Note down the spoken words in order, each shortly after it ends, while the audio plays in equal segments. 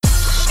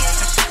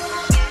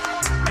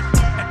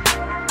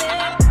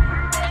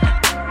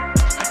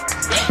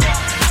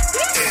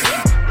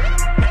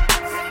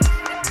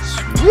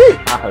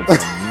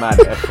mad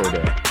echo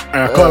there.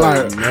 I can't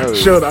lie.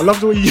 Sean, I love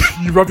the way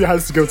you rub your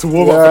hands together to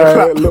warm up for the Yeah,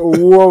 clap. little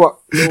warm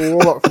up. For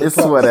the It's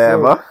clap.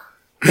 whatever.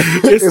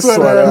 It's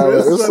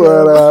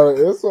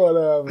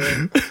whatever,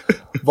 man.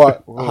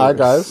 But hi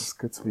guys, It's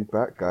good to be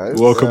back, guys.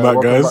 Welcome back,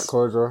 welcome guys. back,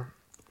 Kojo.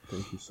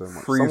 Thank you so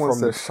much. Free from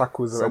the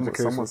shackles of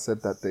education. Someone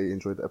said that they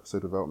enjoyed the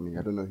episode without me.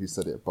 I don't know who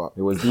said it, but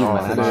It was you,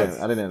 man.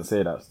 I didn't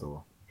say that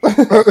still. I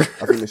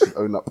think they should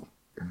own up.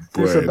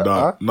 Boy,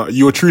 nah,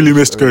 you were truly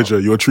missed,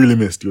 Kojo. You were truly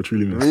missed.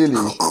 Really?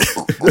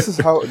 This is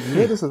how,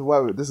 this is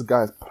why this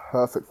guy is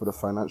perfect for the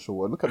financial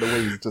world. Look at the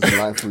way he's just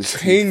lying through his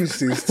teeth. Changed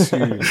his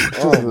tune.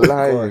 Just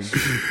lying.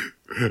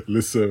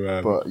 Listen,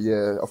 man. But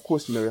yeah, of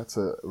course, we had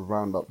to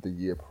round up the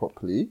year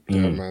properly.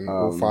 Yeah, man.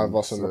 All five of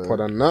us on the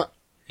pod and that.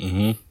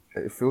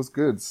 It feels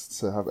good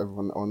to have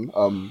everyone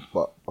on.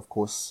 But of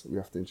course, we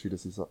have to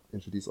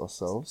introduce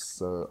ourselves.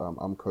 So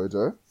I'm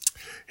Kojo.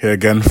 Here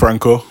again,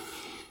 Franco.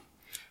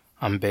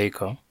 I'm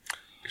Baker.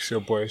 It's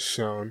your boy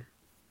Sean.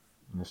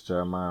 Miss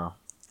Jeremiah.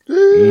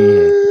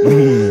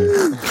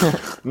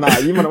 Nah,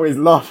 you might always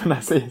laugh when I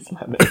say it's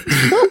like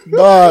that.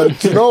 Nah,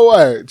 do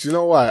you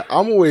know why?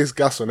 I'm always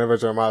gassed whenever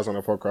Jeremiah's on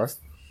a podcast.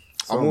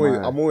 I'm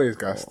always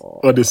gassed.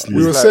 Honestly.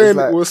 We were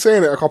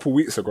saying it a couple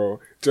weeks ago.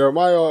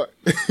 Jeremiah,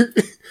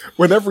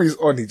 whenever he's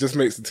on, he just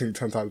makes the thing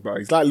 10 times better.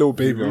 He's like little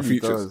baby on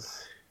features.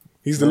 Does.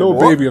 He's the little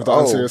baby of the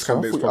Unserious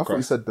Candidates I thought you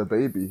podcast. said the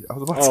baby. I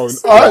was about to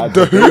say.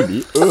 The who?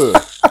 Baby.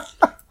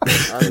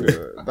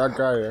 That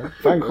guy, yeah.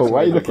 Franco,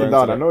 why are you looking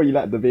down? I know you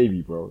like the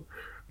baby, bro.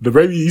 The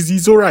baby,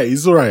 he's alright. I don't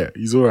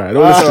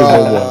listen to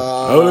him no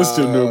more. I don't listen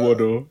to him no more,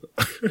 though.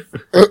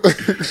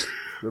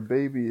 The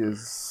baby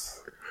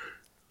is.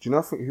 Do you know?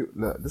 I think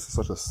this is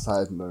such a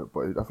side note,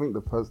 but I think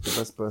the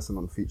best person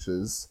on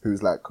features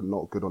who's like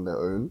not good on their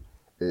own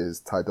is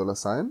Ty Dolla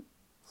 $ign.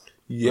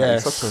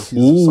 Yes. He's such a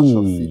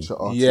feature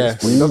artist.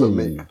 Yes. But he doesn't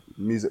make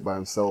music by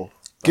himself.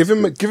 Give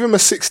him a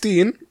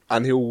 16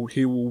 and he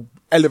will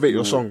elevate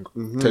your song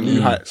to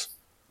new heights.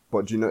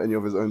 But do you know any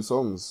of his own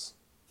songs?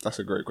 That's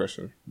a great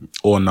question.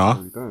 Or nah.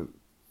 We don't.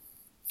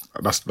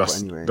 That's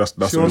anyway. that's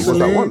She wants What's to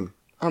that lean. one?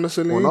 I'm a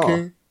Celine Or not?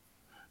 King.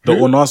 the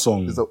Ona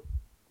song.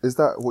 Is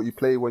that what you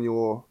play when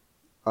you're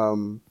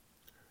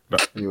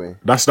anyway?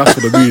 That's for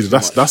the mood.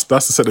 That's to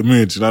set the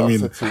mood. You know what I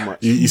mean? I've said too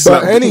much. You But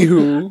slapped,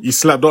 anywho, you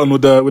slapped on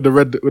with the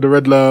red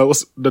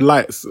what's the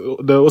lights?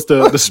 What's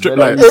the strip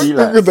light? LED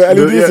lights. with the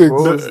LED Yeah, thing.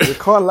 Bro, you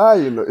can't lie,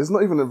 you know. It's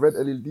not even a red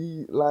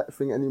LED light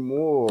thing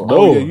anymore. No.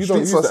 Oh, yeah, you don't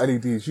use Streets the are-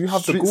 LEDs. You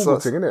have the Streets Google are-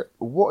 thing, innit?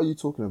 What are you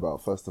talking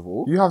about, first of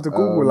all? You have the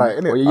Google light,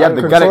 innit? Well, you have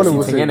the Uncontrollable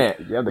galaxy thing,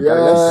 innit? You have the Yeah.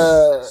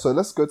 galaxy. So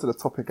let's go to the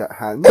topic at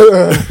hand.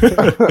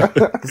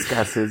 This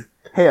guy says,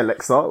 "Hey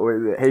Alexa," or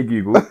is it, "Hey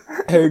Google."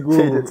 Hey Google,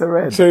 Change it to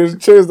red.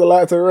 Change the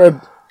light to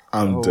red.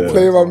 And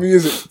Play my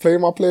music. Play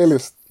my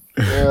playlist.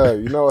 Yeah,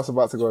 you know what's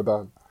about to go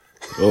down.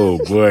 oh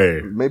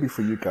boy, Maybe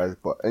for you guys,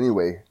 but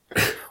anyway.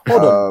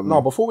 Hold on.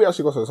 No, before we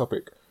actually go to the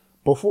topic,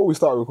 before we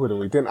started recording,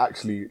 we didn't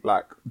actually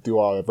do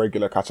our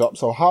regular catch up.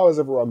 So how has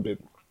everyone been?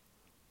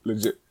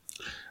 Legit.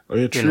 oh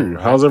yeah, true.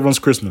 How's everyone's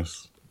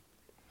Christmas?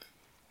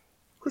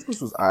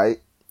 Christmas was aight.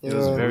 It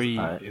was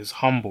it was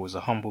humble. It was a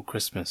humble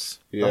Christmas.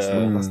 Yeah,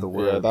 That's the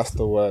word. Yeah, that's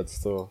the word.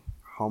 Still.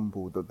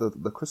 Humble.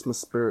 The Christmas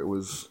spirit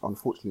was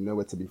unfortunately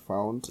nowhere to be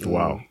found.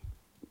 Wow.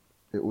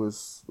 It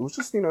was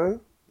just, you know,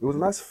 it was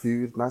nice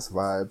food, nice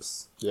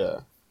vibes.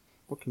 Yeah.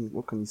 What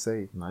can you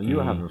say? Nah, you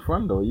were having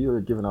fun though. You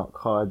were giving out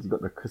cards. You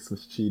got the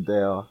Christmas tree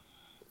there.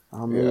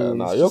 I mean, Yeah,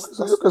 nah, it's your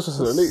just- Christmas is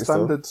that's elite still.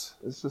 standard.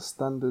 It's just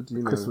standard,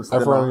 you know. Christmas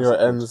Everyone in dinner.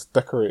 your ends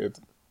decorated.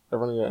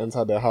 Everyone in your ends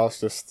had their house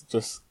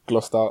just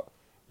glossed out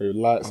with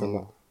lights and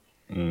that.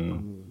 I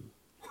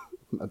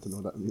don't know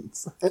what that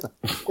means.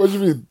 What do you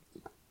mean?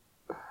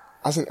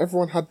 As in,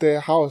 everyone had their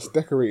house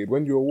decorated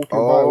when you were walking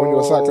by, when you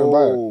were cycling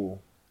by.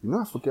 You know,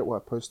 I forget what I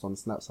post on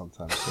Snap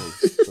sometimes.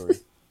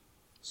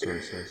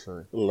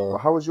 Sorry. Lol. But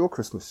how was your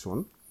Christmas,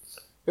 Sean?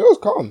 It was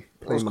calm.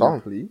 It was Playing calm.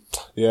 Monopoly?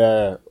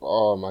 Yeah.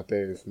 Oh my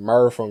days.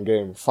 Marathon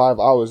game. 5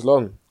 hours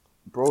long.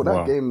 Bro, that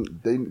Wow. game,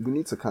 we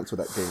need to cancel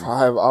that game.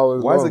 5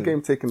 hours Why long. is the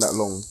game taking that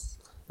long?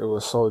 It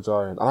was so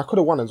jarring. And I could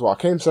have won as well. I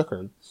came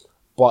second.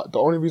 But the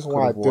only reason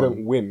why I Could've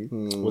didn't win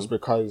was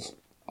because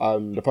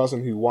the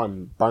person who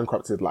won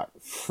bankrupted like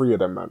 3 of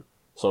them, man.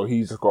 So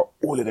he just got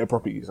all of their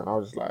properties. And I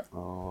was just like,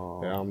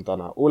 yeah, I'm done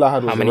now. All I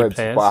had was How the many Reds,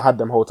 players? but I had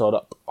them hoteled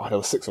up. Oh, there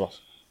were 6 of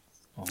us.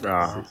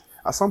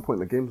 At some point,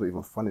 the game's not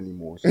even fun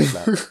anymore. It's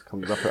just like, can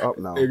we wrap it up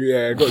now?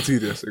 Yeah, it got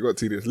tedious.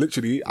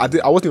 Literally, I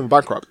wasn't even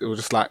bankrupt. It was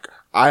just like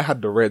I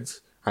had the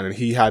Reds, and then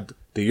he had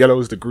the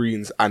yellows, the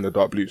greens, and the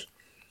dark blues.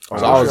 So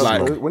I was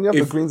like, when you have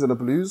if- the greens and the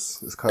blues,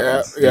 it's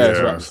yeah, curtains. it's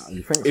raps.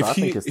 You think so? If I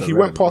think it's the he red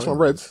went and past my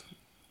orange. Reds,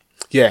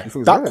 yeah, think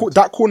it's that red?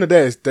 that corner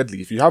there is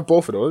deadly. If you have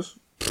both of those,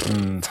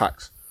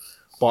 tax.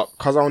 But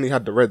because I only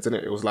had the Reds in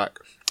it, it was like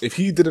if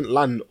he didn't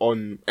land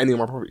on any of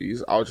my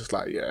properties, I was just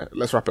like, yeah,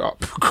 let's wrap it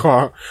up.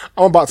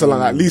 I'm about to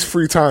land at least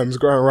 3 times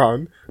going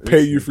around, pay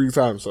you 3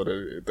 times, so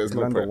there's You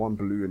no land on point. one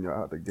blue and you're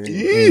out of the game.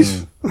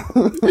 Yeesh.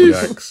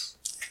 Yikes.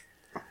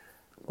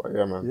 But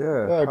yeah, man.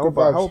 Yeah. good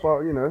vibes. How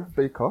about, you know,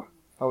 Baker?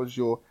 How was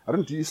your...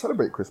 do you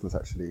celebrate Christmas,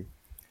 actually?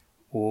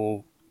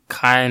 Well,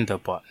 kinda,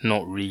 but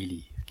not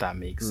really. If that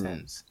makes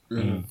sense.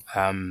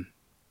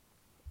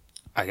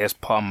 I guess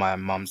part of my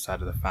mum's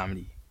side of the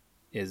family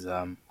is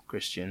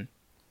Christian,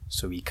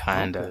 so we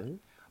kinda,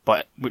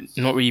 but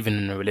not even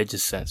in a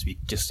religious sense. We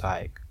just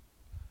like,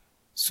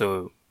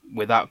 so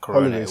without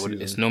Corona,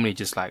 it's normally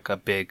just like a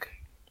big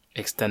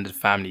extended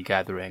family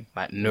gathering.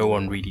 Like no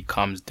one really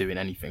comes doing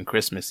anything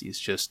Christmassy. It's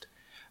just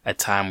a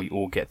time we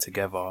all get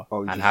together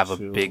and have a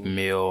big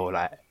meal.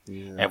 Like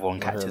everyone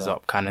catches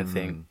up, kind of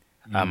thing.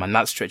 And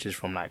that stretches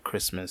from like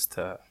Christmas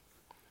to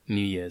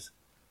New Year's.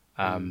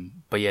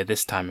 But yeah,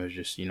 this time it was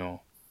just, you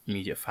know,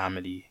 immediate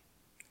family,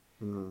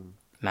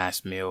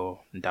 nice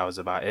meal, and that was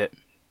about it.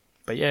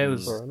 But yeah, it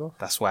was.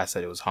 That's why I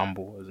said it was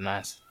humble. It was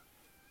nice.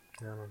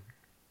 Yeah, man.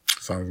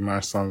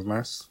 Sounds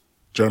nice.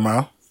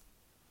 Jeremiah?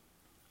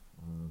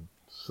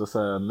 It's just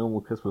a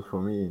normal Christmas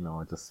for me, you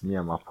know, just me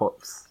and my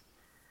pops.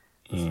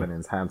 Just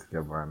spending time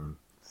together and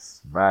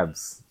just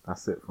vibes.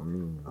 That's it for me,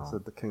 you know. I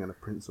said the king and the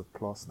prince of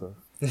plaster.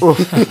 I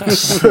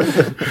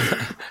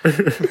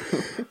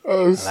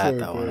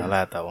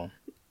like that one.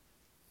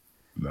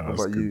 No, What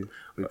about you,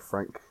 Big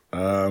Frank?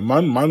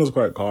 Mine was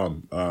quite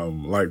calm.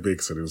 Like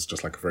Big said, it was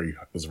just like it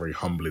was a very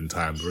humbling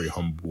time, very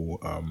humble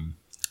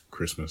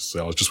Christmas.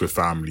 So I was just with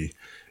family,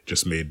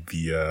 just made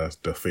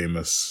the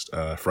famous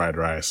fried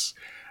rice,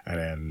 and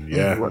then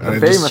The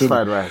famous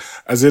fried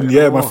rice. As in,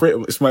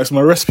 it's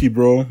my recipe,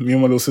 bro. Me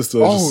and my little sister.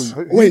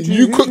 Wait,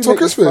 you cooked for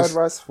Christmas?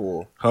 Fried rice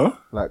for? Huh?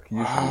 Like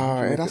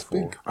usually, that's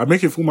big. I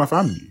make it for my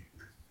family.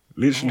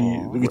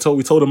 Literally, we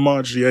told them,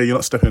 Marge, you're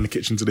not stepping in the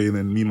kitchen today, and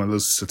then me and my little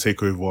sister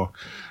take over.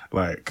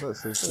 Like, so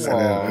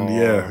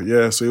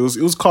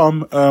it was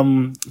calm.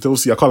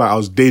 Obviously, I can't I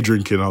was day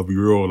drinking. I'll be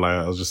real, like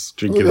I was just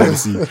drinking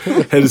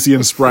Hennessy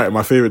and Sprite,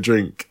 my favorite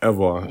drink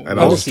ever, and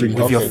I was drinking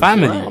with your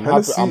family.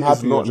 I'm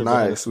happy not you're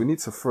nice. We need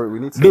to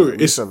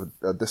have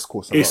a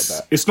discourse about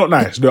that. It's not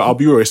nice. No, I'll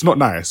be real. It's not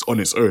nice on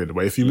its own,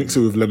 but if you mix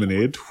it with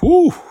lemonade,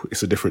 whoo,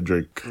 it's a different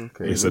drink.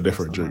 Okay, it's a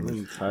different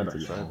drink. Try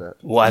that.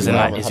 What, as in,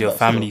 like, is your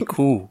family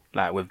cool,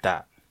 like, with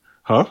that?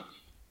 Huh?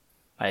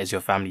 Like, is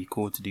your family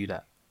cool to do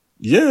that?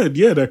 Yeah,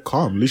 they're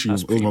calm.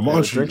 Literally, it was my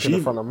mom. Drinking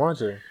in front of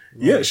Marjorie.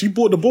 Yeah, she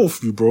bought the both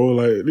of you, bro.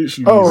 Like,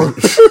 literally.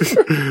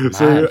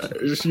 So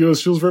she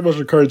was very much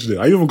encouraging it.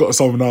 I even got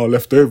some now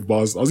left over, but I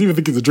was even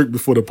thinking to drink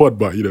before the pod,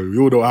 but you know, we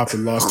all know what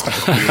happened last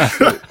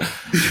time.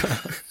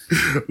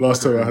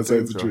 Last time I had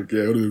something to drink,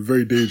 it would have been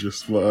very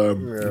dangerous. But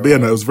no,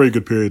 it was a very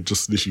good period,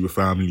 just literally with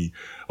family.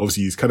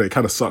 Obviously, it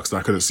kind of sucks that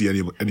I couldn't see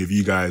any of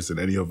you guys and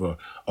any other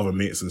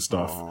mates and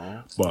stuff.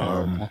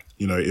 But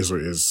you know, it is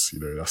what it is. You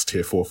know, that's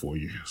tier 4 for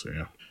you. So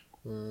yeah.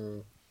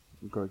 We'll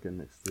go again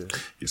next year.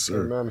 Yes,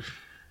 sir. Man.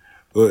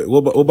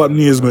 What about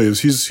New Year's motives?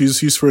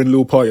 Who's throwing a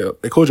little party?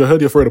 Hey, Coach, I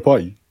heard you're throwing a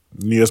party.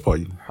 New Year's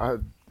party. I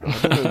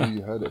don't know who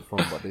you heard it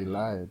from, but they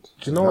lied.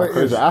 Do you know what it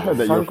is? I heard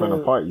that you're throwing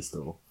a party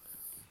still.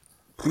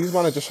 These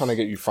men are just trying to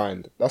get you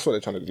fined. That's what they're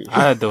trying to do.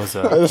 I heard there was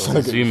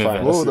a Zoom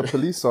event. Well, the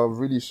police are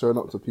really showing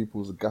up to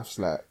people's gaffs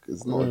like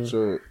it's not a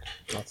joke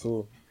at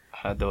all. I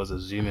heard there was a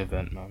Zoom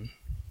event, man.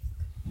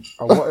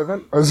 A what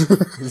event? A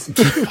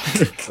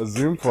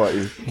Zoom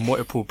party.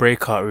 Multiple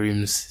breakout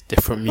rooms,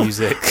 different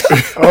music.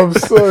 I'm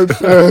so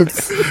dead.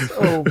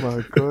 Oh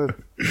my god.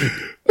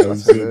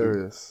 That's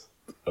hilarious.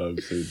 I'm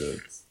so dead.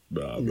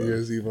 Nah, New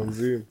Year's Eve on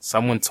Zoom.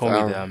 Someone told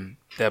me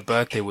their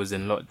birthday was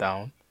in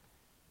lockdown,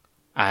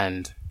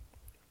 and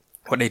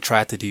what they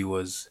tried to do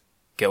was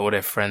get all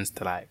their friends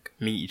to like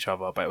meet each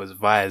other, but it was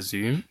via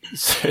Zoom.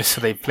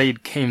 So they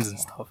played games and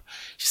stuff.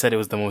 She said it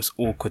was the most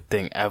awkward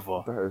thing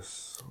ever. That is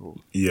so...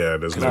 Yeah,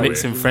 there's no way.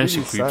 Mixing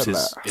friendship really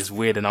groups is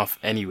weird enough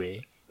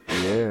anyway.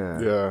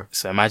 Yeah.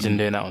 So imagine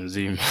doing that on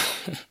Zoom.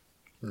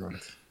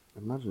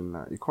 Imagine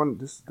that. You can't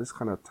this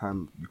kind of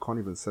time you can't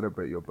even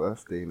celebrate your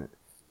birthday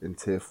in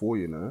tier 4,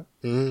 you know?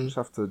 You just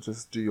have to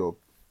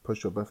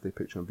push your birthday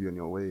picture and be on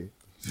your way.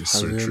 It's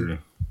so true.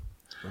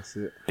 That's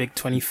it. Big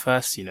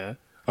 21st, you know.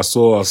 I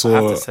saw. I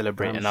have to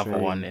celebrate another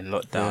one in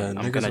lockdown.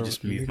 I'm gonna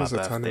just move my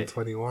birthday. Turning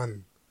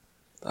 21.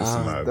 It's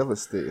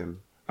devastating.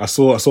 I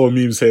saw a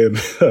meme saying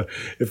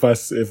if I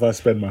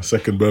spend my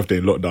second birthday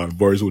in lockdown,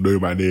 Boris will know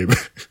my name.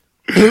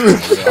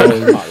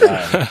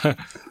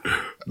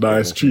 Nah,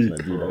 it's true.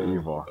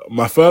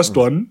 My first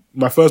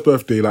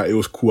birthday, like it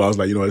was cool. I was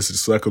like, you know, this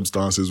is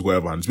circumstances,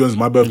 whatever. And to be honest,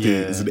 my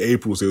birthday is in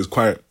April, so it was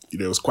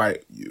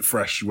quite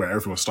fresh where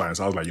everything was starting.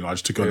 So I was like, you know, I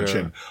just took it on the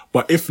chin.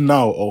 But if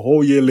now, a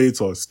whole year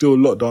later, still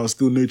lockdown,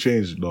 still no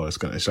change, no, it's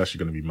actually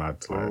gonna be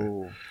mad. Like,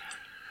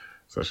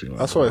 it's actually mad.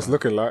 That's what it's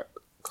looking like.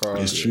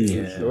 It's true.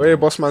 The way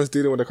Boss Man's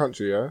dealing with the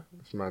country,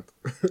 it's mad.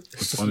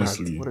 It's just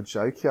honestly, mad. What a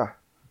joke, yeah.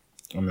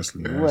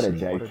 Honestly, What a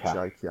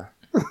joke, yeah.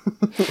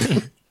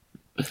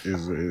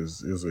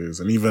 is.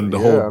 And even the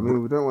whole... I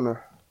mean, we don't want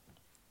to...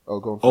 Oh,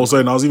 go on. Also,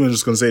 and I was even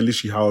just going to say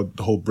literally how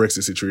the whole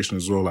Brexit situation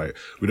as well, like,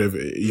 we don't,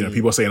 you know,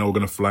 people are saying, we're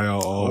going to fly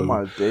out. Oh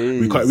my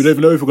days. We don't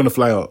even know if we're going to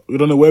fly out. We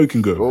don't know where we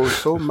can go. Bro, it's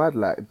so mad.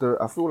 Like,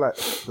 I feel like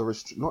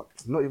not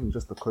even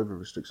just the COVID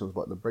restrictions,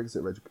 but the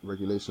Brexit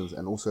regulations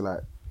and also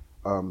like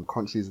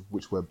countries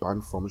which were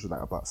banned from, which was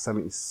like about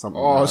 70 something.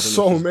 Oh,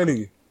 so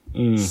many.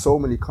 so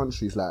many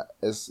countries, like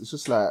it's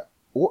just like,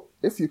 what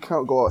if you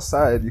can't go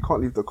outside? You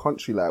can't leave the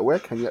country. Like, where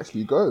can you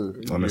actually go?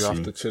 Honestly. You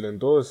have to chill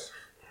indoors.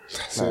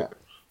 That's Like, it.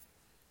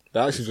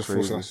 They're actually just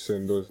crazy. forcing us to chill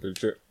indoors,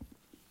 legit.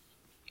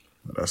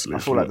 That's I feel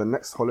literally like the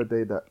next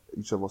holiday that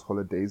each of us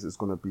holidays is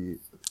gonna be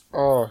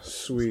Oh,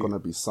 sweet.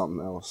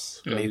 something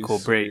else. Make or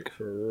break.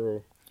 For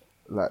real.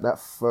 Like that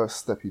first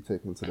step you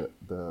take into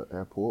the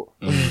airport,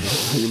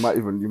 you might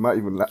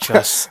even like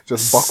Just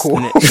buckle.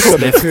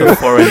 sniff the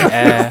foreign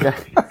air.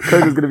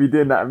 Koga's gonna be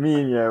doing that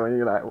meme, yeah, when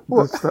you're like,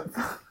 what's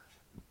that?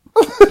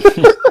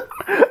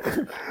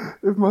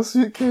 With my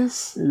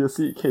suitcase. Your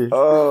suitcase.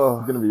 Oh,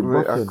 It's gonna be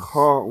mate, I bucking.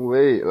 can't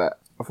wait. Like,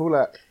 I feel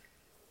like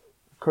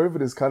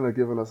COVID is kind of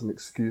giving us an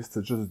excuse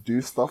to just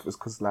do stuff. It's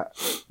because like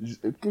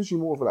it gives you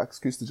more of an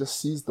excuse to just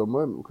seize the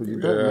moment because you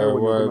don't Yeah, know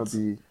when you're words.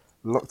 gonna be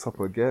locked up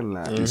again.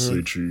 Like, it's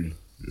so true.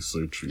 It's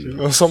so true.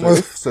 No,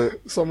 someone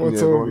someone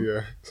told me,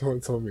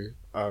 someone told me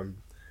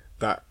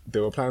that they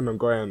were planning on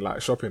going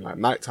like shopping like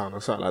nighttime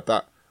or something like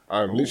that.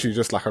 Literally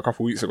just like a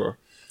couple weeks ago,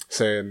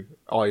 saying,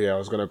 "Oh yeah, I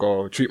was gonna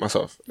go treat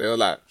myself." They were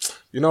like,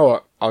 "You know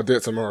what? I'll do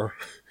it tomorrow."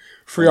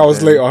 3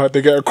 hours later,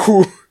 they get a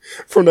call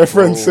from their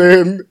friend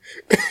saying,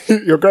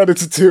 "You're grounded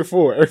to tier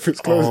 4.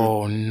 Everything's closing."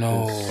 Oh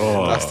no.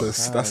 That's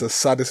the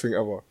saddest thing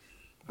ever.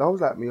 That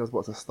was like me. I was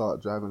about to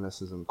start driving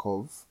lessons in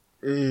Cove.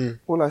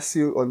 All I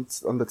see on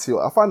the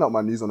TL, I find out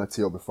my news on the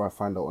TL before I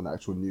find out on the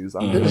actual news.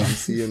 I'm literally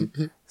seeing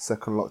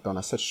second lockdown.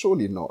 I said,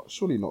 surely not,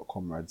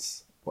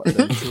 comrades. But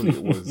then surely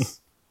it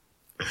was.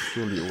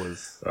 Surely it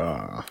was.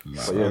 Man.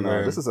 But yeah, no,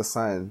 man. this is a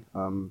sign.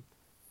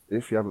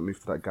 If you haven't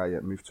moved to that guy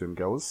yet, move to him,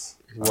 girls.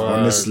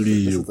 Honestly,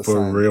 This is the for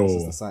sign. real. This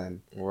is the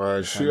sign.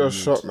 Wow, shoot your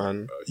shot,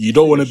 man. You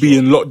don't want to be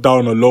in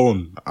lockdown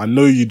alone. I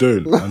know you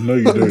don't. I know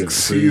you don't.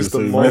 So, Seize the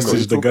moment.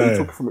 message the You guy.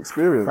 talk from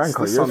experience.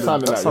 Franco, This you're sounded-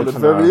 sounding that like sounded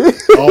you're very.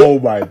 Oh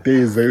my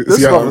days. This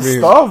See how guy was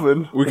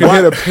starving. We can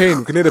hear the pain.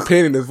 We can hear the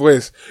pain in his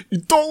voice. You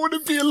don't want to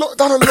be in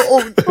lockdown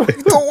alone.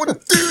 You don't want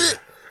to do it.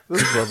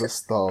 This brother's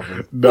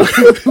starving.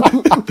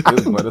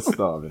 This brother's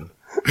starving.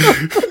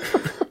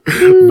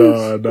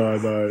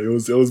 No.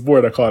 It was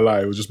boring. I can't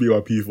lie. It was just me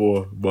on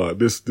P4. But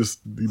this,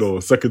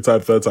 second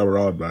time, third time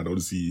around, man.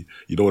 Honestly,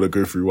 you don't want to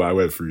go through what I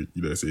went through.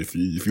 You know, so if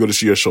you want to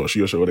shoot your shot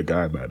with a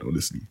guy, man.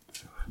 Honestly,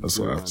 that's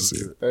what I have to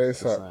say.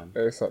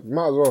 ASAP.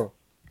 Might as well.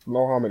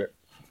 No harm in it.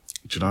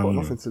 Do you know what I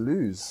mean? Nothing to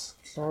lose.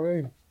 You know what I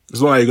mean? It's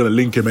not like you're gonna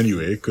link him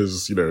anyway,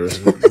 because you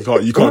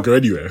can't go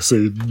anywhere. So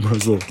you might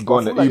as well. Go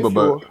on the Like, Uber if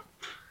boat.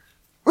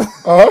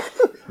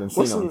 What's Been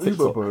seeing it on an Uber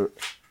TikTok. boat?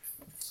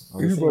 I've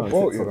been seeing Uber on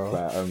boat, TikTok, you know?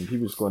 like,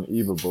 people just go on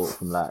Uber boat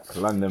from like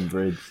London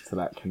Bridge to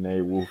like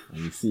Canary Wharf, and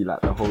you see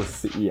like the whole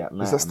city at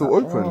night. Is that and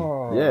still that-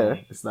 open? Yeah,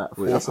 it's like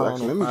that's £4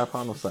 actually- or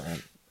 £5 or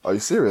something. Are you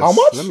serious? How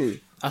much? Let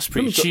me That's jot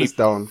pretty this cheap.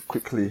 down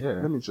quickly.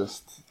 Yeah. Let me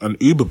just An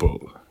Uber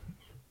boat.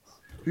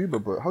 Uber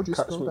boat. How do you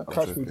spell that?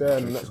 Catch me there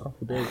in the next couple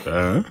of days.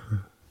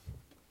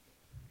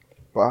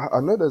 But I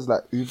know there's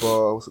like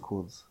Uber. What's it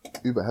called?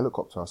 Uber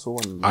helicopter. I saw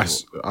one. in New York.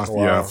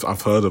 Yeah,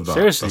 I've heard of that.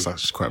 Seriously? That's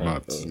actually quite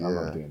mad. I'm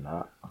not doing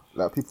that.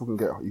 Like people can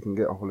get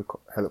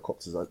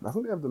helicopters. I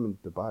think they have them in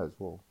Dubai as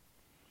well.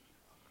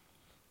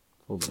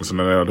 So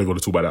now they got to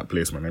talk about that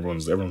place, man.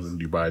 Everyone's in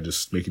Dubai,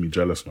 just making me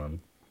jealous,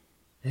 man.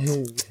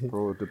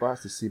 Bro, Dubai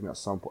has to see me at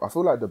some point. I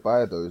feel like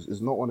Dubai though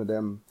is not one of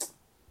them.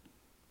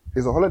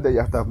 It's a holiday you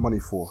have to have money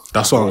for.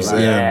 That's what I'm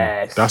saying.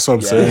 Yes. That's what I'm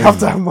You saying. have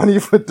to have money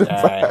for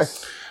Dubai.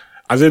 Yes.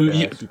 As in,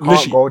 You can't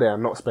literally, go there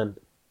and not spend.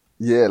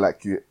 Yeah,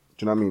 like you.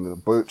 Do you know what I mean? The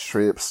boat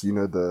trips. You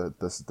know the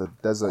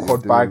desert.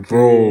 Quad you're bag,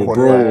 doing. bro, Quad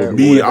bag,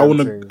 me, all I of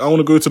them wanna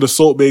things. go to the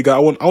Salt Bay guy. I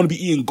want to be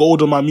eating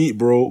gold on my meat,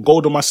 bro.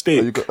 Gold on my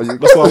steak. Are you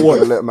That's what I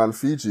want. gonna let man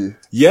feed you?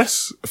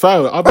 Yes,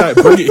 fam. I'm like,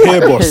 bring it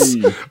here, boss.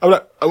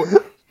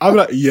 I'm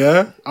like,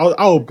 yeah.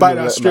 I'll bite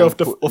let that straight man off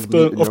the put off in the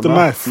your off the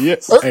mouth. knife. Yeah.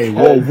 Hey,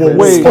 whoa,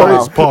 Wait,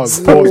 pause.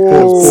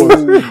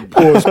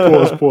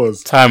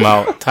 Time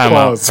out.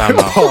 Pause.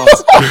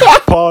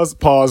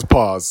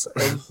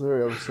 I'm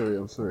sorry. Let me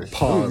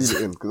Pause.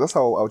 read it in because that's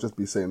how I'll just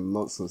be saying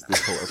nonsense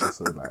this whole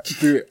episode. Like,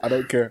 Do it. I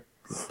don't care.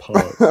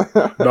 Pause.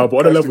 No, but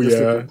on a level,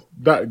 yeah,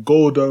 that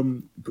gold,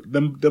 them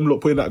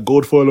lot putting that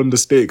gold foil on the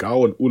steak. I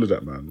want all of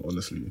that, man.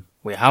 Honestly,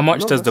 Wait, how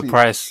much No, does the actually-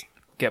 price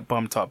get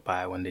bumped up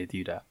by when they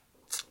do that?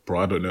 bro,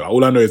 I don't know.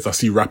 All I know is I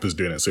see rappers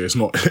doing it, so it's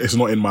not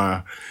in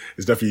my.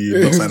 It's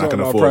definitely not something I can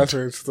not my afford. price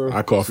range still.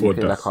 I can't afford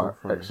Pay that. like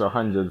an extra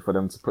 100 for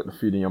them to put the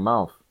food in your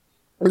mouth.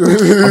 I'm not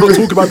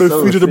talking about the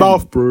So food in the thin.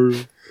 mouth, bro.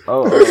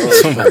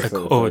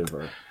 Oh,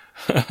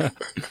 God.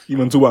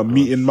 Even talk about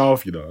meat in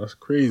mouth, you know, that's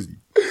crazy.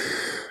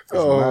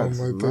 Oh mad,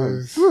 my mad.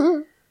 days.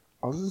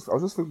 I was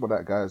just thinking about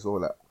that guy as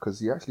well, like, because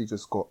he actually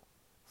just got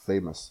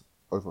famous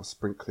over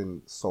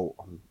sprinkling salt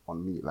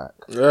on meat, like.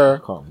 Yeah.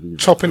 Can't believe it.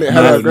 Chopping it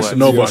hella aggressively.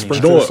 No, and but do you know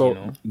sprinkling what? salt.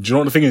 Do you know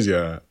what the thing is?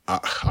 Yeah,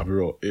 I'll be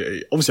real.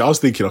 Obviously, I was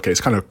thinking, okay, it's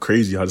kind of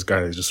crazy how this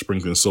guy is just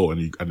sprinkling salt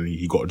and then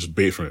he got just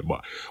bait from it.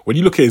 But when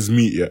you look at his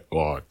meat, yeah,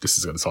 oh, this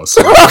is gonna sound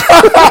so.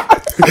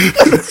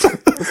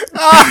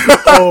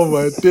 Oh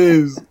my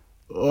days!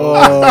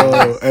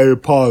 Oh, hey,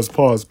 pause.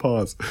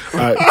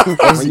 Alright,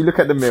 When you look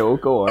at the meal,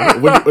 go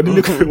on. when you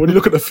look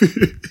at the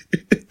food,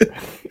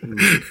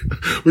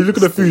 when you look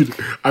at the food,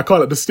 I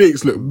can't. Like, the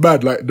steaks look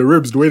mad. Like the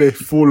ribs, the way they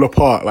fall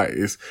apart, like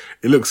it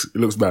looks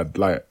mad.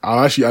 Like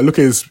I look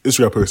at his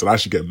Instagram post and I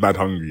actually get mad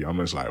hungry. I'm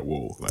just like,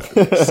 whoa, like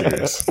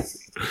serious.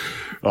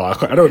 Oh, I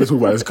don't want to talk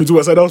about this. Could you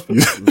talk about something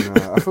else, please?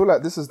 Nah, I feel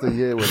like this is the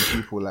year when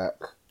people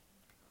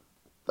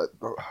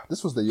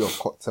this was the year of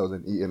cocktails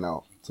and eating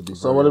out. To be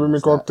Someone very let me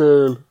honest.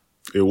 Like,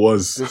 It cocktail.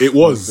 was. this It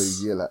was.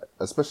 the year, like,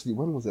 especially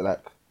when was it,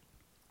 like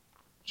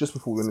just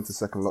before we went into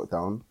second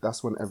lockdown.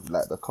 That's when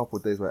like the couple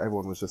of days where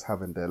everyone was just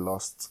having their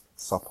last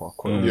supper.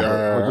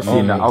 Yeah. I've just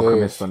seen the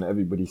Alchemist on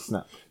everybody's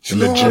snap.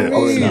 Legit.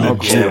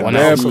 Yeah, when Yeah,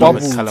 I was with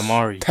bubbles.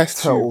 calamari.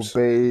 Test Turtle tubes.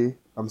 Bay.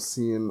 I'm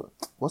seeing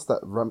what's that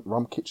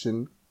rum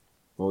kitchen,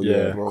 Oh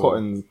Yeah. yeah,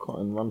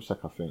 cotton rum shack,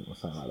 I think, or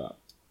something like that.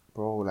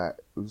 bro. Like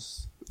it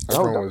was.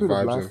 Everyone That was period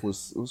of vibing. life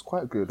was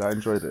quite good. I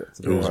enjoyed it.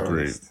 To be It was very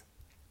great.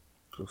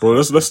 honest. Bro,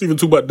 let's even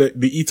talk about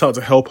the eat out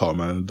to help out,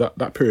 man.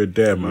 That period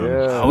there, man.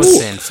 Yeah. I was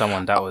saying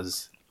someone that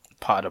was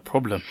part of the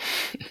problem.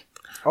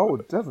 Oh,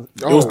 definitely.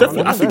 It was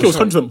definitely. I think it was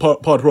 100% part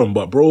of the problem,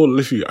 but bro,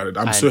 literally,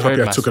 I'm so happy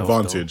enjoyed I took myself,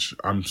 advantage.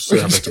 I'm so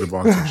happy I took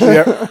advantage.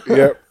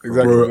 Yep,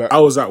 exactly. Bro, that. I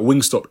was at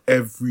Wingstop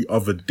every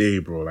other day,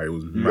 bro. Like it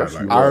was mad.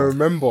 actually Like,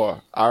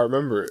 I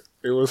remember it.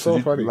 It was so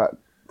funny.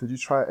 Did you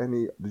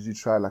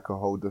try like a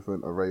whole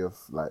different array of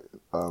like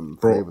bro,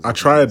 flavors? I or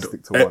tried.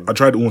 stick to one? I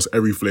tried almost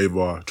every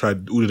flavor.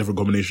 Tried all the different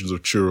combinations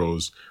of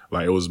churros.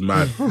 Like it was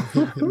mad.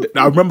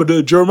 I remember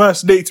the Jeremiah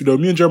snaked me though.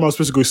 Me and Jeremiah were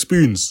supposed to go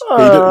spoons.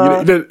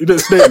 But you didn't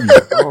snake me.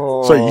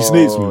 Sorry, you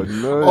snaked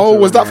me. No, Oh,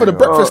 was that for the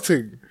Jeremiah. breakfast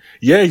thing?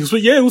 Yeah, it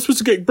was supposed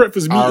to get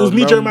breakfast. It was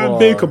me, remember. Jeremiah, and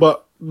Baker,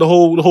 but the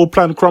whole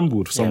plan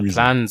crumbled for some Yeah, reason.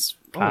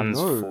 plans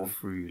no. fall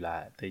through.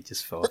 Like they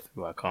just fell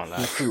through. I can't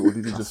lie. Or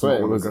did you just Swear, not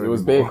it wanna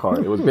was go Baker.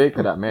 anymore? It was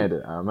Baker that made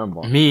it. I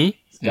remember. Me?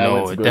 Guy went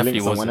No, to it go definitely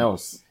link someone wasn't.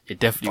 else. It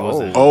definitely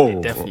wasn't. Oh.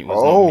 It definitely was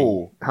not me.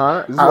 Oh,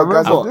 Huh? This is I what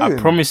guys remember. are I doing.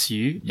 promise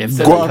you, if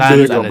there's Go on, plans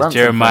Baker. and there's Brampton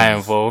Jeremiah fans.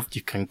 involved,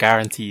 you can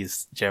guarantee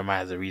Jeremiah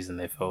has a reason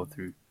they fell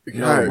through.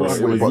 Yeah, bro, it's-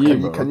 it was But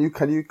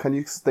you, can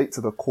you state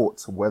to the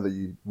court whether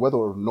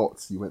or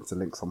not you went to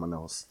link someone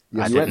else?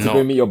 I You did went to not.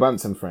 go meet your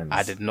Brampton friends.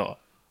 I did not.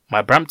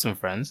 My Brampton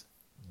friends?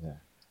 Yeah.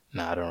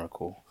 Nah, I don't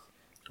recall.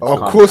 Of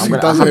course he I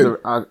have doesn't.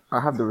 I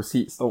have the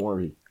receipts. Don't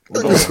worry.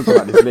 We'll talk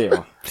about this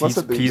later. Please,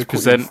 said they please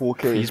caught you in present.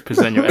 4K. Please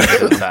present your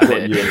evidence. At Got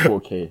it. you in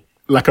 4K.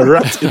 Like a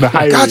rat in the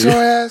Got your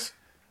highway. ass.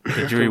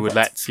 The jury would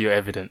like to see your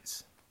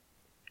evidence.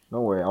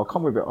 Don't worry. I'll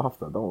come with it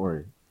after. Don't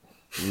worry.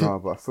 No,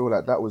 but I feel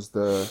like that was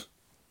the.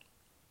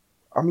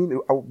 I mean,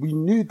 we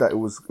knew that it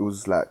was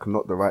like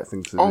not the right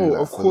thing to do. Oh, like,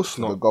 of for course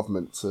the not.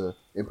 government to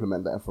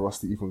implement that and for us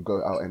to even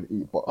go out and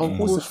eat. But Of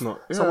course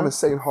not, yeah. Someone is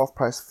saying half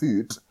price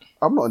food.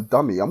 I'm not a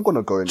dummy. I'm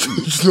gonna go and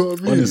eat. You know what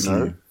I mean?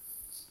 Honestly.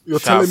 You're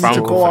Shout telling me to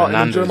Franco go for out the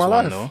and enjoy Nando's my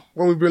one, life though.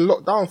 when we've been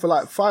locked down for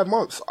like 5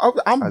 months.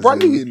 I'm As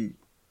running.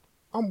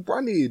 I'm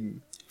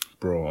running.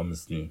 Bro,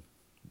 honestly.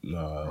 I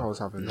Nah. was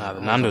having. Nah, the I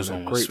was Nando's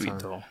having one a was great sweet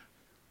time. though.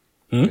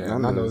 Yeah,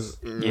 Nando's.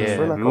 Yeah,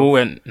 feel like we I've- all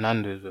went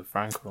Nando's with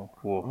Franco.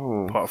 Well,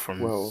 Oh, apart from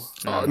well.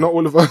 Not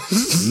all of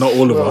us. Not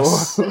all of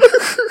us.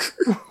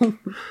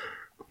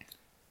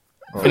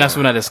 I think that's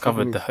when I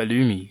discovered the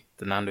halloumi,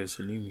 the Nando's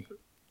halloumi.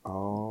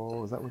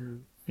 Oh, is that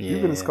when Yeah,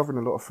 you've been discovering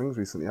a lot of things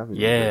recently, haven't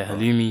you? yeah,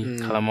 halloumi,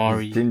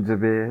 calamari, Ginger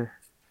beer.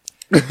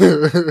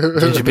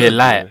 ginger beer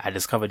light. I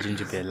discovered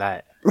ginger beer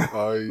light.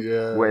 Oh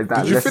yeah. Wait, that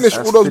Did you less finish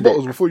all those acidic?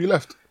 bottles before you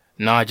left?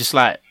 No, just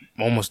like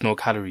almost no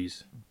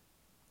calories.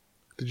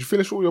 Did you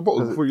finish all your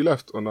bottles before you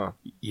left or not?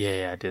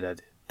 Yeah, I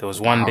did. There was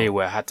one day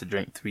where I had to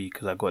drink 3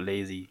 because I got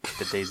lazy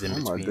the days in Oh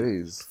my between.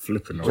 days.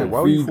 Flipping Wait, out.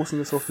 why were you forcing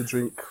yourself to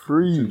drink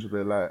ginger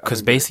beer light? I Because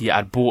don't get it. basically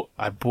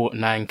I'd bought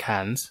 9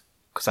 cans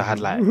because I had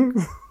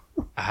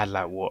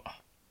like what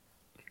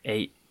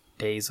 8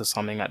 days or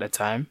something at the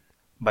time,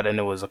 but then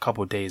there was a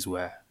couple days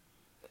where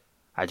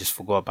I just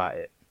forgot about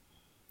it.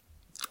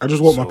 I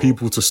just want my So-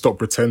 people to stop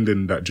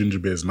pretending that ginger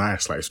beer is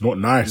nice. Like, it's not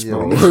nice, Yeah,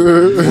 bro.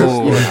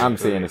 well, Even I'm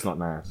saying it's not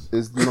nice.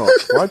 it's not.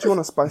 Why do you want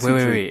a spicy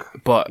Wait, drink?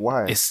 but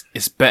Why? it's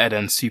better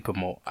than super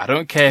malt. I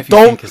don't care if you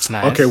Don't- think it's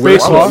nice. Okay, Baker, wait,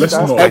 let's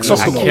that's- not. X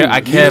let's off the not. malt.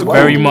 I care Why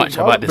very would you- much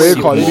why about the would you-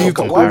 Baker, super leave malt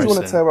the But why do you want to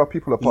comparison. tear our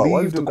people apart? Why are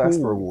you Leave doing the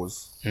diaspora call.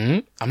 wars?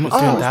 I'm not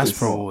doing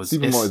diaspora wars.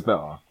 Steven Moore is It's,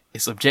 better.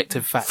 it's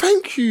objective fact.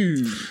 Thank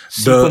you.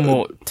 Super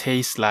malt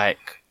tastes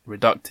like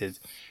reducted,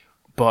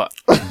 but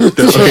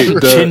The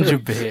ginger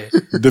beer.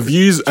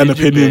 views and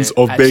Ginger opinions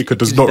beer of actually Baker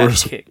does gives not that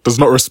res- kick.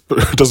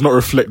 does not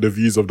reflect the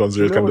views of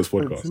Dunzerious Candidates Do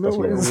podcast. you know That's what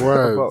what it is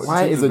Word. about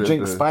Why is ginger a beer,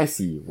 drink though?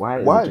 spicy? Why?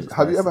 Is Why? A drink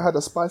Have you spicy? ever had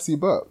a spicy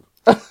burp?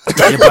 Yeah,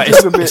 but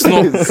it's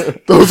not.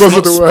 Those It's are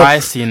not the words.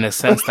 spicy in the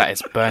sense that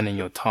it's burning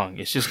your tongue.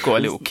 It's just got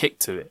a little kick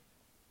to it.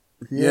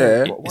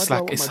 Yeah. but why It's do I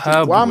like want it's my ginger-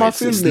 herbal. Why am I it's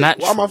feeling it?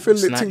 natural. Why am I feeling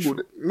it's it natural.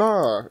 tingled?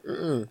 Nah.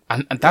 Mm-mm.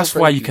 And that's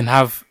why thank you you. can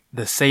have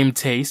the same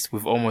taste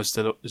with almost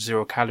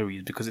 0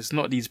 calories because it's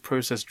not these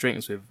processed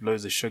drinks with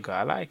loads of sugar.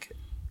 I like it.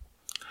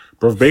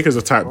 Bro, Baker's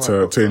a type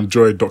to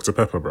enjoy Dr.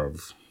 Pepper, bro.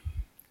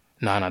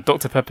 Nah,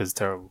 Dr. Pepper's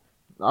terrible.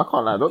 I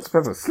can't lie. Dr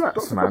Pepper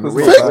slaps, man. Pepper's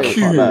Wait, not wait, bad.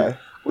 can't lie.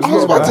 I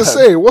was about to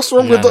say, what's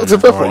wrong with No, Dr.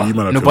 no, Pepper? Oh, you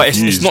man are No, but it's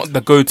confused. not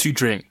the go-to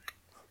drink.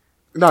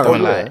 No, Don't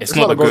no, lie. It's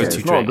not the go-to. go-to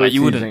It's not a drink. Like, you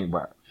go-to wouldn't. drink,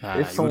 but Nah,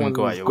 if you wouldn't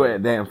go out someone's your got way.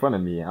 it there in front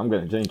of me, I'm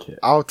gonna drink it.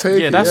 I'll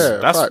take Yeah, it. that's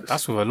facts.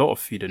 that's with a lot of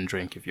food and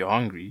drink if you're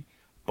hungry.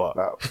 But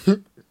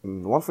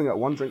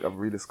One drink I've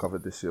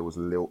rediscovered this year was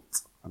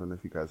Lilt. I don't know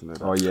if you guys know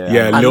that. Oh yeah,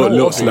 Yeah, I know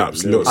little what-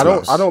 slaps. Little I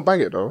slaps. don't bang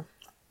it though.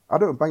 I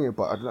don't bang it,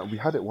 but I don't know, we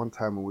had it one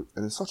time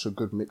and it's such a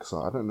good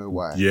mixer. I don't know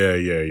why. Yeah.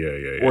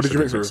 What It's did you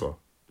a mix it good with? mixer.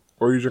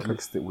 Or are you drinking?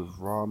 Mixed it with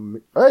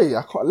rum. Hey,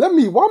 I can't. Let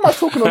me. Why am I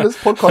talking on this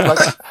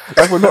podcast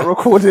like we're not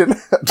recording?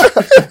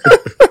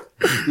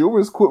 You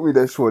almost caught me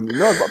there, Sean. You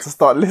know I was about to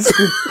start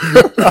listening.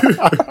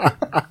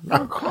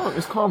 No, calm.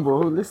 It's calm, bro.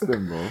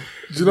 Listen, bro.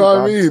 Do you know what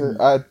I mean?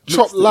 I Chop mixed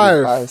it with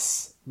live.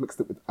 ice, mixed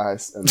it with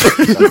ice, and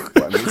that's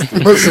what I mixed it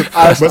with. Listen,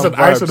 ice But and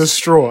ice on the vibes.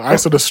 straw.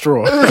 Ice on the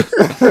straw.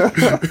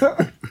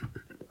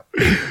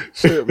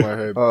 Shit in my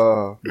head.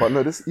 But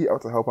no, this eat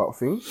out to help out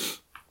thing.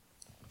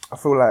 I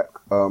feel like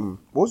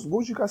what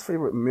was you guys'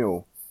 favorite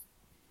meal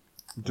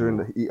during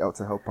the eat out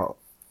to help out?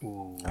 Do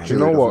you period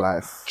know of what?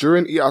 life?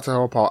 During Eat Out to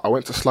Help Out, I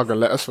went to Slug and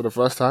Lettuce for the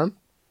first time.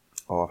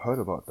 Oh, I've heard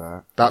about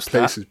that. That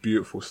place is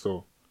beautiful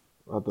still.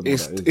 I don't know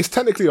It's what that is. it's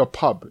technically a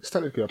pub.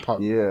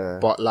 Yeah.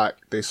 But like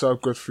they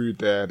serve good food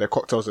there. Their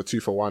cocktails are 2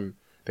 for 1.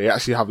 They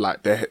actually have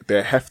like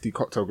their hefty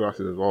cocktail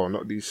glasses as well,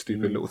 not these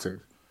stupid little things.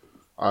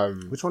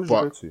 Which one did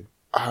you go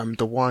to?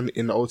 The one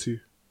in the O2.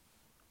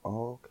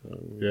 Oh, okay.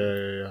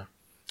 Yeah.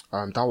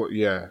 That was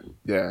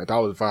that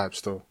was vibe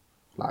still.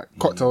 Like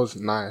cocktails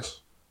nice.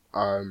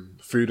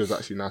 Food was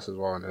actually nice as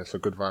well, and it's a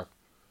good vibe.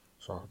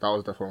 So that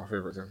was definitely my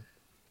favorite thing.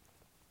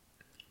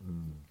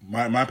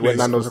 My Went place.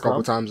 Nando's a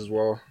couple times as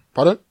well.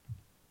 Pardon?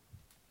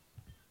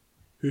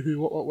 Who?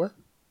 What? Where?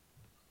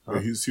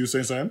 Wait, he was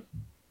saying something?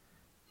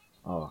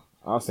 Oh,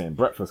 I was saying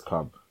Breakfast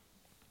Club.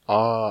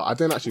 I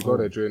didn't actually go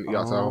there during Eat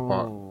Out to Help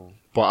Out,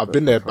 but I've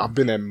been there. I've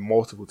been there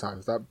multiple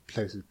times. That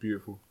place is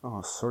beautiful.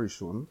 Oh, sorry,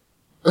 Sean.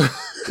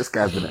 This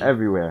guy's been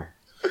everywhere.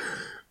 This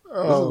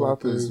is what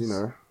happens, you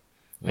know.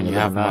 when you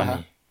have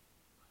money,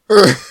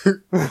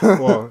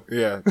 Well,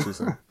 yeah. True,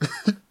 sir.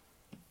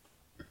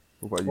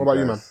 What What about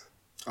you, man? guys?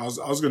 I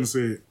was gonna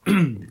say,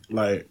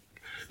 like,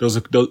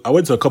 I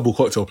went to a couple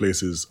cocktail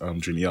places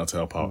during the Out to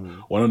Help Out.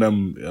 One of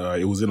them,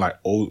 it was in like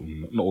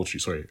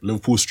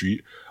Liverpool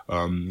Street.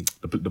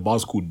 The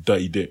bar's called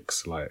Dirty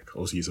Dicks. Like,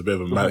 obviously, it's a bit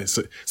of a mad, it's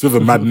a bit of a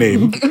mad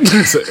name.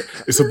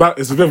 it's a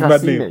bit of a I've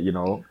mad seen name. it, you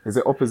know. Is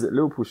it opposite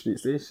Liverpool Street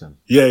Station?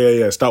 Yeah.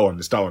 It's that one.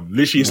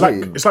 Literally,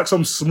 Wait. it's like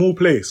some small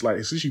place. Like,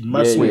 it's literally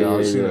mad Yeah, small. yeah,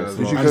 I've seen yeah. it as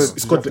Did well. you And go? it's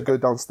Did you got have to the- go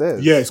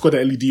downstairs? Yeah, it's got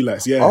the LED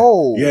lights. Yeah.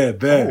 Oh. Yeah,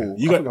 there. Oh,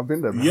 You I got. think I've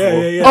been there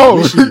Yeah. Oh.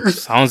 Literally.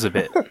 sounds a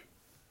bit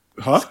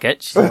Huh?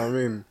 sketchy. You know what I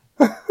mean?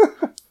 You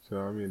know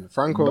what I mean?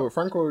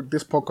 Franco,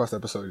 this podcast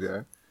episode,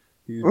 yeah.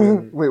 He's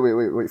been,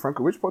 Wait,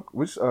 Franco. Which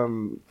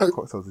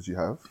cocktails did you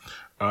have?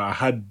 I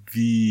had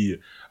the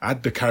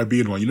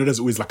Caribbean one. You know, there's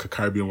always like a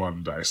Caribbean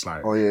one that it's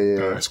like, Oh,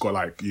 yeah. it's got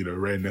like, you know,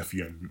 Rare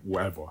Nephew and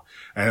whatever.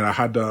 And I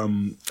had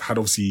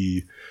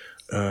obviously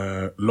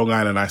Long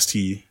Island iced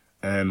tea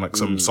and like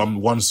some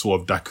one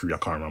sort of daiquiri. I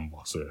can't remember.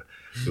 So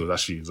it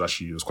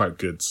was quite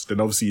good. Then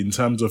obviously in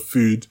terms of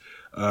food,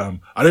 I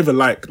don't even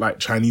like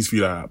Chinese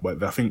food like that,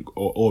 but I think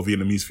or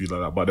Vietnamese food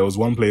like that. But there was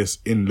one place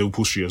in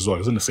Liverpool Street as well. It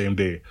was on the same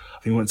day. I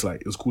think we went to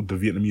it was called the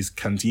Vietnamese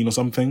Canteen or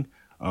something.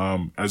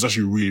 And it was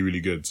actually really, really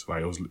good.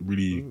 Like, it was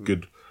really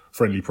good,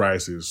 friendly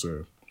prices.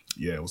 So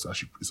yeah,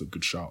 it's a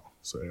good shout.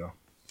 So yeah.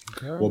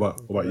 okay. What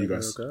about you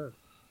guys? Okay.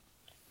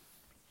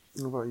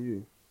 What about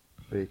you,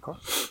 Baker?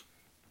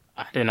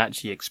 I didn't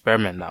actually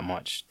experiment that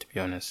much, to be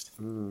honest.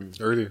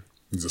 Really?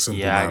 He's a simple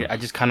Yeah, man. I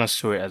just kind of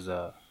saw it as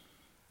an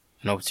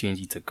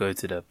opportunity to go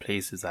to the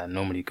places I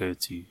normally go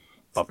to,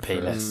 but pay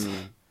less.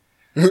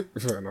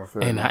 Fair enough.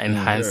 In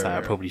hindsight, yeah.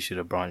 I probably should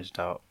have branched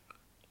out.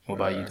 What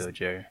about you, though,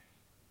 Jerry?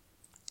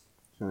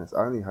 To be honest,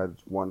 I only had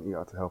one eat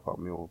out to help out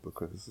meal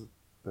because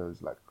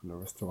there's like no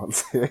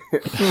restaurants here.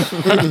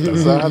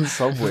 So I had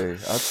Subway,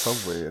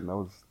 and that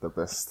was the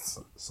best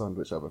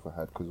sandwich I've ever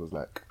had because it was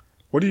like,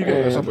 What do you get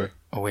at the Subway?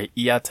 Oh wait,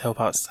 eat out to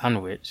help out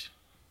sandwich.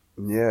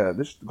 yeah,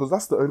 because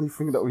that's the only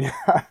thing that we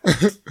had.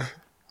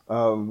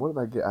 What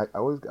did I get?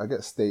 I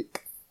get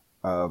steak.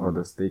 Or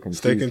the steak and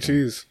Steak cheese? and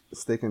cheese.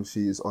 Steak and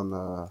cheese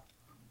on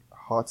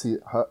hearty.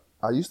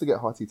 I used to get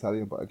hearty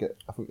Italian, but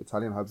I think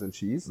Italian herbs and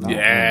cheese. Now.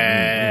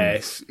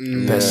 Yes.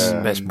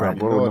 Best bread.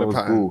 You know the that was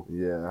pattern. cool.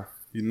 Yeah.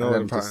 You know And the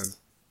then pattern. just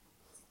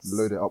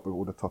load it up with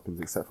all the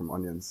toppings except from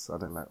onions. I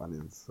don't like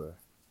onions, so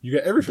You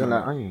get Don't everything.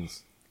 like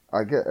onions.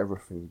 I get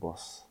everything,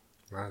 boss.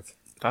 Mad.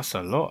 That's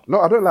a lot.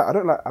 No, I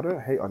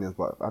don't hate onions,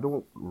 but I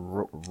don't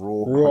raw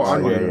Raw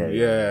crunchy onion. yeah.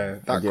 Yeah.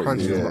 That get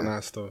crunchy you, is yeah. not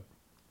nice though.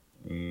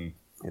 Yeah,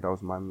 that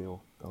was my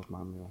meal.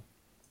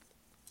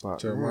 But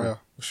Jeremiah,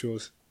 what's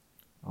yours?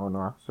 Oh no,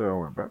 I said I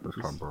went Breakfast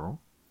Club, bro.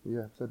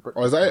 yeah, said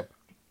Oh, is that it?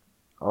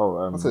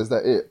 Oh, I said, is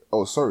that it?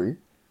 Oh, sorry.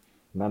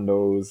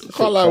 Nando's.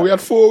 Can't lie, we had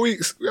 4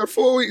 weeks. We had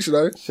 4 weeks, you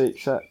know. Shake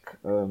Shack.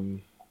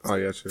 Oh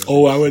yeah, true.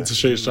 Oh, I went to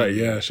Shake Shack.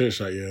 Yeah, Shake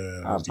Shack.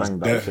 Yeah, I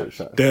banged that Shake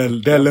Shack. Their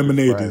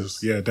lemonade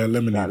fries. is their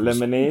lemonade. That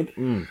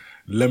lemonade.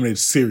 Lemonade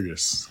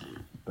serious.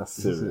 That's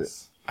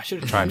serious. I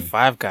should have tried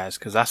Five Guys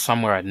because that's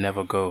somewhere I'd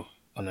never go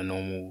on a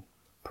normal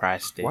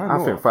price day. Why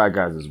I think Five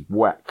Guys is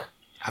whack.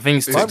 I think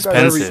it's too Five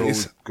Guys expensive.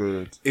 is So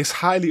good. It's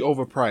highly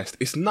overpriced.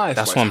 It's nice.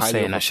 That's but what I'm it's highly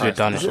saying. I should have overpriced.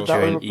 done Is it it that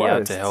during ER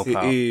overpriced? to help It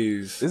out.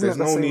 is. Isn't There's it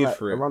the no same, need like,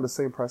 for it. around the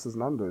same price as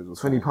Nando's? Or £20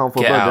 something? for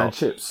Get burger out. and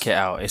chips. Get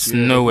out. It's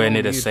Yeah, nowhere there's no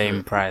near the need for same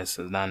it. price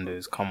as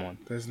Nando's. Come on.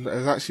 There's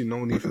actually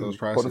no need for those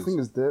prices. But the thing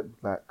is,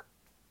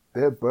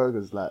 their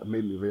burgers like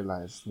made me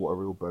realize what a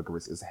real burger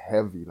is. It's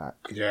heavy, like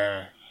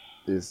yeah,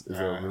 is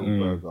a real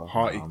burger.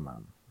 hearty. Oh,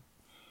 man.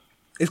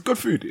 It's good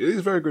food. It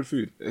is very good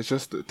food. It's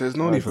just that there's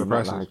no need for the I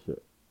prices. like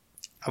it.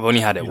 I've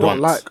only had it You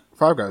once. don't like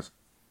Five Guys?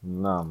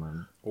 No,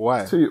 man.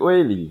 Why? Too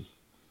oily.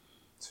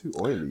 Too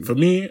oily. For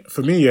me,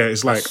 yeah,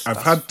 it's like That's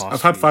I've had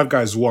fast food. Five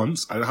Guys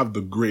once. I didn't have the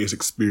greatest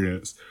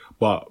experience,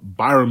 but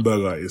Byron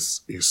Burger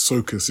is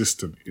so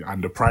consistent,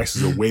 and the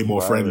prices are way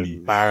more friendly.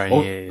 Byron,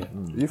 Oh, yeah.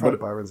 You've had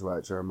Byron's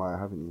right, Jeremiah,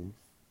 haven't you?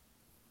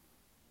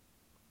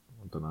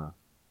 I don't know.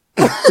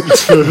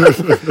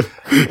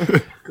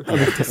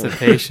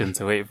 Anticipation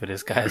to wait for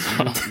this guy's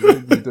You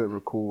don't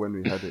recall when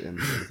we had it in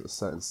a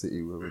certain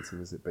city we went to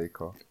visit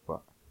Baker,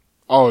 but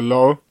Oh,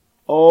 low.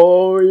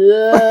 Oh,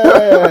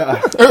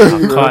 yeah. I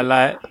can't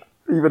lie.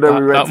 Even though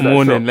we went That to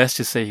morning, shop. let's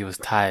just say he was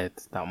tired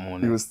that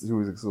morning. he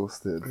was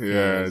exhausted.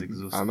 Yeah, was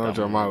exhausted I know that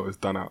Jeremiah morning. was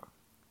done out.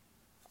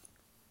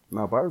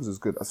 No, Byron's was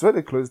good. I swear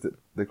they closed it.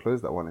 They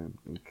closed that one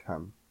in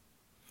Cam.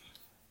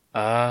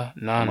 No.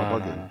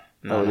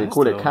 Oh, they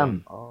call it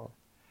Cam. Oh.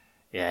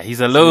 Yeah, he's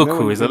a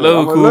local. He's a I'm a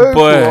local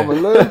boy. I'm a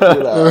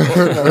local. Like, what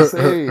can I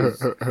say?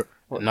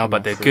 What No, can but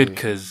I they're say? good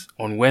because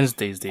on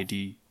Wednesdays they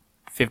do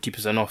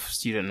 50% off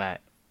student night.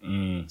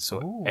 Mm.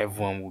 So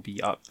everyone will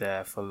be up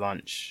there for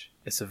lunch.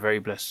 It's a very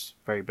blessed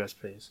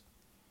place.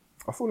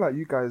 I feel like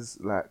you guys,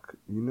 like,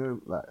 you know,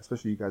 like,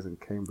 especially you guys in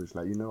Cambridge,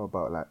 like, you know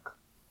about, like,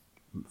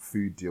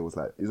 food deals.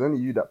 Like, it's only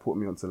you that put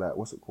me onto, like,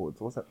 what's it called?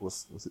 What's that?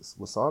 Was it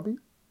Wasabi?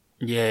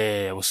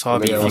 Yeah,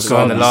 wasabi. Yeah, if you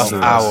go in the wasabi, last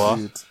nice. hour,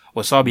 Dude.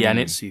 wasabi and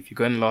itsu. If you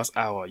go in the last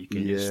hour, you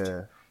can just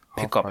Yeah.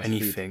 pick up Half-price food.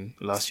 anything.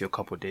 Last you a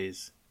couple of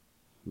days.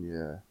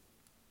 Yeah.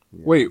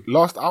 Wait,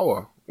 last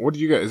hour. What did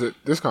you get? Is it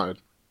discounted?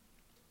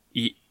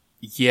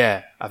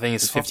 Yeah, I think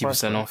it's It's half 50%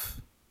 price,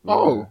 off.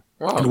 Oh,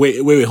 wow. And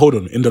wait, hold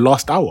on. In the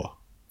last hour.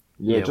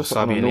 Yeah, Yeah, just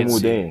wasabi on a and normal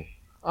itsu. day.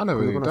 I never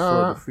They're knew going to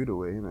throw the that. food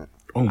away, innit?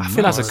 Oh, I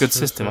think that's a nice. good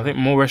system. I think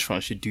more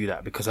restaurants should do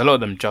that because a lot of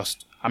them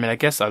I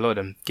guess a lot of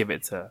them give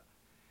it to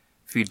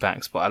food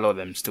banks, but a lot of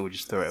them still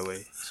just throw it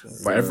away. So.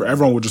 But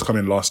everyone would just come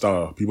in last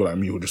hour. People like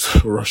me would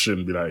just rush in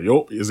and be like,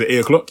 yo, is it 8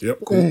 o'clock? Yep,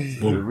 cool.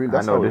 Boom. Really, I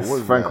that's know how it this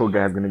was, Franco like.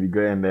 guy's going to be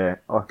going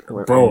there. Oh,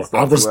 when Bro, he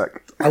starts to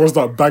work. I was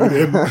start bagging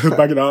it in,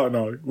 bagging it out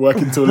now,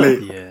 working till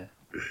late. Yeah.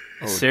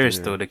 Oh, Serious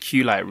dear. though, the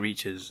queue like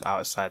reaches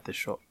outside the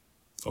shop.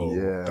 Oh,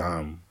 Yeah.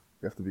 damn.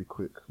 You have to be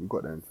quick. We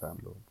got there in time,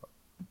 though. But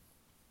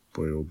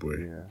Boy, oh boy.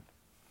 yeah.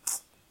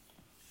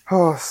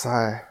 Oh,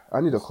 sigh.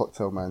 I need a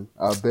cocktail, man.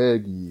 I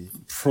beg you.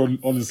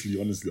 Honestly,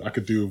 I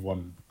could do with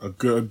one. A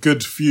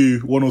good few,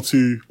 1 or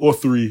 2 or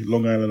 3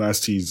 Long Island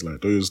iced teas.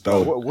 Like those, that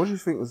would, What do you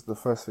think was the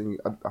first thing?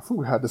 I think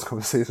we had this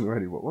conversation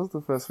already. But what's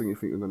the first thing you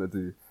think we're gonna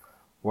do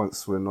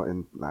once we're not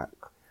in, like,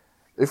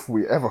 if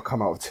we ever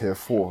come out of tier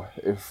 4?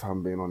 If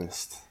I'm being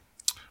honest.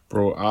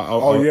 bro.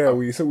 Oh, yeah,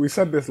 we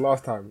said this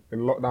last time in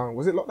lockdown.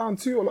 Was it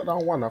lockdown 2 or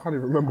lockdown 1? I can't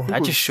even remember.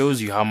 That just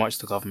shows you how much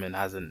the government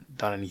hasn't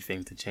done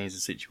anything to change the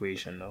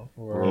situation though.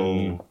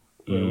 Bro.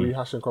 We're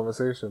rehashing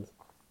conversations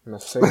in the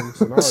same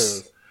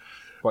scenarios.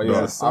 But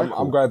yeah, It's a cycle.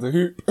 I'm going to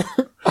hoop.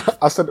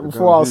 I said it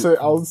before. I'll say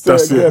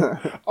That's it it. again.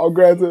 I'm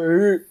going to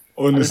hoop.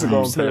 Honestly, go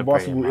I'm and play celebrating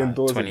basketball my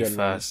indoors again,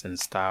 man. 21st in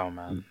style,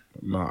 man.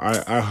 no,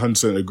 I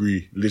 100%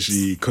 agree.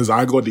 Literally, because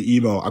I got an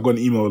email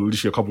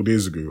literally a couple of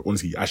days ago.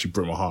 Honestly, it actually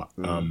broke my heart.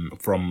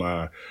 From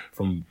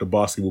the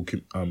basketball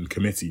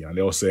committee, and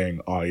they were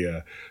saying, "Oh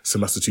yeah,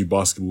 semester 2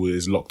 basketball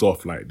is locked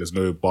off. Like there's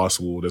no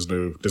basketball, there's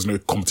no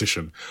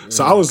competition."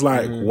 So I was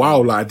like,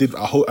 "Wow!" Like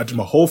I did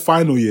my whole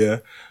final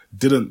year,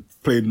 didn't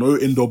play no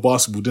indoor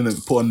basketball,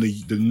 didn't put on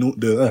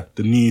the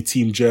new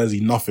team jersey,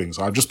 nothing.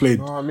 So I just played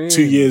what I mean?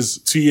 2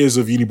 years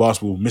of uni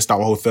basketball, missed out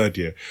my whole third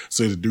year.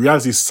 So the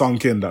reality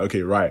sunk in that,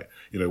 okay, right,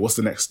 what's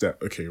the next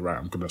step? Okay, right,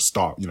 I'm going to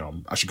start,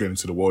 I'm actually going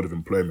into the world of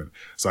employment.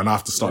 So I now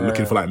have to start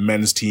looking for like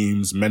men's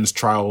teams, men's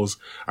trials.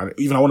 And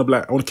even I want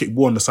to kick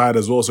ball on the side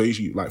as well. So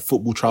usually like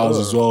football trials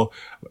as well.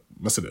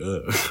 I said,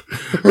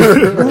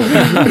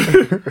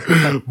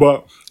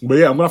 but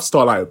yeah, I'm gonna have to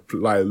start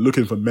like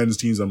looking for men's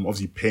teams and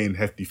obviously paying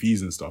hefty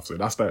fees and stuff. So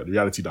that's like the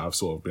reality that I've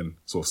sort of been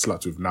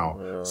slapped with now.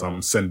 Yeah. So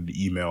I'm sending the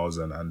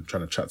emails and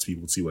trying to chat to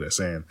people to see what they're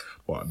saying.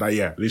 But that,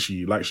 yeah,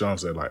 literally, like Sean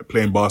said, like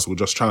playing basketball,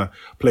 just trying to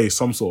play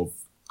some sort of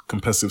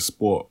competitive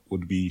sport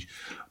would be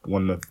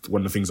one of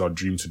the things I'd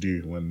dream to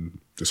do when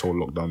this whole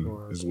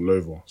lockdown is all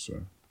over.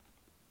 So,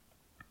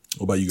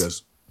 what about you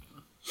guys?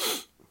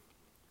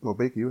 Well,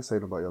 Baker, you were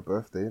saying about your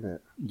birthday, innit?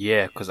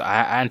 Yeah, because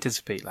I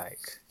anticipate like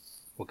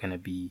we're gonna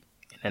be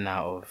in and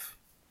out of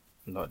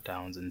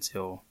lockdowns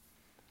until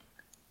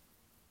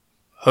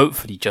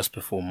hopefully just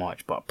before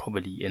March, but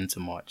probably into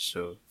March.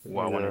 So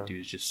what I want to do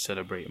is just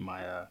celebrate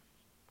my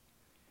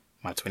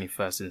my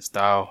 21st in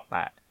style.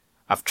 Like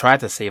I've tried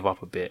to save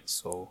up a bit,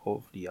 so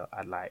hopefully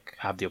I'd like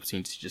have the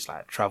opportunity to just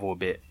like travel a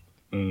bit,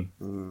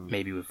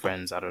 maybe with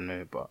friends. I don't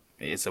know, but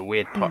it's a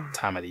weird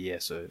time of the year,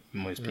 so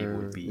most people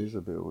would It be is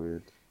a bit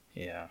weird.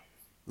 yeah.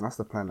 That's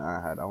the plan that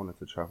I had. I wanted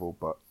to travel,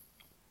 but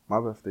my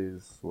birthday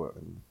is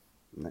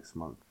next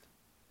month.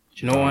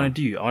 Do you know what I want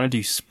to do? I want to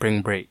do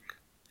spring break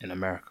in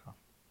America.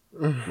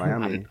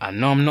 Miami. I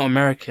know I'm not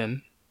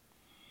American,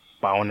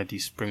 but I want to do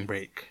spring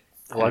break.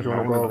 Why do you I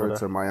want to want go to over go there?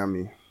 to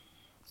Miami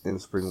in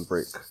spring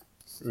break.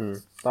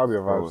 That'll be a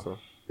vibe, Oh, so.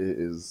 it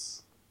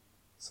is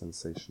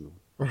sensational.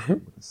 I'm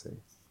gonna say.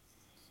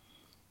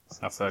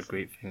 I've heard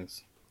great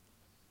things.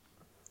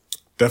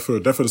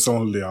 Definitely the summer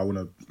holiday. I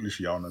wanna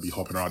be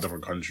hopping around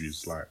different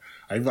countries. Like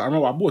I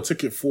remember I bought a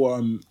ticket for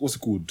what's it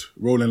called,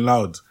 Rolling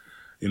Loud,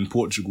 in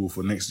Portugal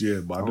for next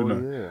year. But I don't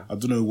know. Yeah. I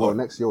don't know what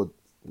Next year,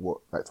 what,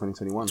 like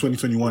 2021?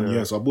 2021.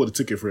 Yeah. So I bought the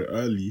ticket for it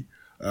early.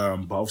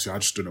 But obviously I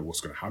just don't know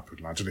what's gonna happen.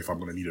 Like, I don't know if I'm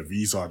gonna need a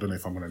visa. I don't know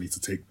if I'm gonna need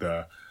to take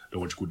the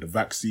the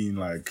vaccine.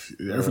 Like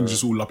everything's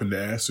just all up in the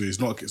air. So it's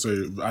not.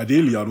 So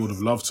ideally, I would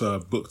have loved to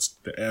have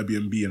booked the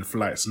Airbnb and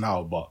flights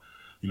now, but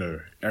you know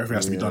everything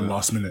has to be done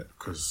last minute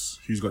because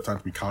who's got time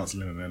to be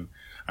cancelling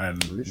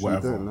and Literally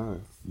whatever. don't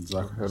know.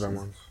 Exactly. Yeah, them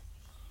ones.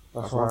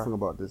 That's That's one why thing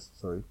about this.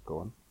 Sorry, go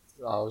on.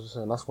 I was just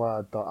saying that's why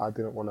I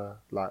didn't want to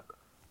like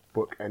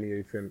book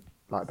anything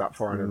like that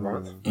far in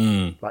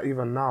advance. Like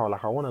even now,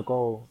 like I want to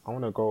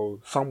go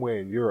somewhere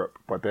in Europe,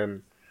 but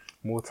then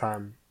more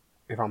time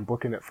if I'm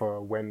booking it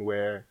for when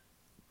we're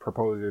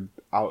proposed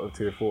out of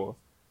tier 4,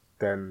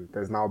 then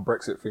there's now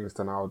Brexit things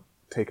to now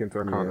take into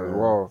account as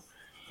well.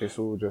 It's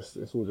all just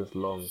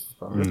long.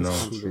 No.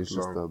 This country is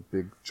just a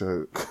big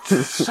joke.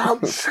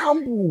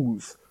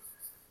 Shambles.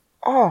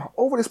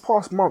 Over this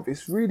past month,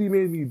 it's really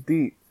made me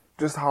deep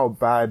just how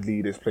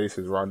badly this place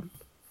is run.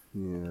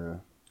 Yeah.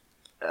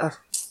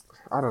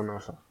 I don't know,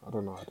 sir. I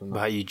don't know. What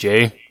about you,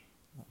 Jay?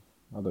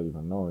 I don't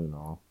even know, you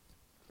know.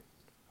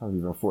 I haven't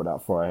even thought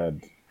that far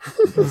ahead.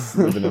 Just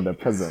living in the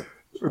present.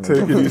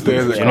 Taking these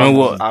days. You know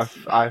what?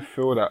 I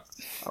feel that.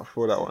 I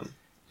feel that one.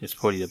 It's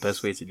probably the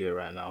best way to do it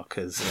right now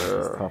because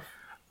It's tough.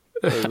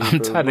 I'm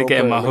tired of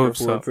getting my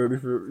hopes up.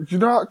 You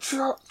know,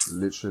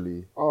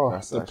 Literally. oh,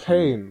 the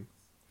pain.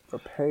 The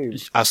pain.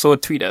 I saw a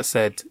tweet that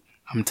said,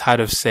 "I'm tired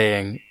of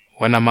saying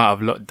when I'm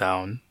out of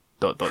lockdown. ...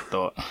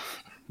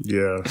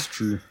 Yeah, it's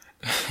true.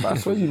 But I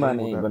swear you man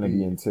ain't gonna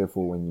be in tier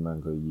 4 when you man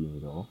go uni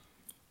though.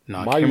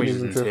 No, My Cambridge uni's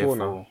is in in tier tier 4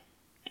 4. now.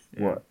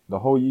 What? The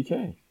whole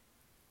UK?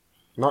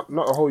 Not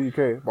the whole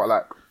UK, but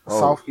like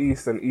south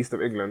east and east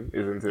of England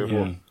is in tier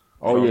 4.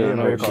 Oh yeah, yeah,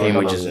 no,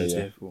 Cambridge yeah, is in yeah.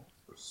 tier 4.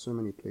 So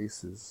many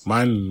places.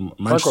 Franco,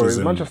 Manchester's is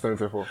in Manchester in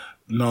tier 4?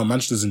 No,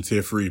 Manchester's in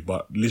tier 3,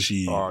 but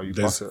literally You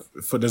there's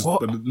bust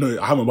but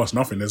no, I haven't bust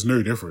nothing. There's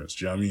no difference.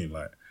 Do you know what I mean?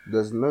 Like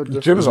There's no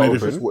difference. Gyms are no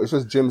open. It's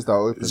just gyms that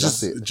are open. it's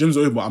That's just it. gyms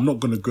over. I'm not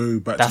gonna go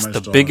back That's to the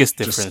Manchester. biggest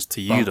just difference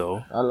to you,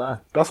 though. I lie.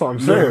 That's what I'm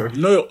saying.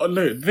 No.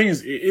 The thing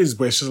is, it is,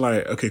 but it's just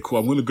like, okay, cool.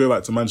 I'm gonna go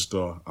back to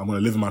Manchester. I'm gonna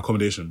live in my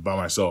accommodation by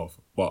myself.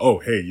 But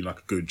hey, you know, I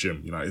could go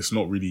gym. You know, it's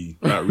not really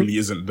that. Really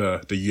isn't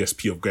the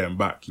USP of going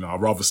back. You know,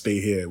 I'd rather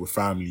stay here with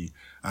family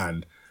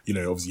and you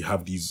know, obviously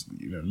have these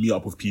meet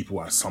up with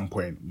people at some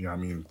point. You know what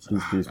I mean?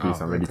 Please,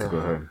 I'm ready to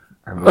go home.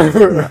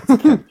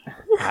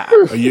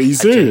 Are you I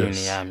serious?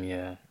 genuinely am,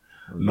 yeah.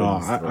 No,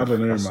 I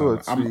don't know, saw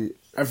man.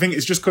 I think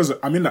it's just because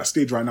I'm in that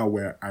stage right now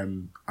where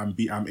I'm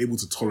able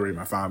to tolerate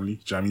my family.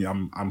 Do you know what I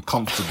mean? I'm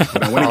comfortable.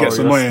 But then when it gets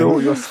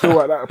annoying, You're still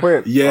at that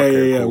point.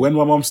 yeah. Cool. When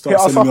my mom Hit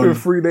starts us up sending me in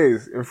on, 3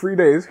 days. In 3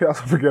 days, hit us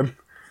up again.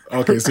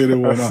 okay, say the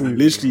one. see.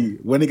 Literally,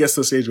 when it gets to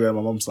the stage where my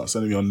mom starts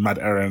sending me on mad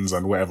errands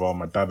and whatever,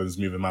 my dad is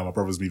moving mad, my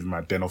brother's moving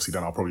mad, then obviously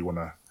then I'll probably want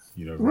to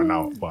run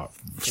out. But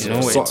You know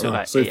what? It took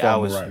like 8 far, I'm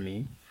hours alright. for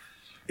me.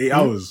 8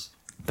 hours.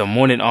 The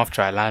morning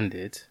after I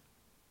landed,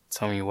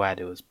 tell me why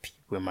there was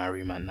people in my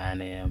room at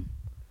 9 a.m.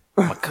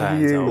 My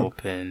curtains are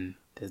open.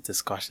 There's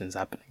discussions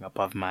happening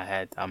above my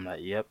head. I'm like,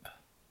 yep,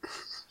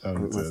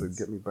 Listen,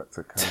 get me back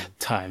to Cam.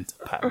 time to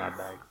pack my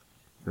bag.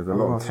 There's a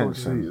lot of so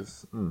tension.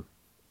 serious.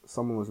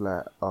 Someone was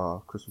like,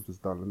 Christmas is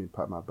done, let me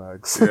pack my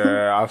bags.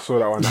 Yeah, I saw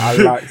that one. I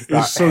liked that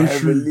It's so true.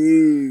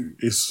 heavily.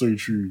 It's so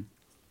true.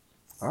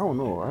 I don't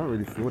know. I don't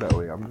really feel that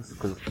way. I'm just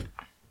because,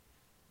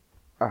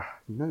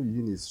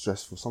 uni is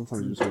stressful.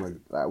 Sometimes you just want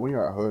to, like, when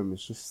you're at home,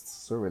 it's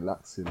just so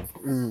relaxing.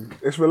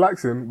 It's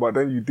relaxing, but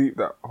then you deep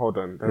that. Hold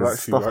on, there's There's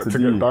actually stuff work to to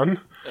do. get done.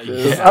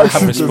 There's Yeah, I have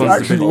actually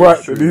responsibilities.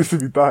 work that needs to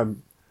be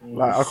done.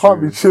 Like I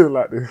can't be chill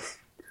like this.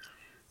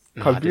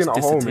 Because Nah, being this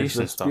at home is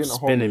dissertation just stuff being at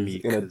home spinning is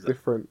me. in a 'cause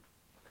different,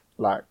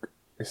 like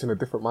it's in a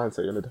different mindset.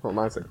 You're in a different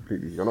mindset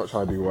completely. You're not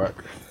trying to do work,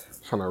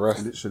 you're trying to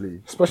rest.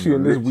 Literally. Especially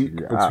in this Literally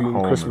week at between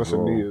home Christmas as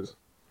and well. New Year's.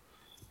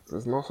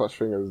 There's no such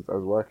thing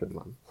as working,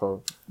 man.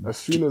 So as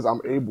soon as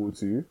I'm able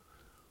to,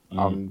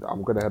 I'm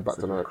gonna head back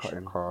to Norwich.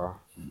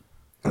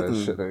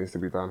 There's shit that needs to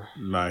be done.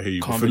 Nah, I hear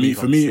you. But Can't for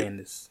believe I'm me, saying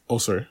this. oh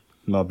sorry,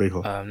 no,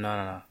 Baker.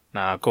 No.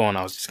 Nah, go on.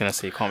 I was just gonna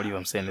say, can't believe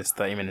I'm saying this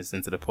 30 minutes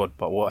into the pod.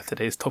 But what are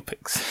today's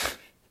topics?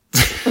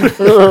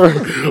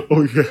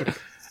 Oh yeah.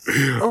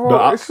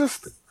 Oh, it's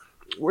just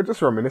we're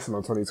just reminiscing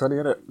on 2020,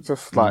 innit?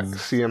 Just like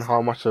seeing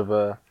how much of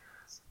a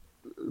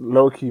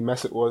low key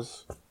mess it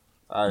was,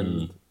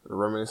 and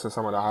reminisce of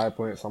some of the high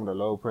points, some of the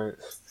low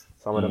points,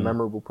 some of the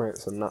memorable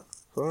points, and that.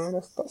 So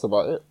that's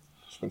about it.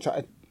 Just been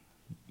chatting.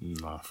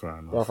 Nah, fair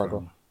enough. Go, fair go.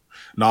 enough.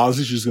 No, I was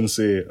literally just gonna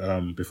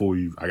say before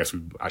I guess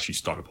we actually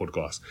start the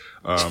podcast.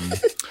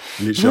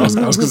 Literally,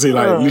 I was gonna say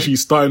like literally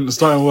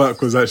starting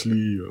work was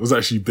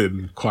actually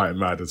been quite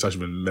mad. It's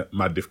actually been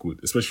mad difficult,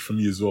 especially for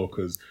me as well,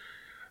 because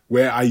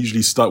where I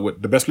usually start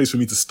with the best place for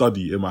me to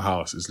study in my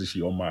house is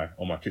literally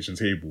on my kitchen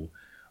table.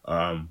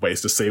 But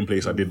it's the same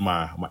place I did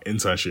my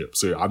internship.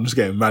 So I'm just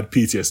getting mad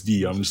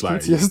PTSD. I'm just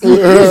like,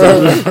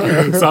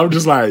 so I'm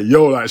just like,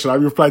 yo, like, should I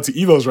be replying to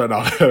emails right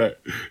now?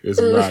 It's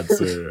mad.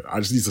 So I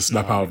just need to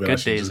snap out of it.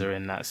 Good days are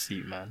in that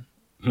seat, man.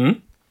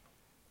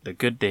 The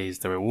good days,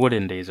 the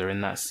rewarding days are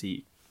in that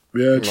seat.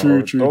 Yeah,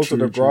 true. Those are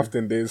the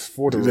grafting days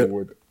for the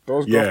reward.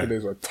 Those grafting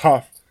days are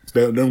tough.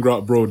 Them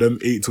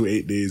 8 to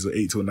 8 days or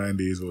 8 to 9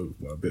 days were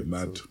a bit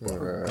mad.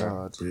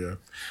 But yeah.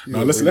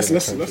 Now let's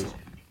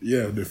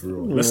yeah, no, for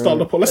real. Let's start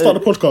the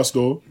podcast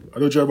though. I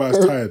know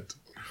Jeremiah's tired.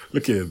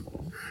 Look at him.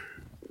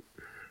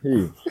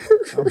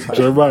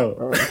 Jeremiah.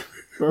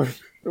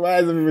 Why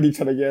is everybody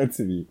trying to get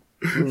into me?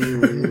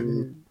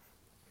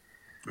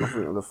 I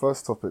think the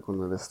first topic on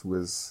the list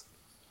was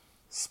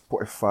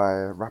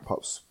Spotify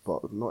wrap-ups,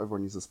 but not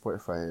everyone uses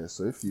Spotify here.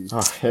 So if you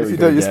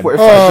don't use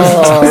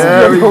Spotify,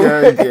 there we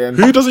go again.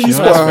 Who doesn't use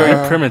That's Spotify?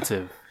 very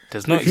primitive.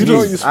 There's no You don't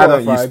excuse. use I don't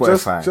use Spotify.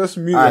 Spotify. Just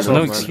mute I yourself.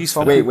 No man. excuse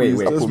for Wait.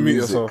 Just Apple mute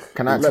Music. yourself.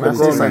 Can I Let the say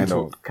grown something man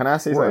though? talk. Can I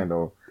say something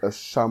though? a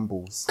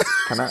shambles,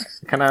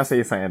 Can I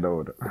say something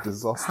though? a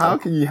disaster. How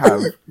can you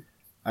have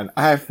an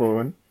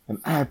iPhone, an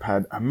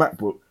iPad, a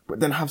MacBook, but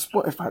then have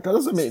Spotify? That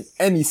doesn't make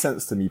any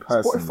sense to me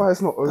personally. Spotify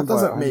is not owned That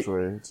doesn't by make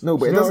Android. no,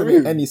 but it You know doesn't what I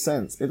make mean? any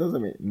sense. It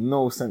doesn't make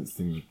no sense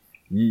to me.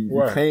 You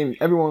Why?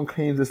 everyone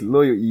claims this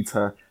loyalty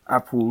to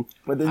Apple,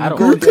 but then I you don't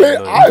go get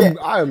get it.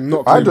 I am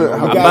not. I don't claiming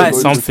have I'm that. buying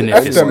something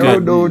if it's F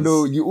them good.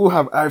 No. You all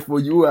have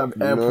iPhone. You all have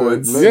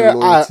AirPods. no. Yeah,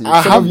 loyalty.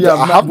 I Some have of you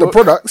I have the MacBook,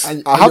 products.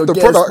 and I have you're the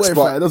getting products, Spotify. It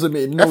but doesn't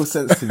make no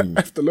sense to me.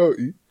 F the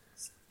loyalty.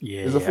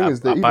 Yeah, The thing is,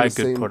 they're I buy even the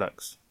good same-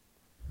 products.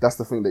 That's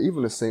the thing. They're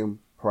even the same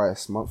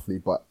price monthly,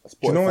 but Spotify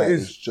you know what it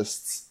is is?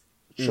 just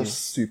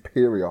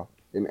superior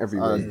in every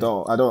I way.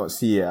 don't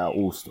see it at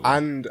all. Still.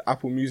 And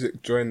Apple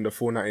Music joined the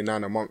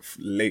 $4.99 a month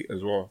late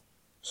as well.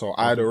 So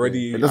I'd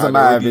already. It doesn't I'd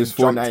matter if already it's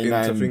jumped $4.99 into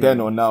then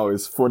thinking- or now.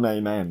 It's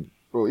 $4.99.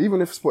 Bro,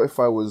 even if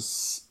Spotify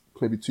was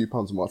maybe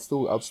 £2 more,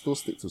 I'd still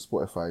stick to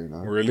Spotify. You know,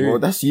 Really? Well,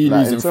 that's you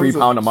Like, in losing terms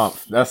 £3 of- a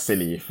month. That's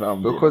silly. If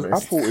I'm being because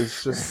honest. Apple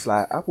is just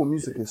like Apple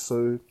Music is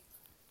so.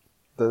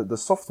 The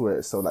software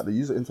itself, like the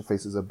user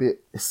interface, is a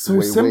bit. It's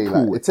so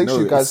simple. Like, it takes No,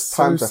 you guys it's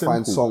time so to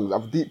find simple. songs.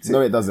 I've deeped it.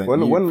 No, it doesn't.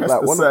 When You press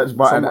the search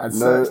button and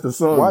search the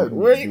song. Why,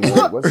 Wait,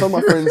 when some of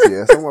my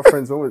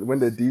friends, when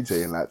they're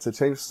DJing, like to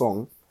change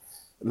song,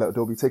 like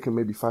they'll be taking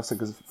maybe 5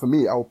 seconds. For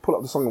me, I'll pull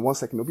up the song in 1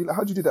 second. They'll be like,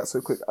 "How'd you do that so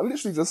quick?" I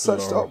literally just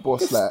searched it up, boss.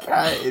 This Like,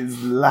 guy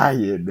is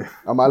lying.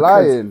 am I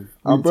lying?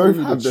 We I'm both telling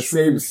you have the truth.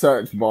 same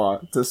search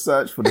bar to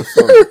search for the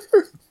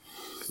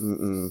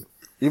song.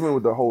 Even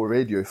with the whole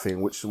radio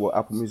thing, which what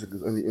Apple Music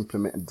has only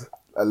implemented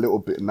a little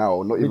bit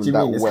now, not do even you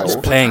that mean? It's well.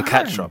 actually Playing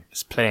catch up.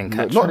 It's playing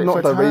catch up.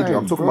 Not the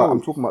radio. time, bro.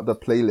 I'm talking about the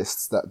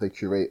playlists that they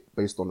curate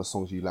based on the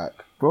songs you like.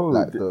 Bro,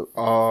 like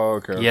Oh,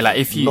 okay. Yeah, like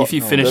if you Not-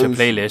 finish a those-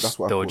 that's playlist,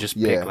 what I they'll thought. just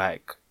Yeah. pick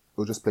like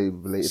they'll just play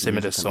related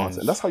Similar music and songs.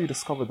 and that's how you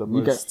discover the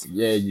You most.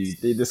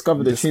 they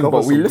discovered the tune, discover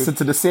but we some listen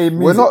to the same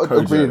music. We're not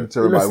Kojo. agreeing, We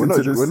Jeremiah. We're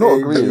listen to the not same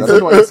agreeing. I music. don't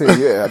know what you're saying.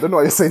 Yeah, I don't know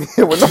what you're saying.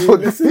 Here. We're We not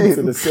listen to the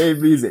agreeing.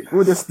 same music.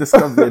 All this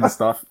discovering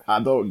stuff, I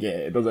don't get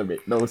it. It doesn't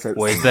make no sense.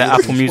 Well, is there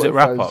Apple Music Spotify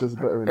wrap is up? just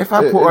better in- If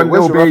I Yeah, put on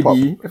where's Lil your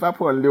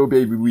wrap-up?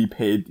 Baby, We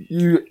Paid,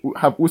 you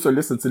have also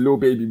listened to Lil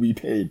Baby We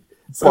Paid.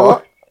 So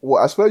But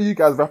what I swear you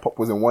guys wrap up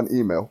was in one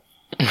email.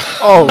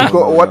 Oh,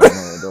 got one.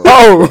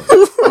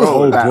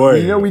 Oh, like, boy.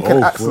 we know we can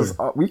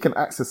Oh,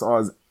 access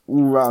ours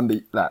all round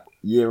the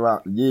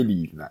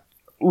yearly, like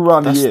all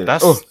round the year.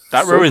 That so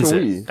ruins can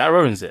it. we. That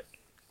ruins it.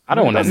 I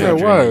don't want to that's know their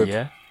during the word.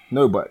 year.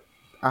 No, but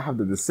I have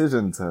the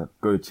decision to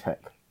go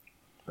check.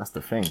 That's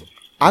the thing.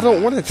 I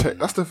don't want to check.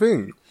 That's the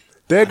thing.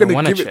 They're going to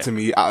wanna give check. it to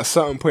me at a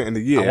certain point in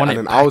the year, I want and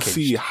it then I'll packaged.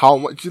 see how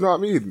much. You know what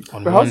I mean?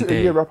 On But how's one it a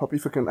day. year wrap up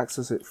if you can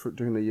access it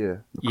during the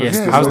year? Yes,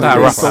 Yeah, how's it's that a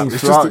not wrap songs up?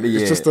 It's throughout just- the it's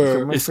year. just a- You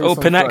can make It's songs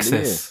open throughout the year.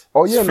 access.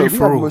 Oh yeah, no, Free we for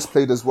have all. most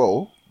played as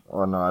well.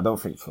 Oh no, I don't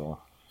think so.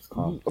 It's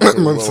calm.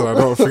 Man said, I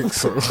don't think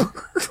so.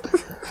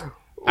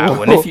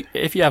 Well,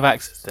 if you have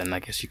access, then I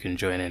guess you can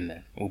join in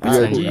then. We'll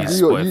pretend you use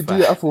You do your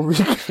Spotify. Apple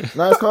Music.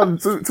 No, it's calm.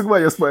 Talk about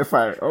your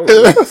Spotify. Oh,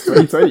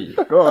 2020.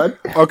 Go on.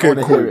 I Okay,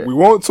 wanna cool. hear it. We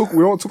won't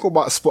talk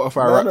about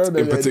Spotify No, Wrapped no,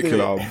 in no,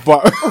 particular, do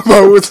but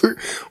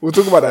we'll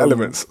talk about the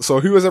elements. So,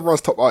 who was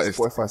everyone's top artist?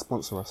 Spotify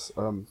sponsor us.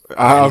 I'm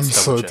Let's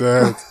so double check.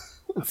 dead.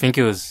 I think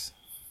it was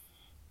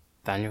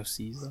Daniel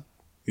Caesar.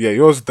 Yeah,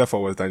 yours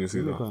definitely was Daniel I'm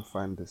Caesar. gonna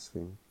find this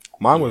thing.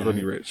 Mine was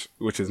Roddy Rich,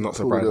 which is not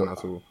surprising yeah.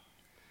 at all.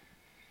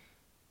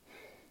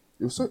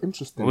 It was so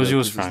interesting. What was though,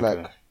 yours, 'cause it's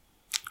Frank?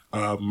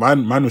 like,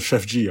 Mine was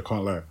Chef G. I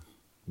can't lie.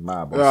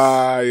 My boss.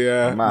 Ah,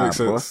 yeah, My makes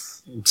sense.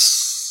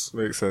 boss.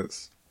 Makes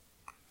sense.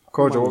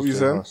 Kojo, what were you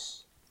saying?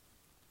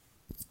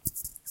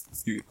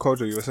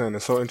 Kojo, you were saying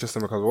it's so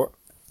interesting because what?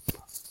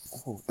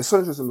 It's so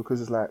interesting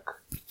because it's like,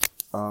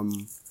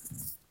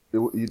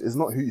 it's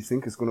not who you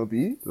think it's gonna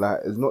be. Like,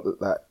 it's not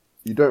that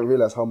you don't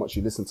realize how much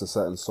you listen to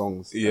certain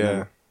songs,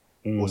 Yeah.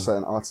 or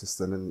certain artists,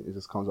 and then it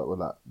just comes up with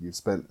like you've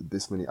spent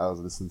this many hours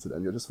listening to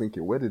them. You're just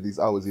thinking, where did these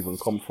hours even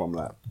come from?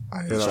 Like,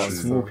 It's a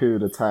small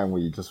period of time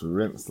where you just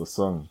rinse the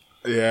song.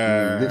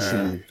 Yeah.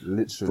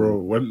 literally, Bro,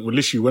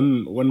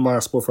 when my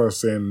Spotify is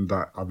saying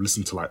that I've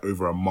listened to like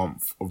over a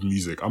month of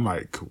music, I'm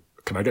like,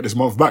 can I get this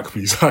month back,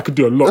 please? I could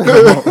do a lot in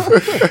a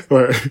month.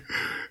 Like,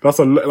 that's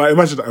like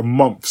imagine a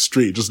month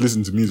straight just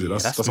listening to music.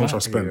 That's how much I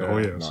spent the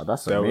whole year. No,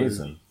 that's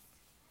amazing.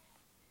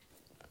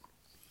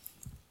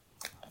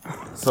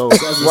 So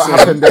what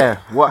happened there?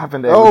 What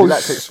happened there? Would you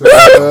like to explain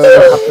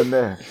what happened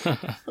there?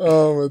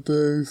 Oh my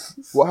days.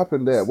 what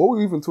happened there? What were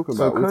we even talking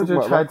So about? We were talking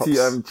Kojo about tried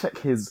wrap-ups. to check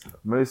his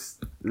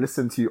most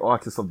listened to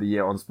artist of the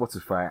year on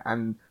Spotify,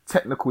 and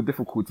technical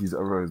difficulties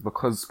arose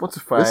because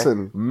Spotify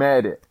Listen.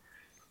 made it.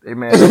 They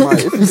made Mate,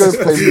 it. if you go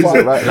play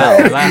music right now,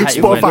 Like how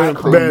he Spotify went,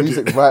 Spotify play bad.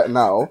 music right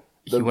now,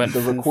 he went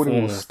the full recording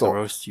form will to stop.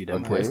 roast you, then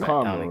Okay. put it back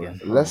Calm, down bro. again.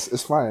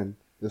 It's fine.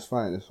 It's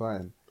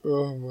fine.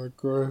 Oh my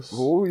gosh.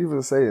 What were we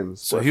even saying?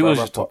 So who was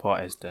your Spotify top wrap-up.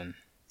 artist then?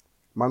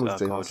 Mine was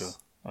J Kojo. Hus.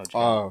 Oh, J.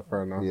 Oh,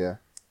 fair enough. Yeah.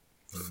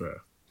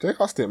 Fair. J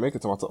Hus didn't make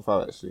it to my top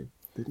 5 actually.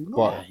 Did he not?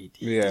 But Yeah, he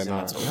did. yeah, He's in no.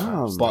 my top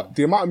Damn. But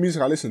the amount of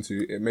music I listened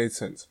to, it made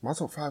sense. My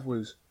top 5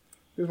 was,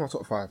 here's my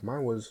top 5.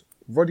 Mine was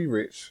Roddy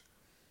Ricch,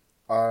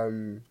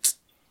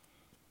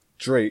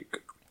 Drake,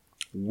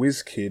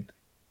 Wizkid,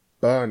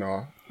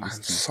 Burner,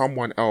 and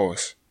someone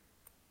else.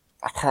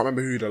 I can't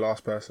remember who the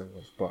last person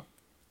was, but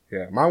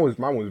yeah, mine was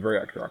very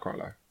accurate. I can't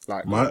lie.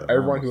 Like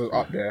everyone who was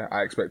up there,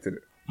 I expected it.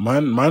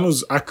 Mine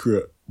was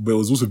accurate, but it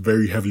was also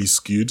very heavily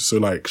skewed. So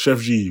like Chef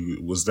G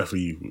was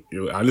definitely,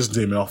 I listened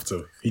to him enough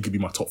to he could be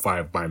my top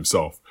 5 by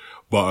himself.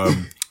 But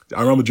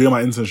I remember during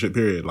my internship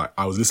period, like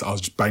I was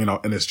just banging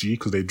out NSG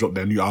because they dropped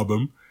their new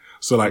album.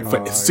 So like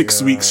for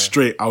 6 weeks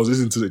straight, I was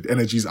listening to the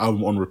NSG's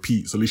album on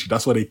repeat. So literally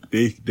that's why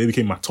they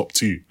became my top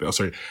 2.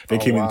 They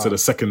came into the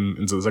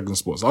second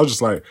spot. So I was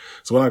just like,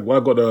 so when I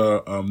got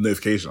the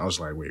notification, I was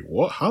like, wait,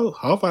 what? How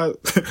have I?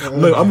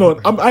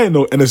 I ain't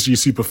no NSG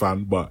super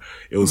fan, but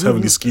it was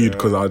heavily skewed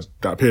because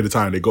that period of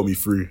time they got me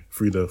through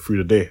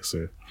the day.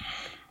 So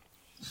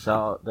Shout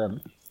out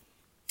them.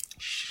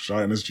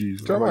 shout out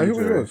NSG. Jeremiah, who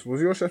was yours?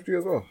 Was yours Chef G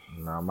as well?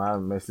 Nah, my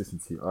most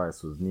listened to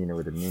artist was Nina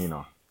with a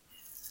Nina.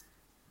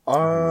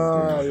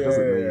 Oh, yeah,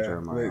 doesn't mean yeah,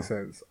 Jeremiah. makes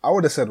sense. I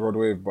would have said Rod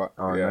Wave, but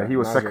Oh yeah, no, he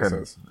was mine makes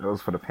second. sense. It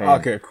was for the pain.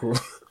 Okay, cool.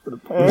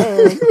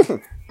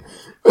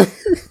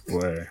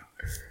 Boy.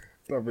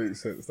 That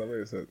makes sense.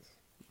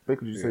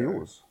 Baker, did you say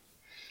yours?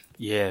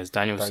 Yeah, it's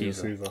Daniel Daniel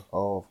Caesar. Caesar.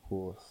 Oh, of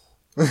course.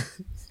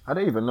 I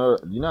don't even know.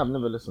 You know, I've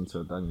never listened to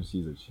a Daniel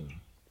Caesar tune.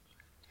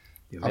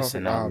 You're I don't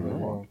missing think I out. have bro.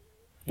 as well.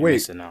 You're Wait.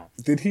 missing out.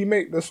 Did he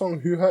make the song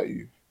 "Who Hurt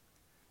You"?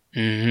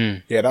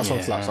 Mm-hmm. Yeah, that song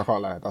Yeah. slaps. I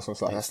can't lie. That song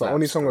slaps. It That's the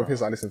only slaps, song bro. of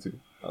his I listen to.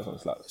 That song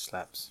slaps.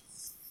 Slaps.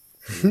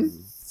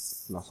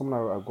 Now, someone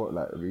I got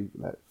like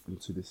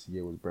into this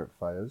year was Brent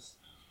Fires.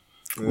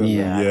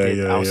 Yeah, I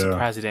did. I was yeah.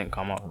 surprised it didn't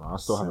come up. I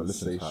still haven't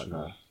listened to that.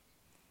 Sensational. Guy.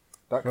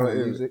 That No, kind of it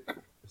is. music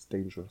is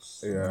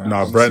dangerous. Yeah.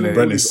 Nah, I'm Brent seeing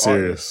all is these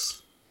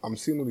serious. I'm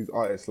seeing all these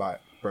artists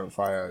like Brent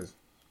Fires,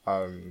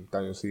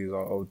 Daniel Caesar,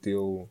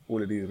 Odile,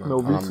 all of these man. No,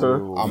 And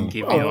Vito. I'm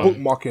Give I'm me on.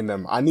 bookmarking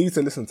them. I need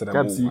to listen to them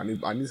Gabsy. all.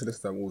 I need to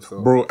listen to them all.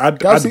 So. Bro, add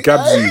Gabsy,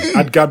 Gabsy. hey!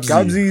 Add Gabsy.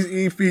 Gabsy's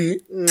EP.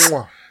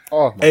 Mwah.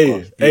 Oh my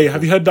Hey, gosh. hey,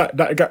 have you heard that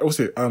guy, what's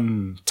it?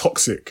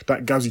 Toxic.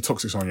 That Gabsy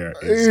Toxic song, yeah,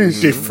 is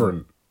Ish.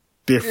 different.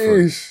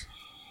 Ish.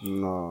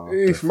 No.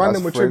 Ish. Man, As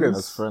them were friends- triggered.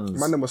 as friends.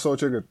 Man, them were so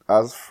triggered.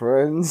 As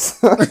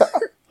friends.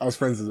 As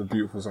Friends is a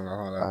beautiful song. I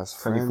can't lie. As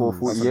friends.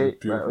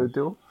 2448 by Beautiful.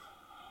 Odile.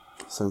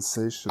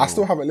 Sensational. I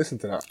still haven't listened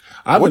to that.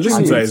 I haven't What do you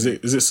listened to mean?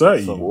 that. Is it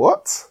 30?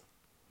 What?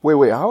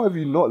 Wait, how have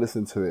you not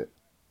listened to it?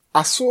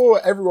 I saw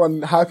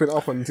everyone hyping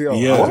up on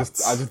TL. Yeah. I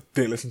just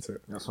didn't listen to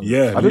it.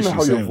 Yeah, I don't know how you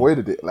literally same.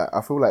 avoided it. Like,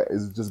 I feel like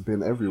it's just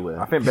been everywhere.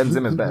 I think Ben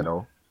Zimmer's better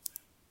though.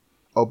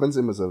 Oh, Ben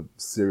Zimmer's a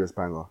serious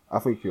banger. I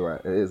think you're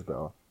right. It is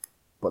better.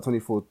 But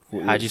 24.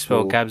 How do you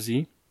spell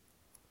Gabsy?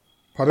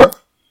 Pardon?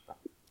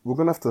 We're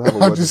gonna have to have a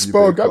word How do you with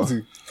spell Baker.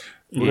 Gabsy?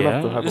 We're gonna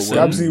have to have a listen.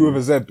 word. Gabsy with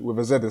a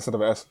Z instead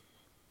of an S.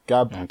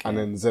 Gab Okay. and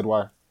then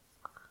ZY.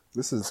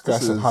 This is Guy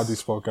said, how do you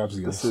spell Gabsy?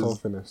 I'm this so is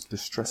finished.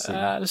 distressing.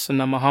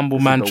 Listen, I'm a humble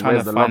man the trying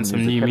Where's to the find Love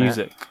some new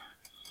music,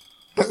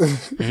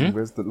 music.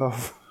 Where's the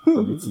love?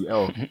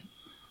 WTL.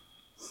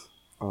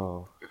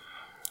 Oh,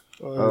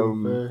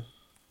 Okay.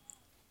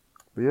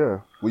 but yeah.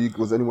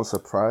 Was anyone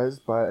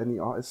surprised by any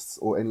artists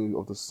or any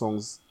of the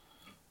songs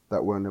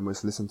that weren't the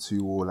most listened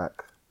to, or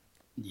like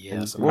Yeah,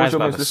 What was surprised your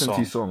by most the listened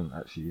to song. song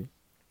actually?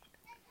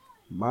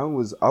 mine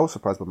was? I was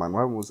surprised by mine.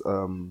 Mine was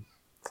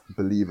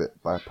 "Believe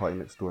It" by Party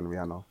Next Door and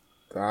Rihanna.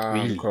 Damn,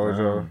 Really?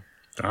 Kojo.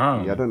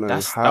 Damn. Yeah, I don't know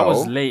That how.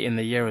 was late in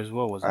the year as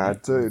well, wasn't I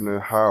it? don't know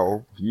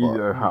how. You but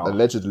know how.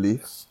 Allegedly.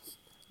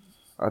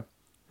 I'm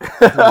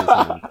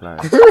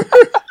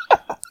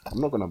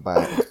not gonna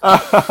buy it.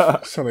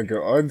 Trying to get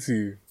onto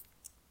you.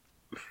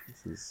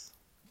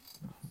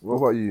 What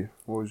about you?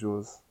 What was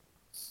yours?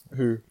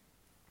 Who?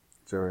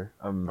 Jerry.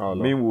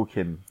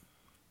 Moonwalking,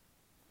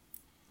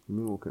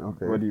 Moonwalking.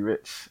 Okay. Roddy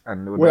Rich,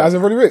 and all Wait, that. as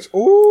in Roddy Rich?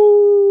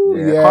 Ooh,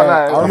 yeah. can't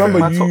lie, I remember think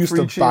my you top used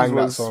three to bang tunes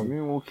that was song.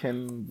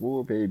 Moonwalking,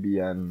 War Baby,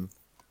 and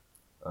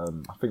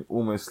I think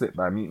Almost Slipped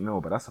by Meek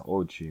Mill, but that's an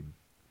old tune.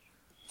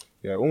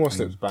 Yeah, Almost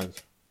Slipped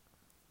bangs.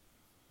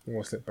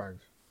 Almost Slipped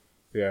bangs.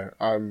 Yeah,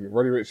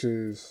 Roddy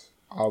Rich's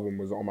album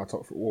was on my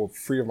top, or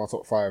 3 of my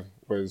top 5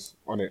 was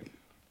on it.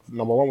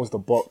 Number 1 was The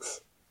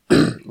Box,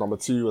 number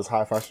 2 was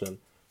High Fashion,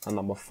 and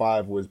number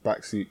 5 was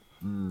Backseat.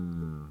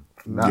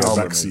 That Yeah,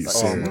 album Backseat is-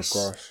 Oh my serious.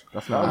 gosh.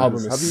 That's That not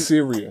album Have is you-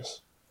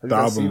 serious. Have The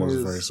you guys album seen was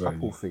his very solid.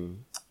 Apple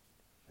thing.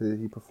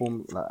 He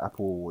performed like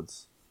Apple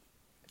Awards.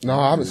 No,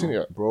 I haven't seen it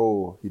yet.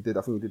 Bro, he did.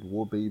 I think he did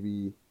War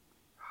Baby,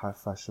 High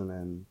Fashion,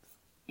 and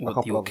a What,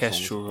 couple the other songs.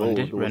 orchestral Bro,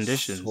 they were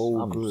renditions? So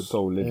I'm good.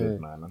 so livid,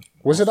 man.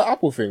 Was it the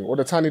Apple thing or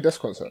the Tiny Desk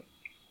concert?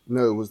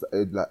 No, it was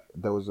like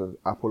there was an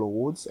Apple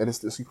Awards, and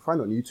it's you can find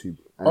it on YouTube.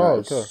 And Oh,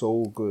 it's okay.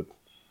 so good.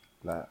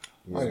 Like,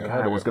 yeah. Oh, yeah.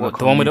 God, it was gonna What, the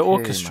come one with the UK,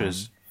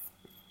 orchestras?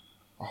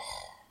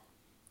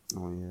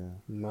 Oh yeah.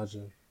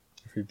 Imagine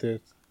if he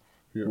did.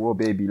 man. War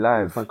Baby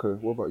Live. Franco,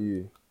 what about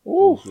you?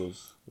 Ooh. What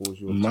was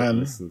your Man. top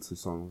listen to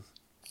songs?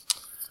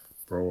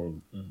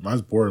 Bro,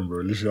 mine's boring,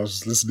 bro. Literally, I was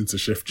just listening to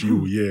Chef G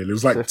all year. It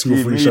was like Chef 2 or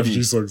G 3 Chef Moody.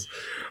 G songs.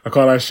 I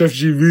can't like Chef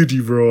G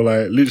Moody, bro.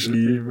 Like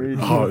literally.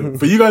 Moody. Oh,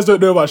 but you guys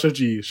don't know about Chef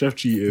G. Chef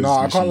G is. No,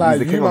 I can't literally- lie.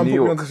 the You king man of put New me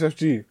York. onto Chef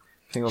G.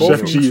 King of Both New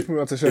Chef of York. you G put me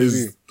onto Chef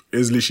G.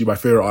 is literally my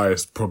favorite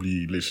artist.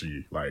 Probably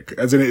literally like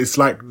as in it's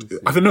like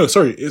I don't know.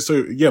 Sorry, so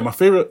yeah, my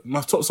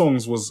top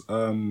songs was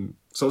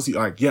so obviously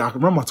like yeah I can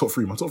remember my top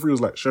 3. My top 3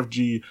 was like Chef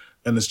G,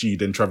 NSG,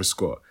 then Travis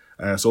Scott.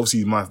 So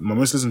obviously my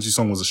most listened to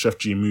song was a Chef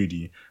G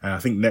Moody, and I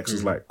think next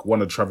was like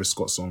one of Travis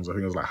Scott's songs. I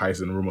think it was like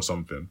Highest in the Room or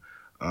something.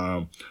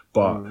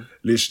 But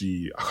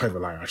literally, I can't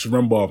even lie.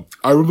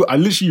 I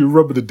literally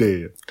remember the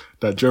day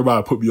that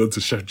Jeremiah put me onto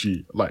Chef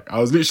G. Like I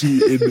was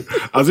literally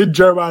I was in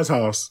Jeremiah's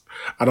house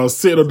and I was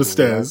sitting on the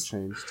stairs.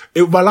 Changed.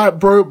 My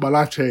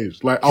life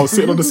changed. Like I was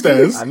sitting on the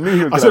stairs. I knew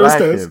you were I was gonna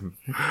sitting on like the stairs. him.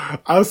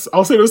 I was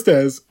sitting on the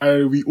stairs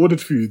and we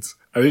ordered foods.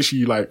 And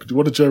literally, like,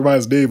 one of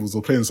Jeremiah's neighbors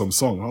were playing some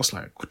song. I was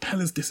like, what the hell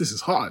is this? This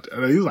is hard.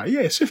 And he was like,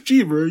 yeah, Chef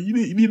G, bro. You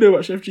need to know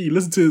about Chef G.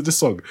 Listen to this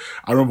song.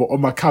 I remember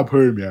on my cab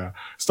home,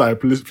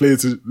 started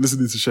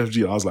listening to Chef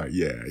G. And I was like,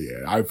 yeah.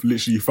 I've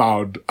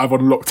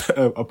unlocked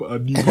a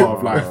new part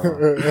of life.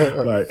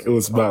 Like, it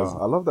was mad.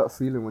 I love that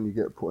feeling when you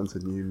get put into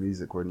new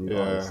music or a new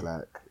artist.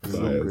 Like, it's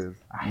so Yeah. good.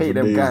 I hate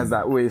them amazing. guys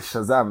that always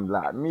Shazam.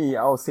 Like me,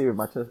 I'll say with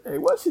my chest, hey,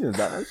 what shit is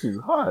that? That shit's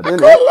hard. Do you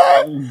know I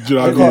what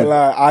I can't mean?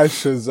 lie. I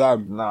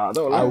Shazam. Nah, I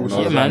don't I like was-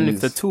 it. Yeah, man. If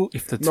the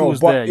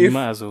tool's but there, you if-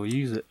 might as well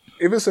use it.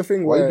 If it's a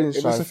thing Why you where, being if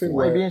it's shy a thing for?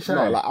 Why you where, being shy?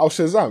 no, like I'll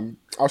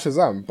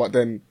Shazam. But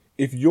then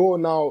if you're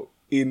now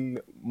in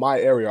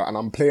my area and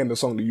I'm playing the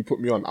song that you put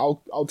me on,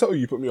 I'll tell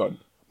you put me on,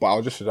 but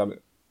I'll just Shazam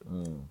it.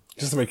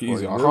 Just to make it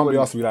easier. I you know can't be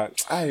when- asked to be like,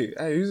 hey,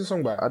 who's the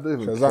song by? I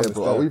don't even Shazam care, is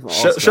bro. there. I'll even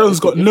ask, like, Shell's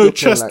got if no you're playing,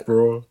 chest, like,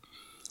 bro.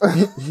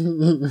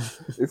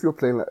 If you're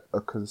playing like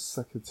a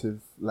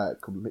consecutive like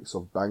mix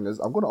of bangers,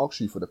 I'm gonna ask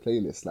you for the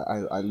playlist. Like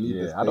I need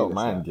this. Yeah, I don't playlist,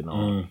 mind, like, you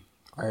know.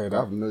 I hear I that.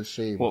 have no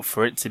shame. What,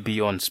 for it to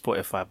be on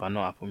Spotify but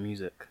not Apple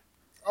Music?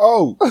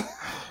 Oh,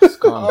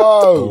 Calm,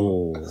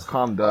 oh,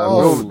 calm down.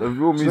 Oh. The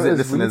real So music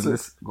it's- we need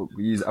listeners to-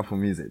 we use Apple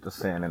Music. Just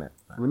saying, innit?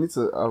 We need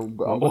to. I'm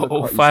gonna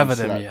All cut you 5 some of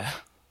them, slack.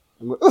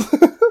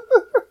 yeah.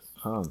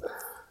 Calm.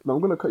 No,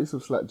 I'm gonna cut you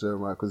some slack,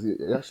 Jeremiah, because you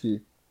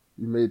actually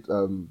you made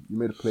a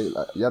play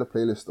like you had a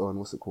playlist on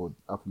what's it called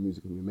Apple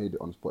Music, and you made it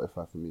on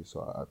Spotify for me,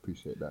 so I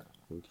appreciate that.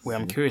 Thank you. Wait,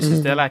 I'm curious.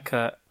 Is there like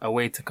a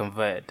way to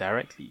convert it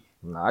directly?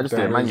 Nah, I just do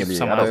There it is manually. I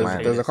someone don't else's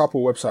mind. there's a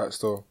couple websites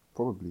though.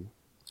 Probably.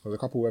 There's a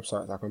couple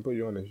websites I can put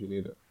you on if you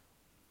need it.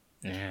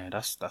 Yeah,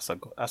 that's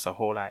a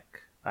whole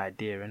like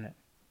idea, innit?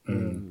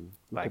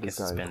 Like Look at it's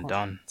this guy. been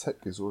done. Tech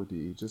is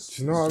already just.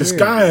 Do you know what I This mean?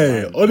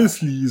 guy,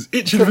 honestly, is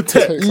itching for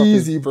tech.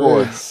 Easy,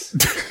 bro.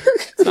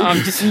 No, I'm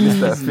just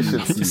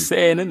efficiency. just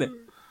saying, innit?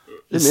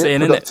 Just Innit? saying,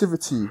 innit?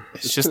 Productivity.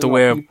 It's just a killing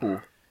way our of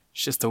people.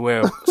 it's just a way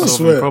of I solving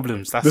swear.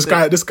 problems. That's This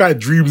it. guy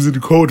dreams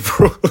in code,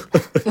 bro. Nah,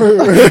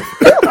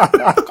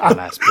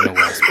 it's been a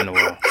while. It's been a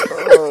while.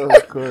 Oh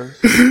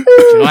gosh.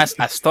 You know,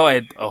 I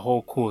started a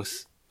whole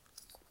course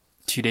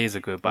 2 days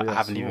ago, but Yeah, I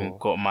haven't I even saw.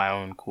 got my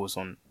own course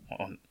on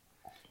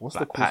What's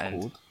Like the course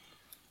patent.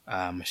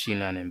 called? machine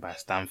learning by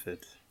Stanford.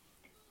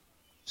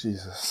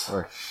 Jesus.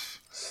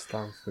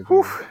 Stanford.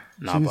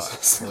 No,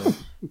 but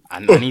I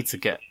need to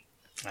get.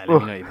 Let me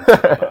not even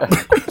talk about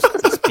it.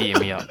 It's beating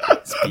me up.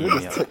 It's beating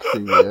me up. Tech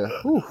thing, yeah.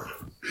 Whew.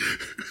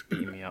 It's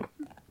beating me up.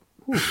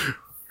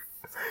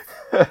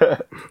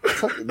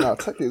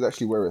 Tech is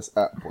actually where it's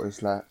at, but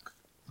it's like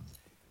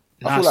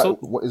Nah, I feel so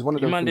like what is one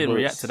of you them man things didn't where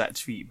react it's- to that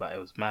tweet, but it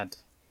was mad.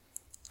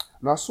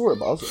 No, I saw it,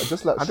 but I was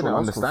just like I didn't Sean,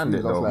 was understand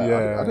it, confused. I was though. like,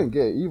 Yeah. I didn't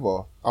get it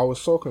either. I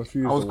was so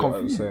confused. I was on what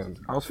confused. saying.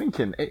 I was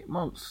thinking 8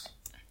 months.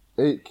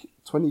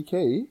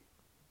 20K.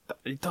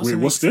 It doesn't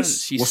make what's sense.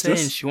 this? She's What's saying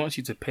this? she wants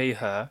you to pay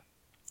her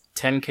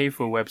 10k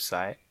for a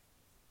website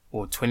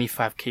or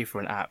 25k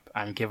for an app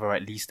and give her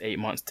at least 8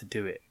 months to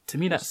do it. To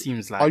me, that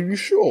seems Are like you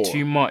sure?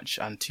 too much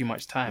and too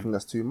much I time. think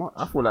that's too much.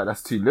 I feel like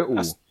that's too little.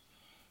 That's-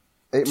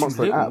 8 months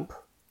for an little. app.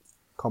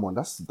 Come on,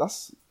 that's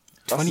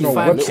 25k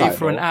website,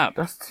 for an though. app.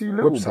 That's too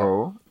little, Website.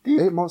 bro.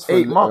 8 months for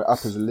 8 an months.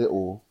 app is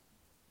little.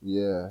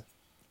 Yeah.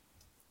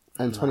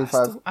 And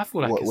 25. I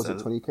feel like what it's was it?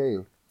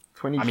 20k.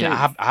 20K. I mean, I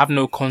have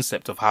no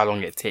concept of how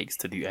long it takes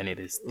to do any of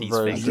these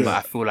Very things, true. but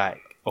I feel like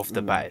off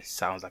the bat it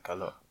sounds like a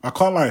lot. I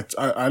can't lie.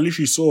 I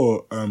literally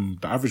saw the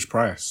average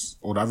price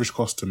or the average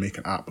cost to make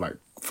an app like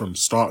from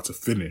start to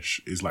finish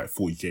is like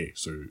 40k.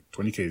 So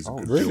 20k is a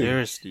good really? deal.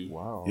 Seriously.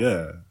 Wow.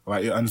 Yeah,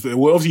 like, and it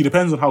well, obviously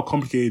depends on how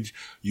complicated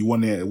you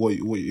want it. What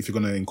if you're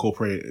gonna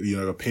incorporate,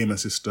 a payment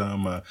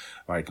system,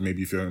 like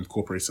maybe if you're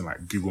incorporating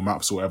like Google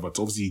Maps or whatever.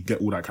 To obviously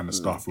get all that kind of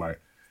stuff, like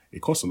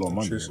it costs a lot of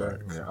money. True, sir.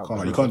 Like,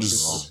 Yeah, you can't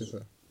just.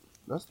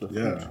 That's the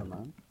Yeah. future,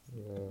 man.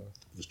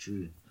 It's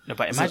true. No,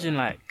 but imagine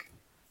like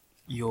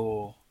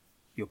your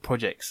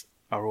projects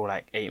are all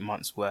like 8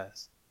 months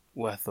worth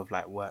of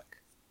like work.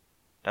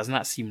 Doesn't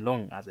that seem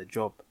long as a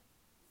job?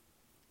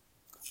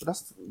 But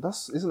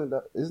isn't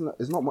it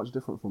it's not much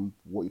different from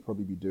what you'd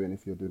probably be doing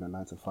if you're doing a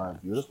 9 to 5.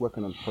 You're just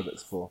working on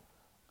projects for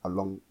a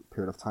long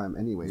period of time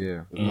anyway.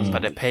 Yeah.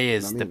 But the pay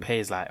is You know what I mean? the pay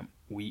is like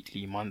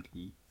weekly,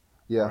 monthly.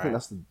 Yeah, I think Right.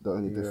 that's the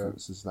only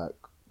difference is like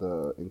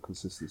the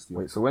inconsistency.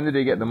 Wait, so when did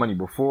they get the money?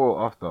 Before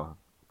or after?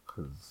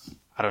 Because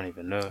I don't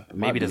even know. might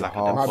Maybe be there's like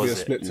half. a Might be a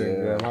deposit. split thing.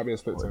 Yeah. Yeah, it might be a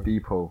split thing.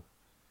 depot.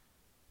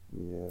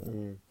 Yeah. It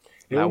Like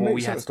would what make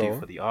we had sense to do though.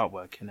 for the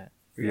artwork, innit?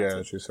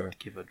 Yeah, true, sir.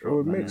 Give a It drop.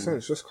 would make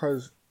sense just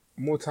because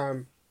more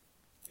time,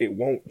 it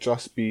won't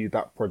just be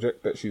that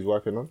project that she's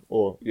working on.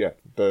 Or,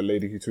 the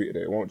lady who tweeted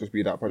it, it won't just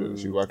be that project that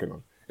she's working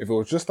on. If it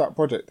was just that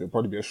project, it'd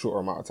probably be a shorter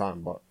amount of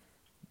time. But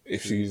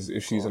if she's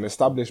an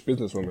established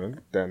businesswoman,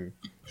 then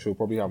she'll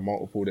probably have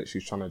multiple that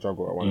she's trying to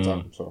juggle at one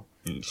time. So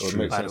it would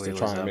make By the sense way, to it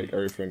try was, and make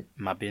everything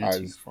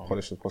Mabintu as from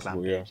polished as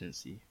possible. Clamp Yeah.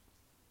 Agency.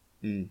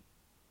 Mm.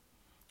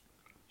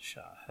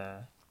 Shout out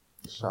her.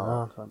 Shout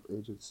out Clamp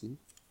Agency.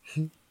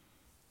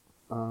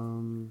 I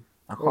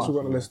What else we got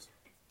on the list?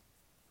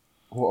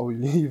 What are we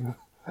leaving?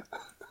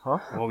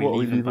 What are we What are we leaving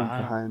leaving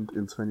behind? behind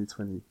in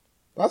 2020?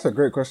 That's a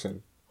great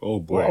question. Oh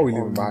boy. What are we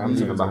leaving I'm behind?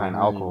 leaving behind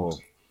alcohol.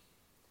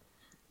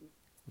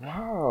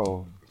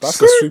 Wow.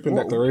 That's a sweeping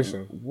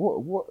declaration.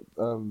 What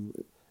do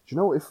you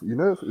know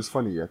if it's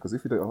funny, yeah? Because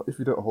if you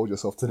don't hold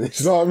yourself to this,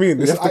 Do you know what I mean?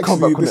 This you is have to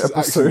come actually back on this the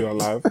is actually episode. on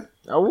live.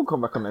 I will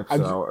come back on the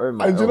episode. I'll earn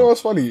my And do you own. know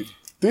what's funny?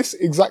 This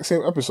exact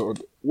same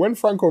episode, when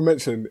Franco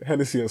mentioned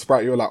Hennessy and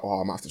Sprite, you're like, oh,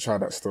 I'm gonna have to try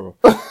that still.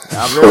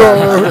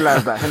 I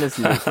realized that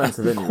Hennessy is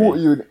expensive anyway. caught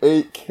you in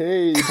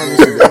 8K.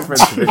 Hennessy is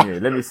expensive anyway.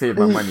 Let me save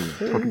my money.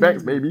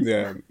 Quebec, baby.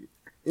 Yeah.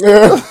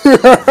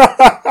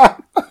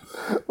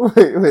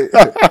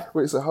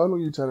 Wait. So how long are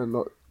you trying to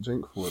not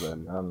drink for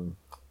then? I'm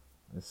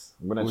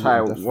gonna Well, try yeah,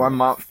 definitely. 1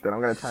 month, then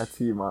I'm gonna try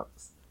 2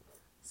 months.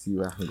 See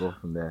where I can go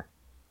from there.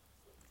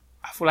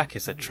 I feel like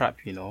it's a trap,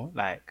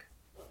 like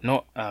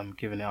not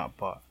giving it up,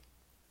 but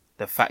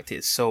the fact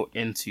it's so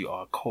into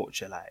our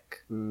culture,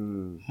 like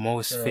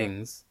most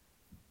things,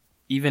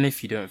 even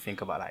if you don't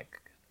think about like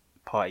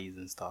parties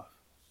and stuff,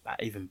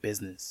 like even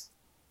business,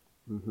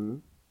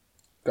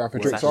 Going for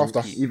It's drinks actually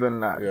after. peak. Even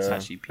like, it's Yeah.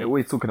 actually peak. they're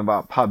always talking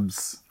about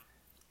pubs.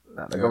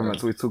 Like, the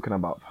government's always talking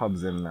about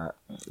pubs and that.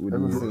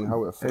 Everything,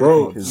 how it affects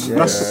Bro, because,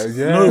 that's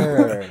Yeah.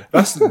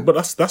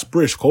 no, that's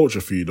British culture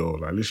for you though.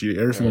 Like literally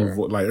everything,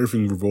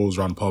 everything revolves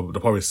around pub. The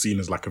pub is seen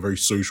as like a very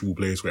sociable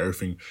place where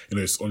everything,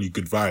 it's only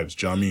good vibes.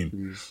 Do you know what I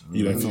mean?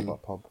 You I know, know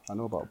about pub. I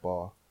know about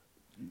bar.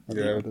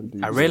 Yeah. don't do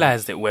I this.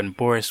 realized it when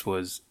Boris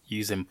was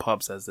using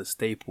pubs as the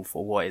staple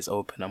for what is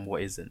open and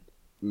what isn't.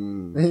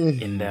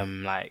 In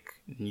them like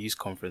news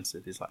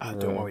conferences, it's like, oh,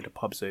 don't worry, the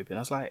pub's open. I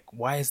was like,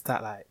 why is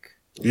that like?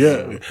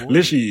 yeah,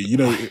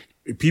 literally,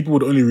 people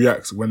would only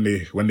react when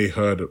they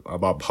heard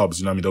about pubs.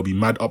 You know what I mean? There'll be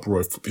mad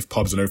uproar if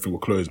pubs and everything were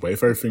closed. But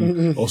if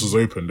everything else was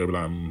open, they'll be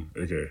like,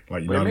 okay,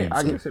 like you know But what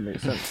I mean? guess it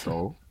makes sense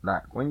though.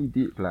 Like when you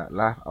deep like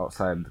life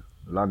outside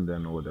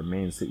London or the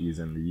main cities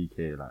in the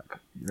UK, like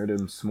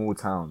them small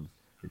towns,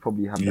 they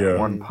probably have that Yeah.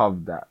 one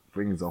pub that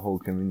brings the whole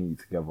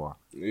community together.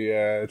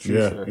 Yeah, true,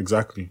 Yeah, sir.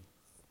 exactly.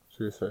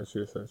 True, sir.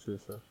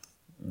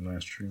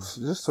 That's true. It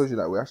just shows you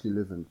that we actually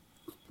live in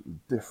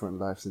different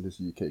lives in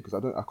this UK. Because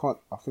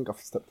I think I've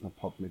stepped in a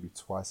pub maybe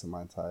twice in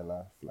my entire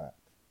life. Like,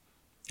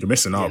 You're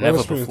missing out. Yeah, man.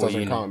 never Spoons before doesn't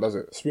uni. count, does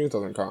it? Spoons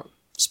doesn't count.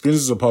 Spoons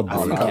is a pub. I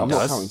Bro. think Like, it I'm not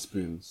does. counting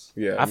spoons.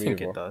 Yeah, I me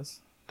think either. it does.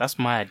 That's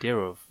my idea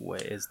of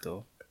what it is,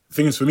 though.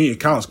 thing is, for me, it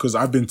counts because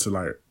I've been to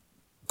like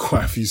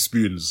quite a few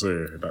spoons.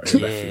 So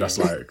that's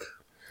like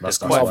that's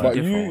quite No, Quite but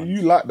different you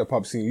ones. like the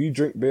pub scene. You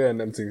drink beer and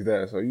them things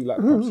there, so you like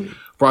the pub scene.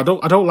 Bro, I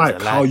don't like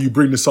It's a how lie. you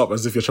bring this up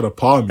as if you're trying to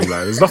palm me.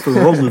 Like, there's nothing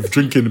wrong with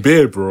drinking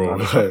beer, bro.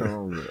 There's Like, nothing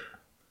wrong with it.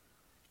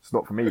 It's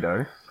not for me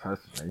though,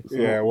 personally.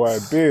 Yeah, well,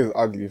 beer is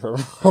ugly, fam.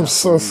 I'm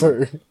so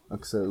sorry.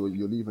 Like, so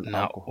you're leaving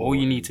Now, alcohol. all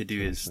you in need to do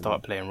is 2020.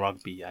 start playing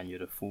rugby, and you're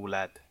the full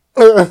lad.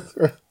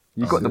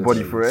 You got the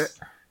body for it.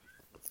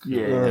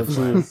 Yeah.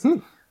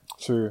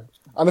 True.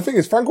 And the thing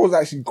is, Franco was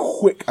actually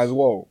quick as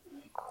well.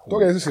 Don't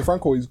get this,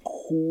 Franco is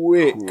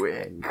quick.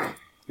 Quick.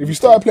 If you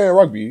started playing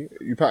rugby,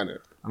 you pattern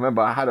it. I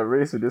remember I had a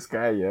race with this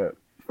guy, yeah.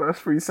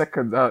 First 3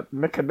 seconds out,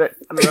 neck and neck,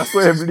 and then I saw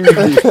him leave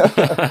me.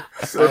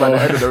 So by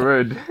the end of the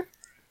road.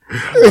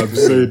 I'm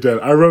so dead.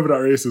 I remember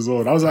that race as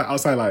well. I was like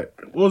outside, like,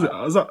 what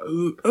was it?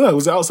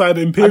 Was it outside I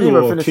didn't Imperial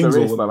even or finish the Kings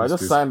race, or man. I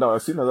just signed out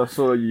as soon as I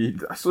saw you.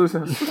 As soon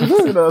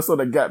as I saw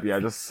the gap, I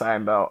just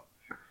signed out.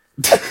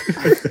 I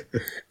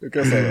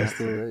guess that's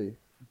still. Hey.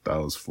 That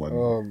was fun.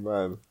 Oh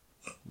man,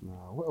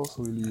 Nah, what else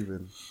are we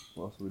leaving?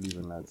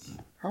 Lads?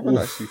 I haven't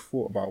actually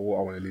thought about what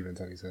I want to leave in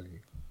 2020.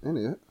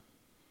 Innit?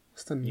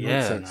 What's the Yeah,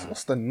 nonsense? nah.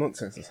 What's the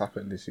nonsense that's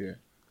happened this year?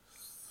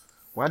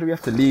 Why do we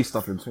have to leave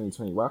stuff in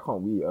 2020? Why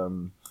can't we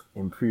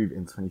improve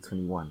in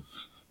 2021?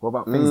 What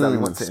about things that we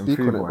want to Speak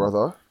improve on it,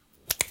 brother.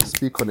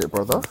 Speak on it,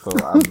 brother. So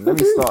let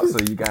me start so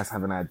you guys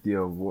have an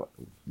idea of what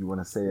you want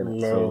to say in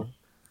it. No. So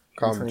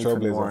Come, in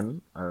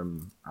Trailblazer.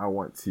 2021, I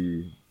want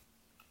to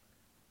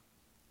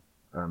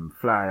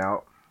fly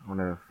out. I want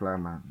to fly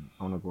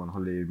I want to go on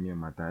holiday with me and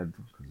my dad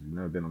because we've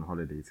never been on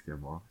holiday together.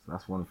 So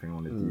that's one thing I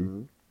want to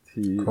do.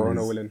 Two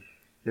Corona is, willing.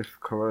 if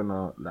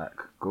Corona like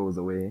goes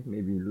away,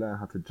 maybe learn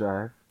how to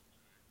drive.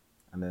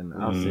 And then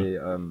I'll say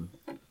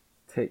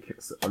take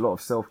a lot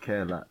of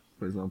self-care, like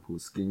for example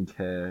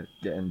skincare,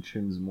 getting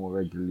trims more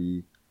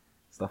regularly,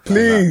 stuff like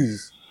that.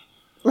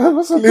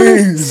 Please,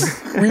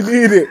 please, we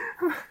need it.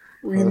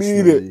 We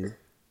need it.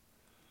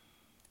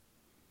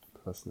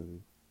 Personally.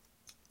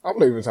 I'm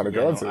not even trying to Yeah,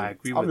 get no, onto I it.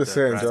 agree I'm with just the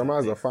saying, driving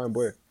Jeremiah's a thing. fine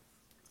boy.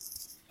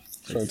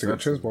 Trying to get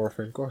trims more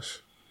often. Gosh.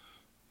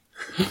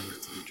 You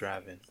need to be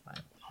driving.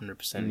 Like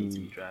 100% need to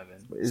be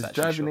driving. But It's is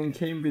actually driving in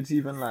shocking. Cambridge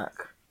even like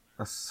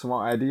a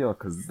smart idea?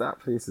 Because that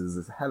place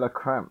is hella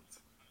cramped.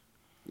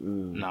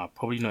 Nah,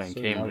 probably not in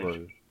So Cambridge.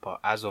 narrow. But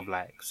as of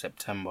like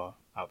September,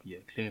 I'll be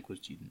a clinical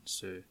student,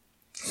 so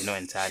you're not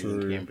entirely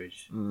in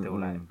Cambridge. They'll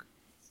like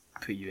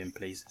put you in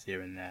places here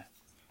and there.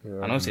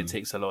 Yeah. And also it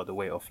takes a lot of the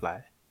weight off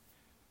like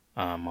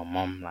my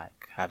mom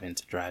like having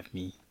to drive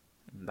me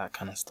and that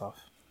kind of stuff.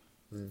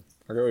 I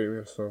get what you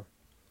mean. So,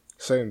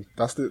 same.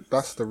 That's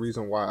the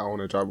reason why I want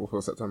to drive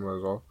before September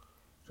as well.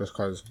 Just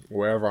because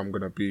wherever I'm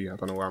gonna be, I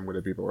don't know where I'm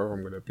gonna be, but wherever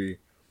I'm gonna be,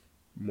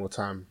 more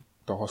time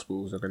the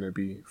hospitals are gonna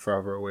be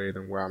further away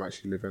than where I'm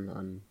actually living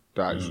and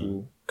the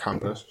actual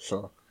campus.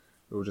 So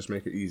it will just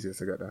make it easier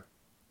to get there.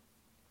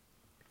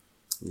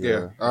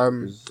 Yeah.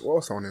 What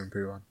else I want to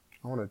improve on?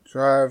 I want to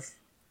drive.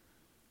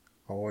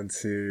 I want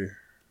to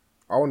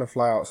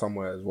fly out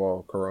somewhere as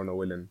well, Corona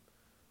willing.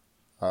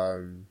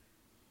 And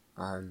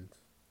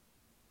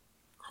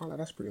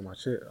that's pretty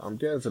much it. I'm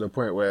getting to the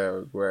point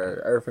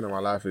where everything in my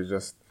life is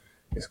just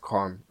it's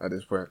calm at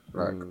this point.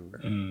 Like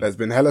there's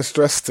been hella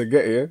stress to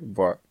get here,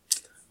 but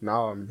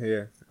now I'm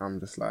here. I'm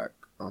just like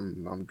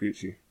I'm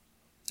Gucci.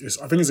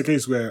 I think it's a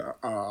case where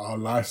our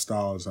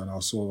lifestyles and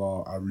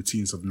our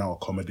routines have now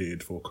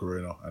accommodated for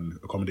Corona and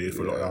accommodated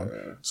for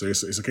lockdown. So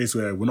it's a case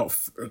where we're not.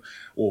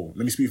 Or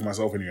let me speak for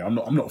myself anyway. I'm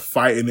not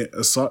fighting it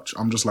as such.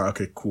 I'm just like,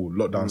 okay, cool.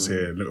 Lockdown's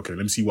here. Okay,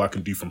 let me see what I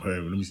can do from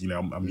home. Let me,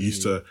 I'm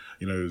used to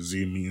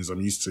Zoom meetings.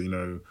 I'm used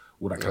to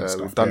all that kind of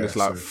stuff. We've done there. this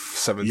like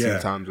So, 17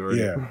 times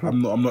already. Yeah,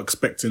 I'm not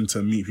expecting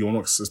to meet people. I'm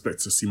not expecting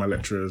to see my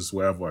lecturers,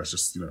 wherever. It's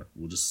just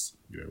we'll just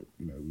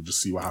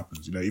see what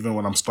happens. Even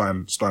when I'm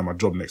starting my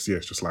job next year,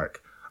 it's just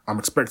like. I'm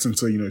expecting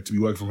to be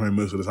working from home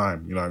most of the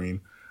time. You know what I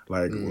mean?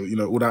 Like,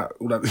 all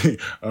that.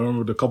 I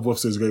remember a couple of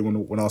episodes ago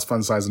when I was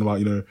fantasizing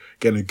about,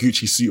 getting a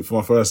Gucci suit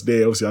for my first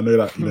day. Obviously, I know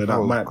that,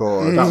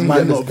 that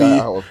might not be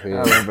out of here.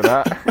 I remember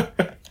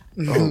that.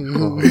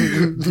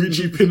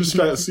 Gucci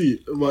pinstripe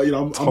suit. But,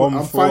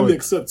 I'm finally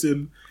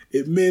accepting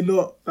that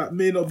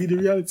may not be the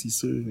reality.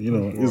 So,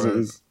 is it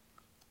is.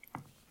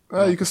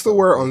 You can still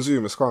wear it on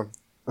Zoom. It's calm.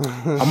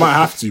 I might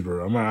have to,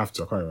 bro. I can't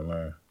even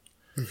lie.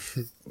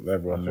 Let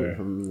everyone I think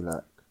for know. me,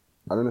 like,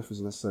 I don't know if it's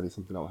necessarily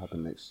something that will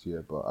happen next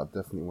year, but I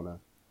definitely want to,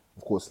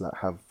 of course, like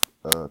have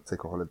go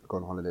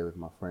on holiday with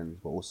my friends,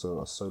 but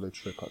also a solo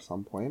trip at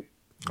some point.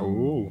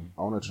 Ooh.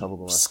 I want to travel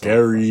by myself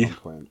Scary. at some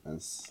point.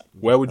 And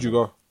Where would you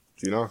go?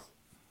 Do you know?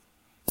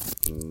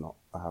 No,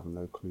 I have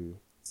no clue.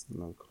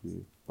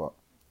 But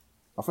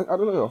I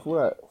don't know. I feel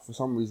like for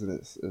some reason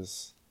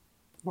it's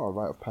not a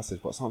rite of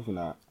passage, but something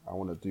that I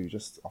want to do.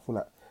 I feel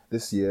like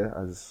this year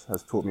has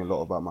taught me a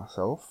lot about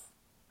myself.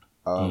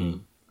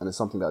 And it's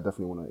something that I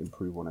definitely want to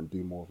improve on and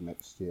do more of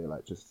next year.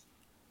 Like just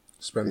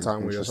Spend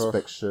time with yourself.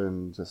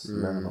 introspection, just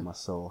learning about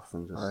myself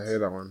and just. I hear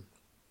that one.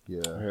 Yeah.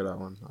 I hear that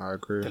one. I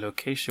agree. The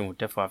location will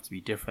definitely have to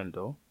be different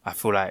though. I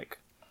feel like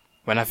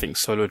when I think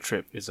solo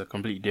trip is a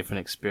completely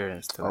different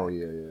experience to like,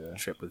 yeah.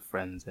 trip with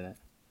friends in it.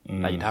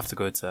 Like you'd have to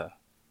go to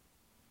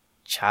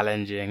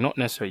challenging, not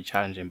necessarily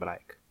challenging, but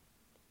like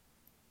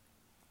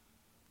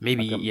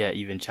maybe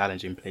even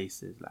challenging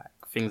places, like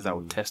things that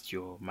would test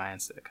your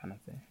mindset, kind of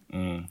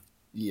thing.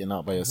 Eating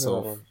out by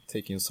yourself,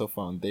 taking yourself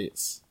out on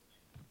dates.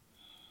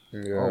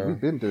 Yeah. Oh,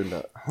 we've been doing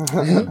that.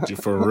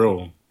 For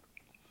real.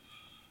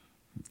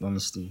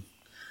 Honestly.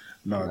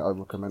 No. Yeah, I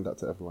recommend that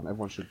to everyone.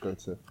 Everyone should go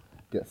to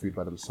get food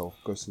by themselves.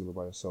 Go cinema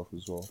by yourself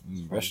as well.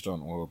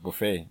 Restaurant or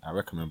buffet. I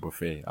recommend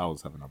buffet. I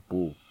was having a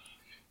ball.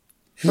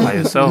 By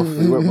yourself.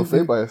 You went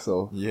buffet by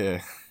yourself.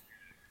 Yeah.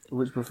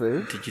 Which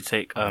buffet? Did you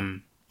take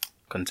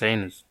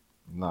containers?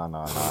 No.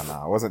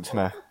 I wasn't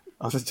trying to.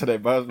 I was just trying to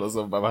embarrass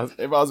myself by myself.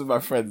 If I was with my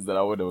friends, then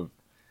I would have.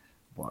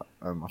 But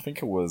I think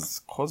it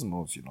was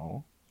Cosmos, you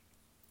know.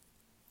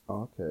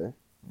 Oh, okay.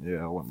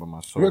 Yeah, I went by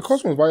myself. You went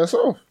Cosmos by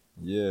yourself?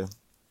 Yeah,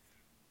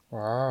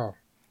 Wow.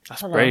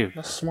 That's I like- brave.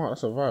 That's smart.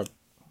 That's a vibe.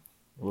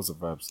 it was a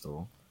vibe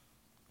still.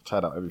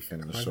 Tried out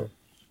everything in the shop.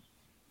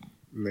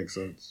 Makes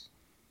sense.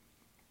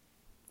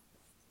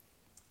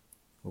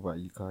 What about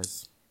you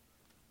guys?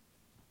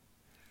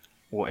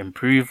 What,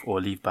 improve or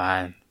leave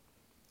behind?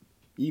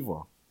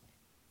 Either.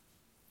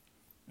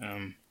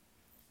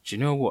 Do you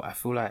know what? I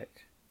feel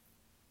like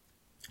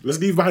Let's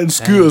leave behind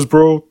scooters,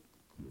 bro.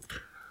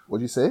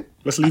 What'd you say?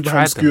 Let's leave I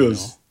behind tried them, you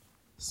scooters. know.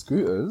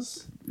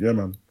 Scooters? Yeah,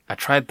 man. I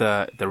tried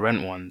the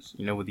rent ones,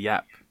 you know, with the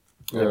app.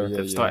 Yeah.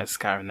 They've started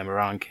scattering them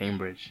around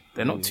Cambridge.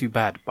 They're not too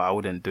bad, but I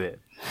wouldn't do it.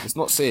 It's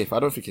not safe. I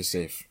don't think it's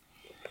safe.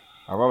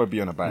 I'd rather be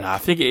on a bike. Nah, I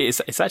think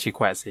it's actually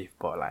quite safe,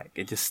 but like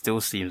it just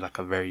still seems like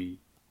a very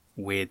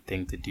weird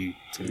thing to do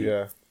to me.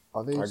 Yeah.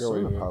 Are they I get what you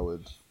solar mean.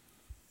 powered?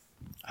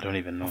 I don't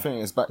even know. I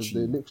think it's 'Cause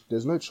battery.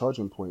 there's no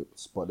charging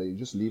points, but they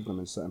just leave them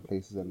in certain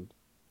places and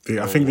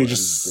I think they and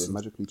just they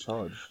magically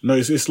charge. no.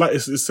 It's like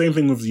it's the same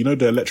thing with the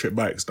electric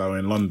bikes that are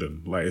in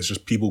London. Like it's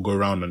just people go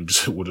around and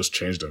will just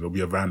change them. There'll be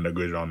a van that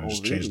goes around and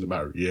just change the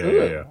battery.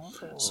 Yeah.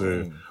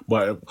 So,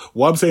 but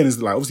what I'm saying is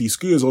like obviously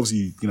scooters,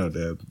 obviously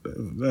they're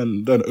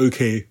an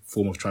okay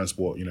form of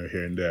transport,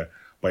 here and there.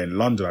 But in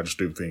London, I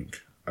don't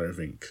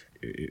think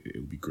it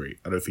would be great.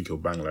 I don't think it'll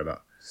bang like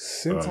that.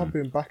 Since I've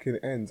been back in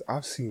ends,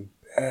 I've seen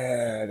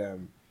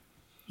them.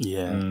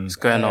 Yeah, it's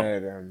going up.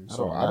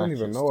 So I don't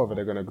even know whether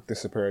they're gonna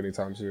disappear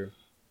anytime soon.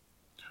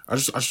 I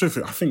just don't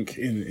think. I think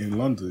in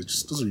London it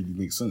just doesn't really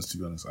make sense, to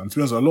be honest. And to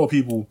be honest, a lot of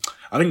people.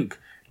 I think.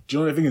 Do you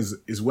know what the thing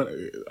is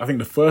when I think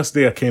the first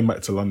day I came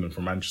back to London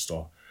from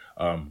Manchester,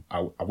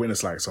 I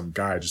witnessed like some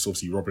guy just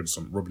obviously robbing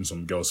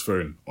some girl's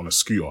phone on a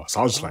scooter. So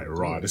I was just like,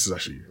 "Rah, this is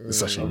actually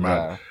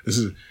mad. This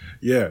is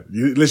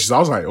literally." So I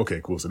was like, "Okay,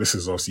 cool." So this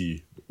is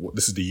obviously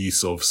the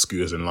use of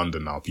scooters in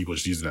London now. People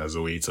just using it as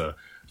a way to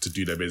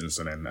do their business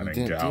and then didn't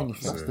get do out.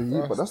 anything.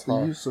 But that's the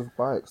tough. use of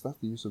bikes. That's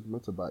the use of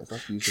motorbikes.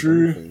 That's the use of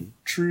True.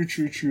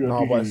 everything.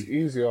 No, but it's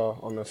easier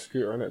on a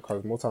scooter, innit?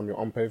 Because more time you're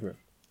on pavement,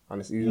 and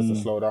it's easier to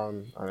slow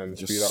down and then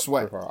Just speed up.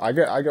 sweat. quicker. I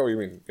get what you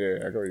mean. Yeah,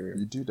 I get what you mean.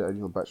 You do that and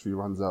your battery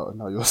runs out and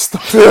now you're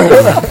stuck.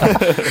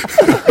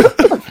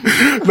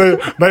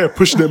 Now you're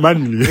pushing it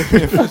manually.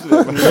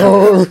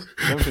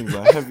 Them things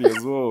are heavy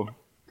as well.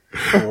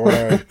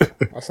 Boy,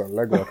 that's a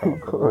leg workout.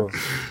 bro.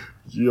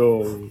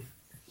 Yo.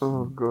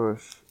 Oh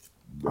gosh.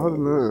 I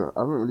don't know. I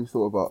haven't really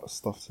thought about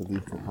stuff to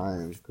leave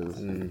behind because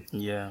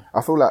Yeah,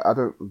 I feel like I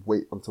don't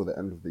wait until the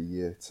end of the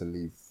year to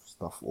leave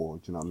stuff or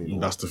do you know what I mean?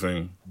 Or That's the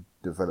thing.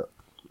 develop.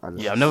 I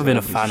just yeah. I've never been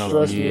a fan of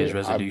Stress New me, Year's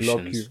I block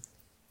resolutions.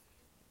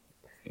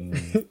 you.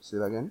 say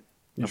that again.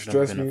 You I've never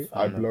stress been a me,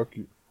 I fan of- block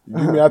you. You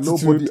give me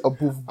attitude, Nobody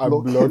above I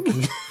block. block you.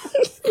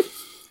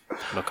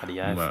 Look at the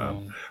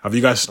iPhone. Have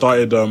you guys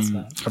started?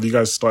 Have you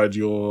guys started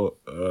your?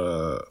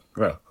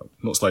 Well,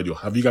 not started your.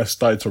 Have you guys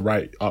started to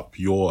write up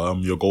your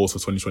goals for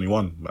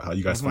 2021? Like, how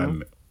you guys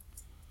finding it?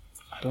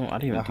 I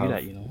don't even do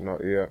that, you know.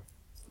 Not yet.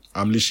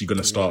 I'm literally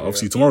gonna start.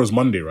 Obviously, tomorrow's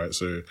Monday, right?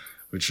 So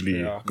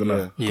literally Yeah.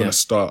 gonna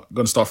start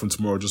from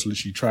tomorrow. Just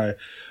literally try.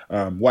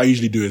 What I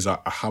usually do is I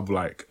have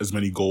like as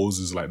many goals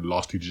as like the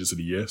last 2 digits of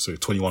the year. So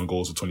 21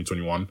 goals for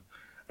 2021,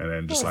 and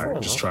then just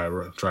try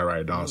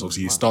write it down. So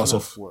obviously it starts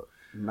off. What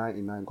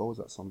 99 goals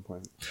at some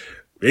point.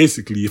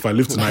 Basically, if I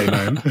live to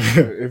 99,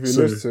 If you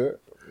So- listen to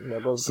it,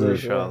 that goes through.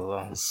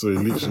 Inshallah. so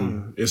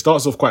literally, it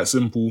starts off quite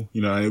simple,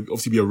 and it'll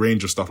obviously be a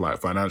range of stuff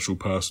like financial,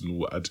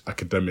 personal,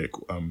 academic,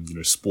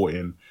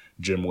 sporting,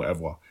 gym,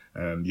 whatever.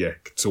 And yeah,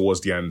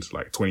 towards the end,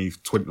 like 20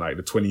 like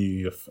the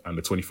 20th and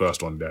the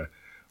 21st one, they're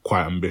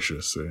quite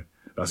ambitious. So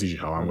that's usually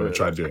how I'm going to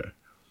try to do it.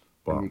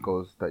 But Any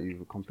goals that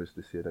you've accomplished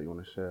this year that you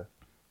want to share?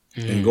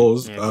 in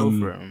goals, Yeah, go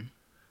for it.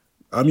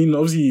 I mean,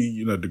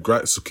 obviously,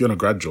 the securing a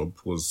grad job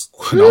that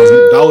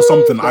was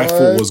something I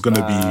thought was going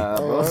to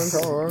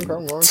be. Come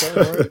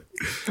on.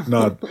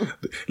 No,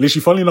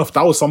 literally, funnily enough,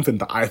 that was something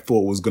that I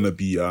thought was gonna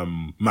be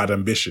mad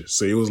ambitious.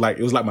 So it was like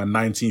my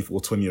 19th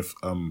or 20th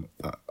on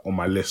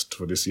my list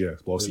for this year.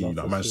 But obviously,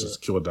 I managed to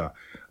secure that.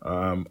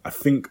 I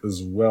think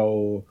as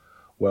well.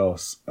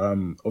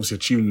 Obviously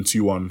achieving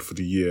 2-1 for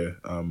the year.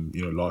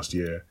 Last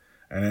year.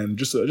 And then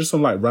just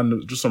some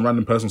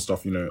random personal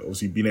stuff,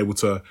 obviously being able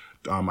to,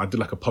 I did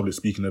like a public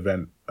speaking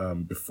event,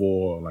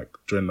 before, like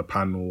during the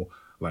panel,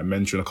 like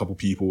mentoring a couple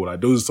people, like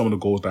those are some of the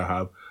goals that I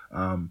have.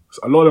 So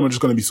a lot of them are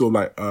just going to be sort of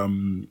like,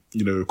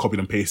 copied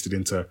and pasted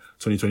into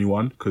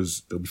 2021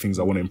 because there'll be things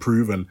I want to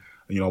improve and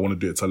I want to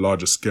do it to a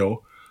larger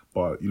scale.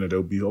 But,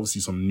 there'll be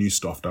obviously some new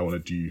stuff that I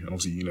want to do. And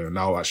obviously,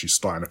 now actually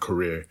starting a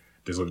career,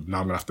 now I'm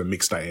going to have to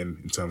mix that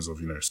in terms of,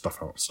 stuff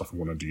I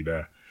want to do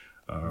there.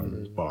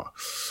 But,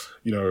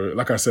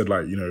 like I said,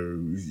 like,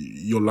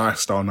 your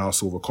lifestyle now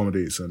sort of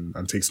accommodates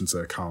and takes into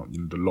account,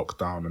 the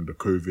lockdown and the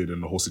COVID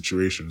and the whole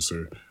situation.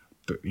 So,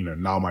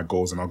 now my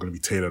goals are now going to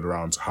be tailored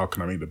around how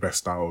can I make the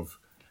best out of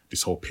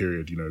this whole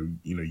period,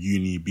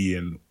 uni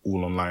being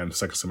all online,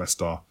 second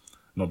semester,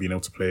 not being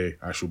able to play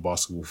actual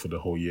basketball for the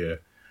whole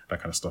year. that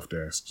kind of stuff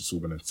there. It's just all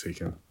going to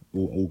take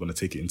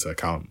it into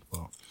account.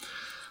 But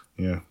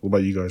yeah, what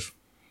about you guys?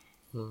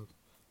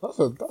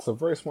 That's a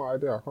very smart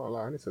idea. I can't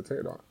lie. I need to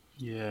take that.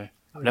 Yeah,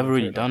 I've never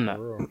really done that.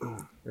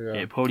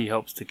 Yeah. It probably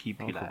helps to keep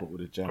you forgot all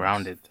the like gems.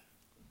 grounded.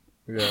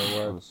 Yeah,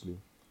 well, Honestly.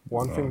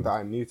 one thing that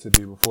I need to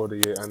do before the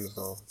year ends,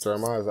 though,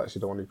 Jeremiah is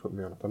actually the one who put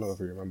me on. I don't know if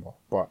you remember,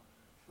 but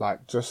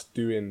like just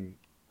doing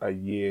a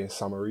year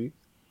summary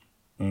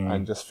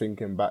and just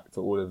thinking back to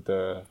all of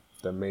the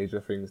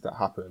major things that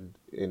happened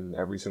in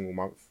every single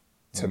month.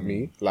 To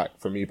me, like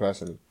for me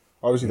personally,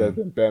 obviously there's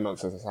been bare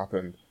nonsense that's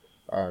happened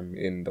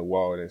in the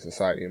world and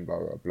society and blah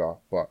blah blah.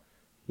 But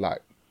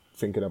like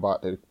thinking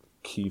about the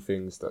key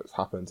things that's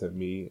happened to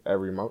me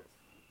every month,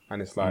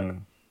 and it's like.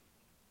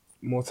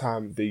 More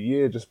time, the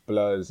year just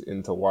blurs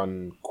into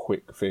one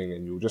quick thing,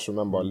 and you'll just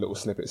remember little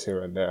snippets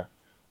here and there,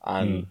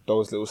 and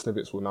those little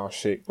snippets will now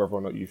shape whether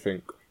or not you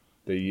think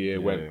the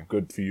year went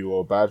good for you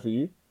or bad for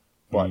you.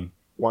 But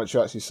once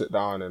you actually sit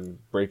down and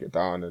break it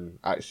down and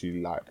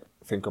actually like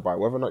think about it,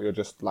 whether or not you're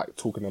just like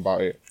talking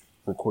about it,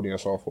 recording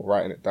yourself or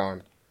writing it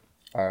down,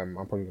 I'm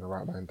probably gonna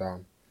write mine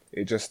down.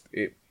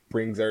 It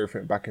brings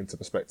everything back into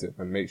perspective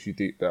and makes you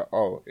deep that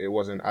it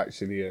wasn't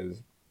actually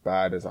as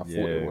bad as I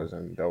thought it was,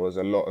 and there was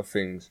a lot of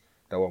things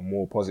that were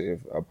more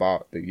positive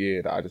about the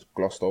year that I just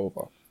glossed over.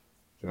 Do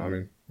you know what I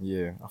mean?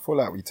 Yeah, I feel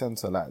like we tend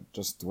to like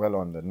just dwell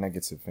on the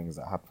negative things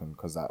that happen,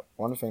 because like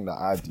one thing that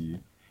I do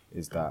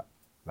is that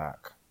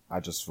like I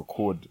just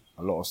record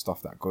a lot of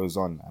stuff that goes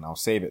on and I'll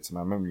save it to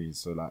my memories.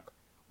 So like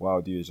what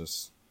I'll do is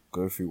just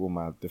go through all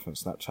my different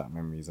Snapchat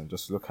memories and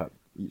just look at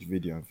each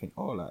video and think,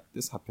 oh, like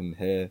this happened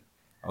here,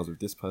 I was with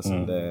this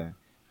person there,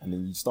 and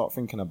then you start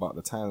thinking about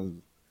the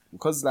times,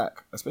 because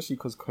like especially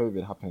because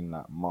COVID happened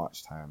like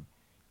March time,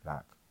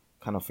 like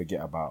kind of forget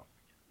about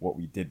what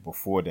we did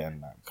before then.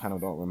 Like, kind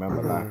of don't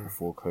remember life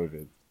before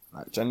COVID.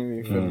 Like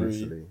January,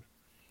 February,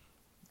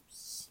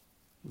 was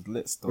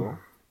lit still.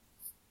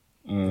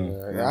 Yeah,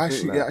 it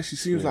actually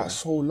seems like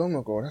so long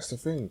ago. That's the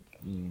thing.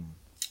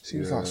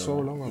 Seems like so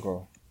long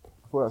ago.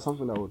 I feel like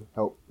something that would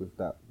help with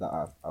that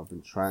I've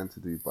been trying to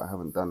do but I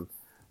haven't done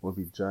would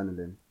be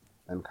journaling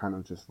and kind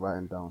of just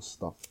writing down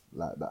stuff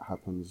like that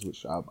happens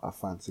which I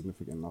find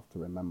significant enough to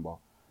remember.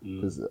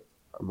 Because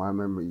my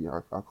memory,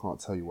 I can't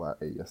tell you what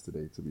I ate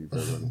yesterday, to be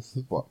very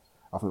honest. But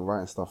I think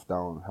writing stuff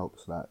down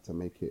helps like to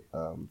make it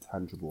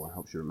tangible and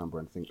helps you remember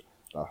and think.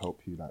 That'll help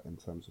you like in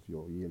terms of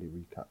your yearly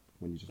recap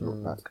when you just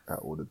look back at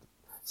all the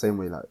same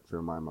way like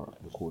Jeremiah might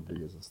record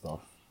videos and stuff.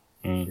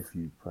 If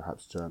you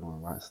perhaps journal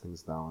and write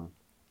things down,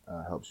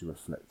 helps you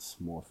reflect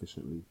more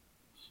efficiently.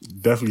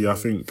 Definitely, I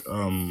think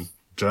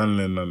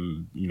journaling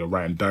and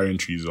writing diary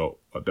entries are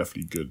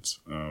definitely good.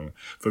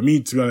 For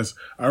me, to be honest,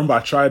 I remember I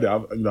tried it. I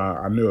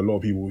know a lot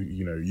of people,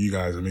 you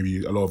guys and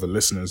maybe a lot of the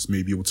listeners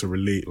may be able to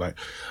relate. Like,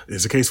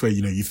 it's a case where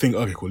you think,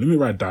 okay, cool, let me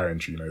write a diary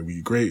entry.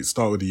 We great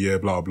start with the year,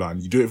 blah blah,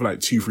 and you do it for like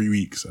 2-3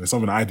 weeks. And it's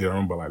something I did. I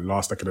remember like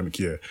last academic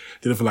year,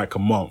 did it for like a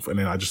month, and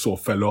then I just sort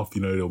of fell off.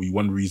 There'll be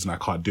one reason I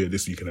can't do it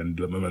this week, and then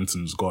the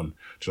momentum's gone.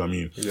 Do you know what I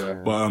mean?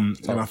 Yeah.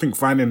 But I think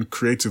finding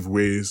creative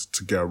ways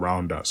to get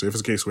around that. So if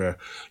it's a case where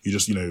you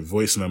just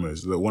voice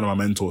memos, one of my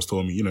mentors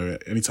told me,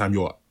 anytime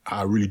you're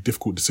at a really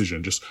difficult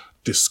decision, just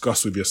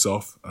discuss with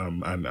yourself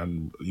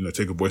and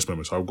take a voice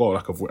memo. So I've got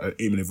like an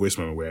 8-minute voice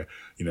memo where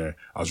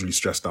I was really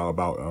stressed out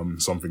about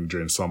something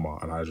during summer,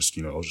 and I just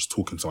I was just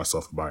talking to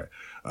myself about it.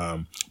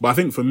 But I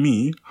think for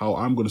me, how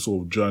I'm going to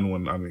sort of journal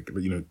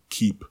and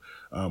keep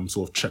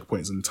sort of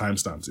checkpoints and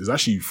timestamps is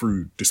actually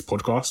through this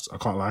podcast. I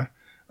can't lie.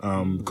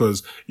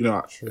 Because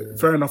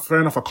fair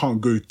enough, I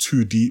can't go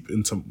too deep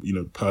into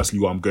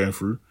personally what I'm going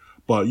through.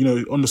 But,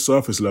 on the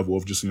surface level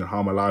of just,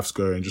 how my life's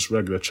going, just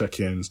regular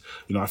check-ins,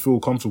 I feel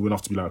comfortable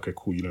enough to be like, okay,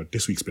 cool,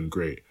 this week's been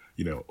great.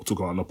 Talk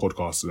about on the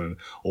podcast,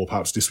 or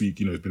perhaps this week,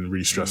 it's been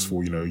really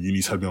stressful,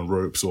 uni's had me on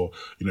ropes, or,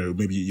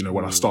 maybe,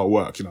 when I start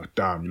work,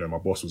 damn, my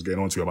boss was getting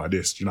on to me about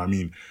this. Do you know what I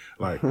mean?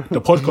 Like, the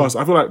podcast,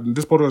 I feel like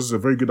this podcast is a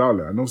very good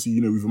outlet. And obviously,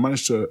 we've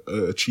managed to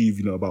achieve,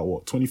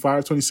 about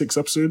 25, 26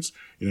 episodes,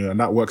 and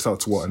that works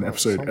out to an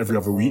episode every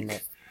other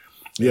week.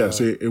 Yeah,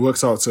 so it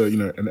works out to,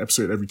 an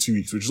episode every 2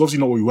 weeks, which is obviously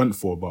not what we went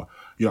for, but,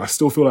 I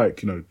still feel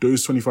like,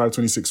 those 25,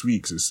 26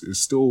 weeks is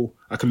still,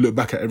 I can look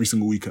back at every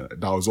single week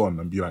that I was on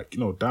and be like,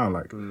 damn,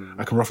 like,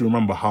 I can roughly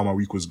remember how my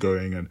week was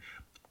going. And,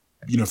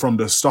 from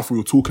the stuff we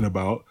were talking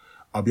about,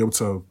 I'll be able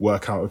to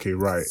work out, okay,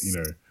 right,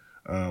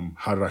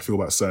 how did I feel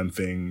about certain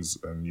things?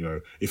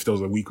 And, if there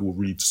was a week we were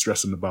really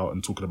stressing about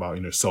and talking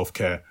about,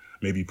 self-care,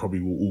 maybe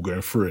probably we're all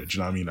going through it. Do you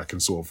know what I mean? I can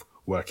sort of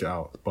work it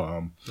out.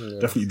 But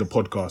definitely the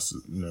podcast,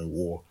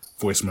 or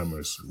voice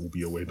memos will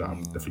be a way that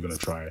I'm definitely going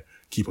to try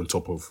keep on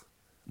top of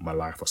my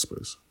life, I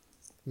suppose.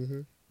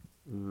 And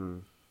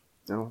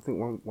I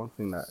think one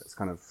thing that is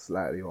kind of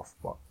slightly off,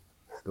 but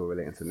still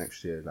relating to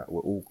next year, like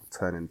we're all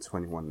turning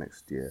 21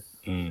 next year.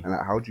 And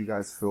like, how do you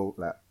guys feel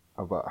like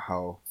about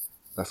how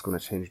that's going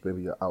to change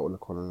maybe your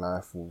outlook on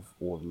life,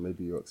 or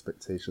maybe your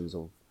expectations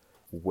of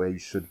where you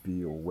should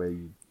be or where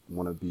you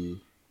want to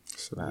be?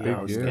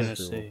 I was going to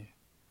say,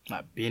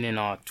 like, being in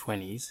our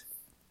 20s,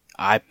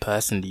 I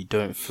personally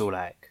don't feel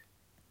like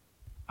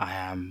I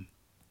am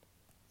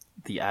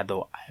the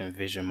adult I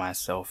envision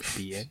myself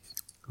being.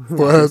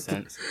 Word.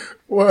 Sense.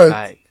 Word.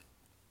 Like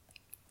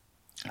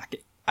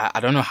I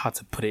don't know how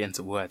to put it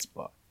into words,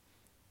 but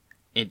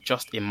it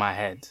just in my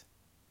head,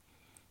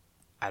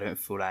 I don't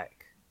feel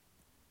like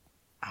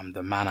I'm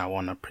the man I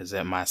want to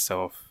present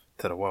myself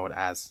to the world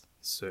as.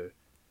 So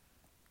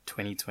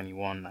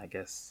 2021, I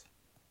guess,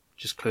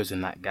 just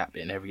closing that gap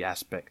in every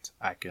aspect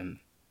I can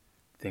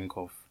think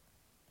of,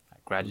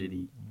 like,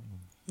 gradually.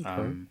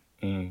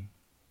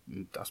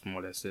 That's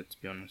more or less it,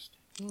 to be honest.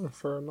 Oh,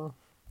 fair enough.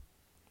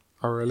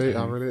 I relate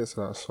to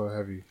that so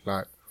heavy.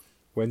 Like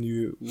when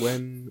we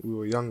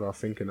were younger,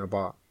 thinking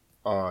about,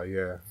 like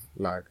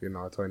in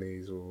our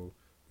 20s, or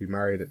be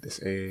married at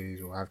this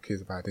age, or have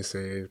kids by this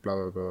age, blah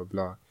blah blah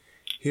blah.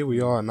 Here we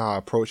are now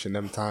approaching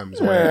them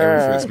times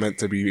where everything's meant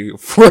to be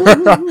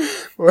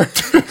where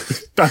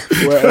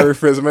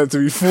everything's meant to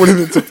be falling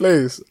into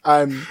place,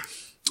 and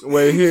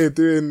we're here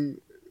doing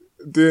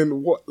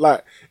what,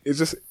 like,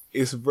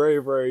 it's very,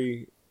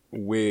 very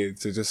weird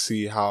to just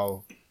see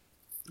how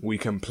we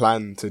can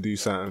plan to do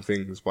certain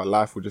things, but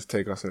life will just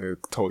take us in a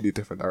totally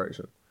different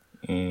direction.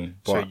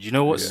 So you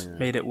know what's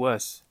made it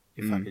worse?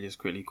 If I could just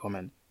quickly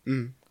comment.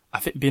 I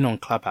think being on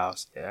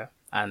Clubhouse,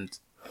 and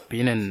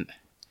being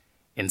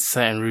in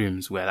certain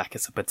rooms where, like,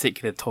 it's a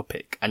particular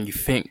topic and you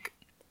think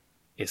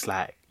it's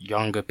like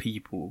younger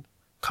people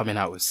coming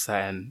out with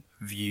certain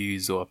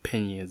views or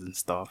opinions and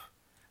stuff,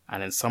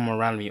 and then someone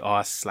randomly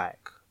asks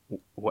like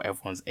what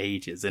everyone's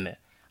age is, innit?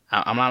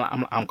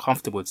 I'm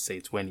comfortable to say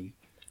 20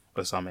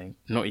 or something,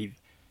 not even,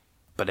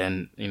 but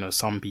then, you know,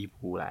 some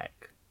people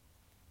like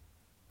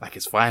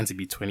it's fine to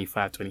be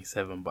 25,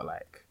 27, but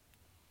like,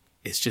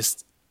 it's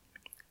just,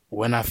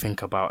 when I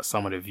think about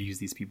some of the views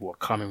these people were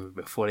coming with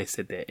before they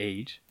said their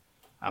age,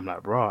 I'm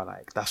like, bro,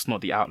 like, that's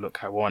not the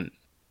outlook I want.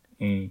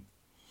 When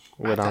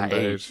I'm the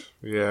age.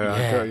 Yeah, I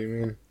get what you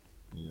mean.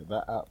 Yeah,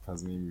 that app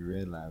has made me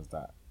realise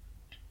that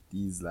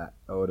these, like,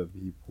 older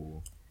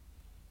people,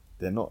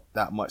 they're not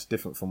that much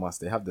different from us.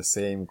 They have the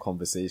same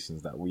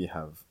conversations that we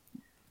have.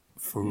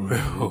 For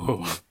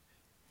real.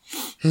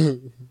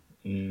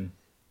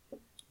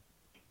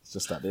 It's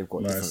just that they've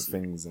got different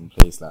things in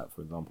place, like,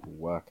 for example,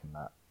 work and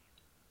that.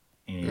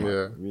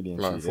 Yeah, really, and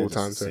like truly,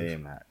 full-time they're just the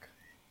same, like.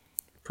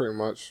 Pretty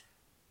much.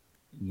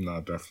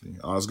 No, definitely.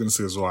 I was gonna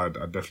say as well, I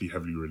definitely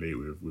heavily relate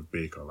with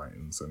Baker, like,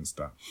 in the sense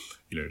that,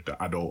 you know,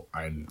 the adult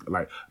I am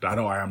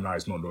now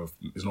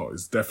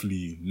it's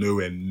definitely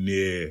nowhere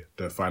near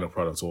the final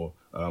product, or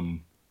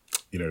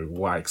you know,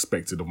 what I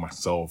expected of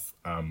myself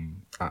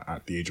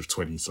at the age of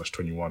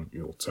 20/21,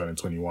 you know, turning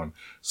 21.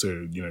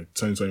 So, you know,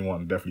 turning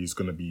 21 definitely is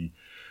gonna be,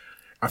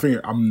 I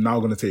think I'm now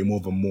going to take more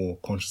of a more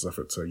conscious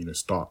effort to, you know,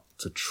 start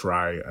to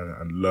try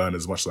and learn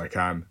as much as I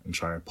can and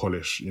try and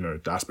polish, you know,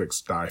 the aspects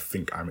that I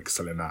think I'm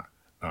excelling at.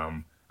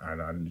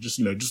 And just,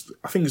 you know,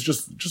 I think it's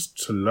just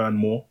to learn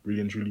more,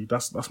 really and truly.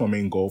 That's my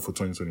main goal for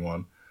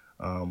 2021.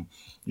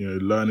 You know,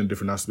 learn in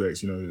different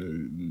aspects,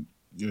 you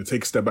know,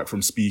 take a step back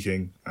from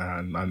speaking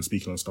and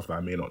speaking on stuff that I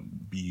may not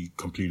be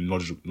completely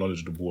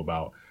knowledgeable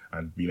about,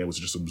 and being able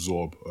to just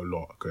absorb a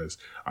lot, because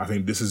I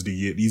think these are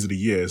the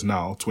years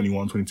now,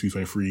 21, 22,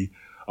 23,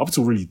 up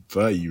until really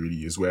 30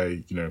 really is where,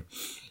 you know,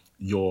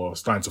 you're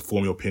starting to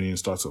form your opinion,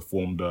 start to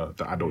form the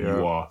adult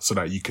you are, so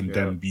that you can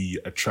then be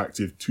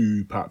attractive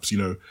to, perhaps, you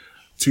know,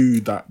 to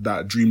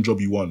that dream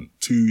job you want,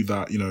 to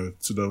that, you know,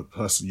 to the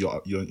person,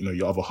 your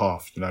other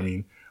half, you know what I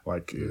mean?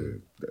 Like,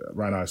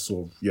 right now,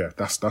 sort of,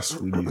 that's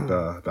really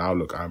the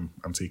outlook I'm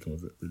taking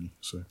with it, really.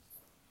 So,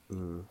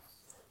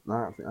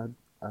 No,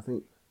 I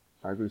think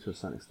I agree to a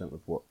certain extent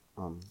with what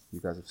you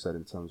guys have said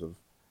in terms of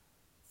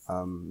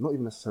not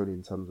even necessarily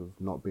in terms of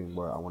not being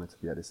where I wanted to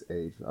be at this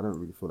age. I don't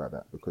really feel like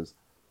that, because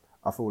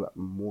I feel like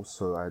more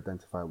so I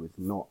identify with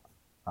not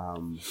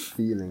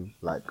feeling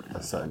like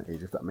a certain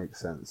age, if that makes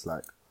sense.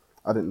 Like,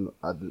 I didn't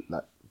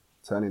like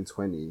turning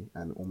 20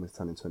 and almost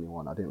turning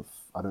 21. I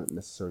don't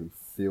necessarily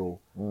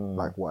feel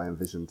like what I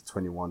envisioned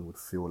 21 would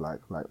feel like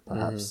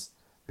perhaps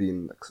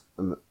being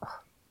an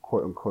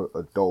quote unquote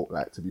adult.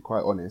 Like, to be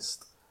quite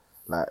honest,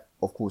 like,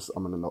 of course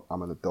I'm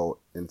an adult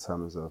in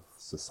terms of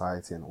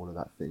society and all of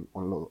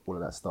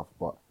that stuff,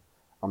 but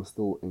I'm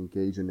still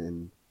engaging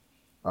in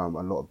a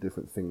lot of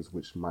different things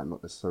which might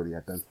not necessarily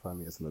identify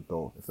me as an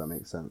adult, if that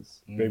makes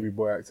sense. Baby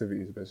boy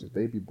activities, basically.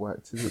 Baby boy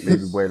activities.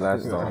 Baby boy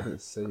lifestyle. I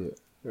didn't say it.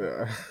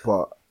 Yeah.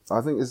 But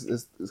I think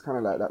it's kind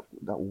of like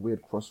that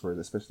weird crossroads,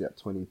 especially at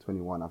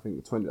 2021. I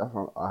think 20.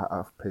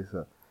 I place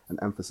an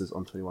emphasis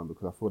on 21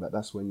 because I feel that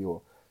that's when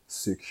you're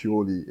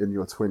securely in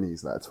your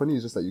 20s. Like, 20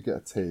 is just like you get a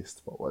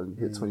taste, but when you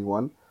hit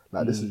 21,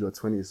 like this is your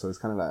 20s. So it's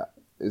kind of like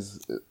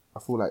I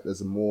feel like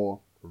there's more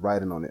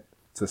riding on it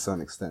to a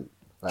certain extent.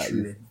 Like,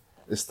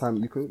 it's time.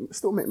 You can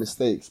still make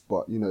mistakes,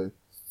 but, you know,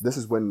 this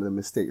is when the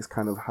mistakes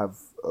kind of have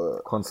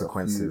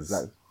consequences.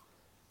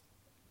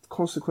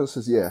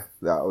 Consequences, yeah.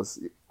 That was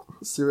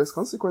serious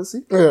consequence.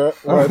 Yeah.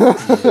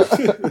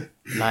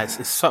 Nice.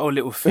 It's subtle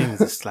little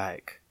things. It's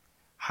like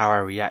how I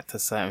react to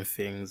certain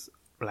things,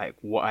 like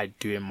what I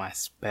do in my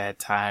spare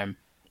time,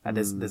 Like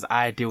there's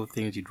ideal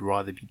things you'd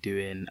rather be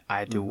doing,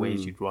 ideal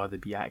ways you'd rather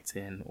be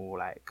acting, or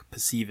like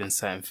perceiving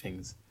certain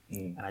things.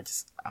 And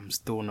I'm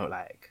still not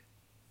like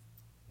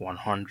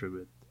 100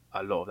 with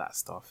a lot of that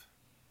stuff.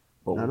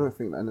 But I don't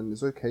think, and then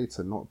it's okay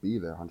to not be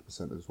there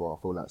 100% as well.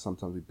 I feel like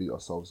sometimes we beat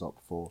ourselves up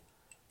for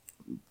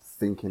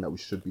thinking that we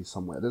should be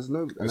somewhere. There's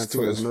no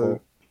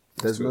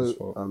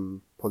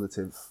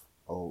positive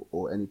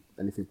or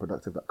anything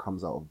productive that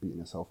comes out of beating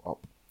yourself up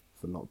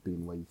for not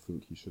being where you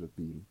think you should have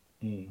been.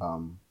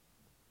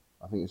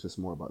 I think it's just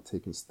more about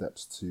taking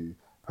steps to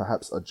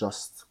perhaps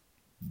adjust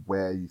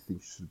where you think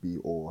you should be,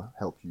 or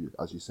help you,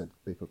 as you said,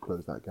 they could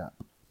close that gap.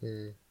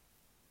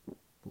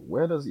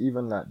 Where does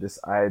even this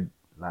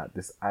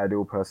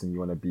ideal person you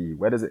want to be,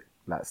 where does it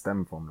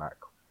stem from? Like,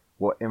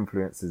 what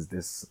influences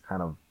this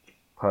kind of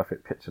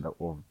perfect picture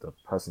of the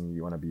person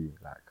you want to be?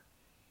 Like,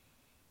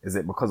 is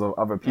it because of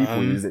other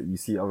people? Is it you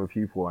see other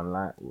people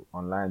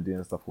online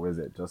doing stuff, or is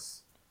it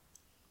just?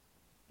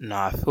 No,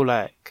 I feel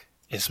like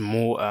it's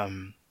more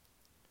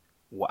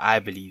what I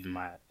believe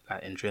my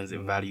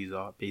intrinsic values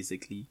are,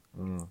 basically,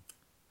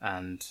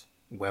 and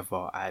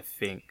whether I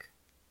think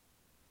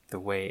the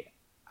way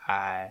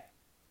I'm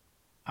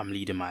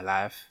leading my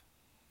life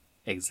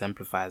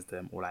exemplifies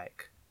them, or I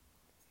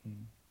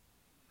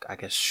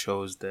guess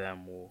shows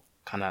them, or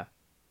kind of,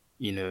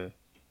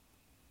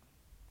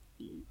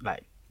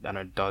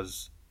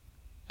 does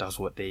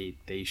what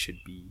they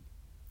should be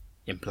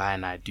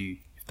implying I do,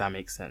 if that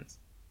makes sense.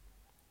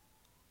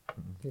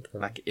 Okay.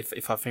 Like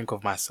if I think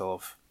of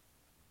myself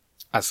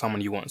as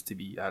someone who wants to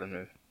be, I don't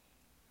know,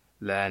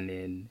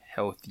 learning,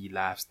 healthy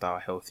lifestyle,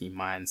 healthy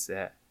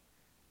mindset,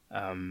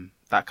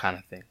 that kind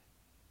of thing.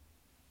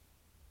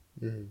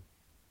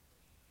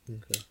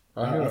 Okay.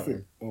 I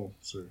think. Oh,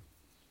 sorry.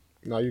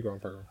 No, you go on,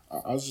 Paco.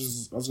 I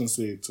was gonna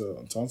say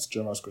to answer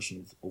Jeremiah's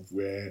question of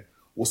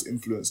what's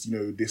influenced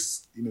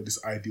this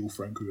ideal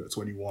Franco at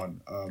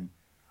 21.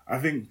 I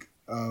think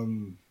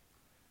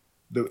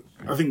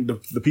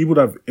the people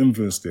that have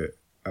influenced it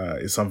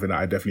is something that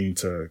I definitely need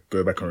to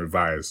go back and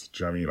revise.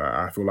 Do you know what I mean? Like,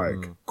 I feel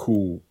like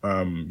cool.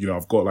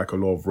 I've got a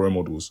lot of role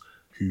models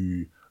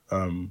who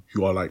are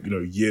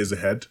years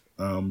ahead.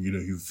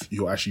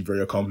 Who are actually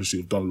very accomplished,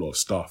 who've done a lot of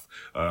stuff.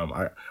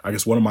 I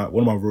guess one of my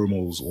role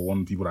models, or one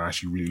of the people that I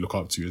actually really look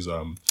up to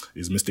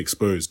is Mr.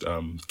 Exposed,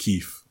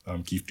 Keith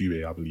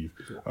Dube, I believe.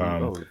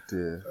 Oh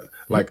dear.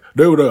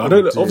 No, I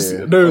don't.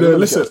 Obviously, no.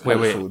 Listen,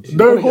 wait.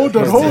 No, hold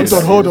on.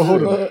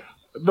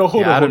 No,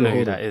 hold on. I don't know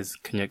who that is.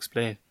 Can you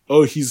explain?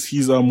 Oh,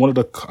 he's one of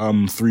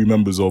the three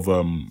members of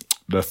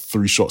the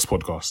Three Shots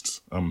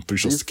podcast. Three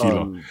Shots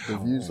Tequila. The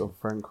views of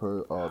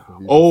Franco are the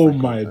views oh of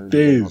Franco, my and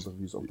days! the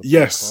views of the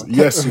Yes,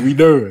 we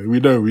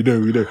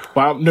know.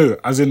 But no,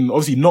 as in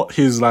obviously not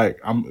his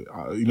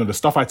the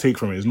stuff I take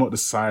from it is not the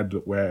side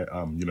where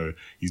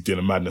he's doing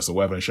a madness or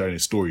whatever and sharing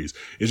his stories.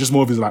 It's just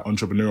more of his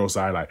entrepreneurial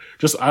side.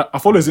 I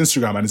follow his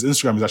Instagram, and his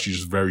Instagram is actually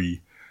just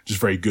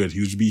very good.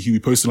 He'll be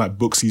posting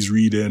books he's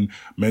reading,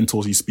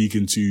 mentors he's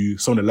speaking to,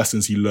 some of the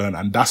lessons he learned,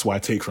 and that's what I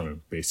take from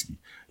him, basically.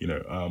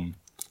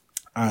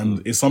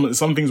 And it's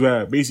some things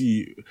where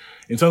basically,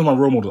 in terms of my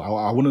role models,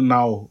 I want to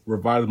now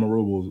revise my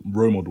role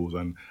models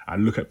and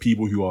look at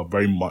people who are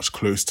very much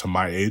close to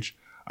my age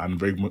and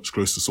very much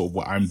close to sort of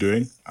what I'm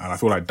doing. And I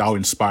feel like that'll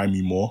inspire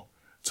me more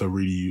to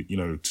really,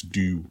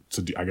 to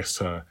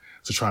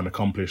try and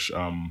accomplish,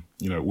 all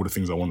the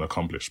things I want to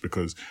accomplish.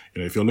 Because,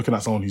 if you're looking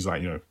at someone who's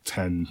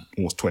 10,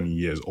 almost 20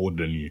 years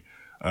older than you,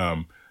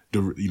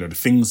 the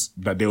things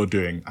that they were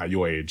doing at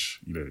your age,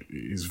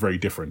 is very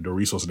different. The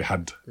resources they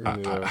had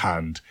at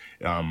hand,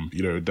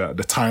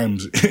 the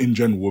times in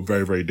general were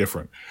very, very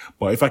different.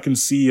 But if I can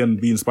see and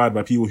be inspired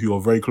by people who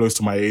are very close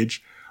to my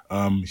age,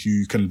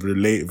 who can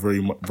relate very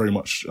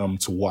much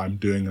to what I'm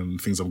doing and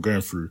things I'm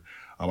going through,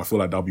 I feel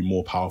like that'll be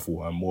more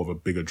powerful and more of a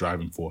bigger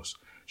driving force.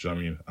 Do you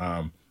know what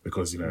I mean?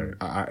 Because, you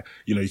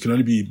can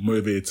only be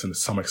motivated to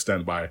some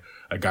extent by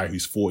a guy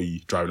who's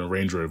 40 driving a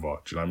Range Rover.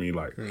 Do you know what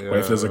I mean? But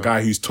if there's a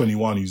guy who's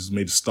 21 who's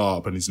made a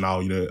startup and is now,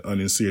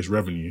 earning serious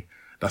revenue,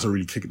 that's a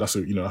big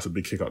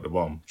kick up the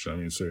bum. Do you know what I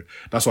mean? So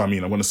that's what I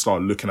mean. I'm going to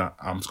start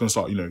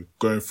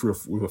going through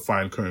with a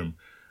fine comb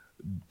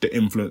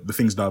the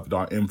things that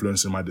are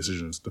influencing my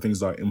decisions, the things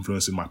that are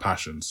influencing my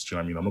passions. Do you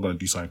know what I mean? I'm not going to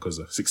do something because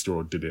a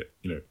 60-year-old did it,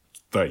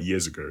 30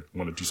 years ago. I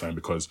want to do something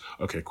because,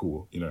 okay,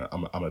 cool.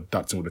 I'm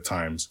adapting with the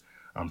times.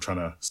 I'm trying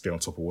to stay on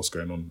top of what's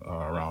going on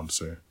around.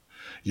 So,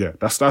 yeah,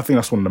 I think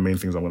that's one of the main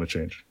things I'm going to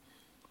change.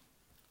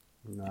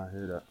 No, I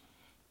hear that.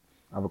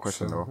 I have a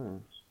question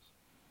though.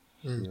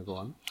 Yeah, go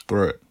on.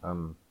 Throw it.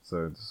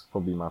 So this is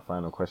probably my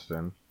final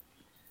question.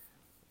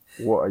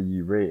 What are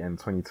you rating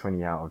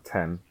 2020 out of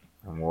 10,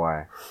 and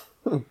why?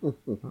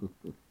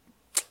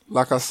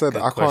 Like I said,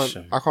 Good I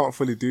question. can't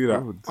fully do that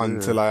Oh, dear.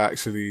 until I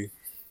actually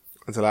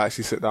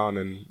sit down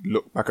and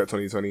look back at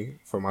 2020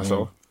 for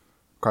myself.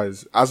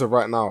 Because as of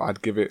right now,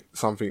 I'd give it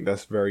something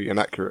that's very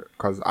inaccurate.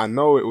 Because I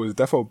know it was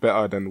definitely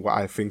better than what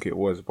I think it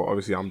was. But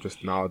obviously, I'm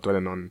just now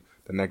dwelling on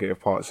the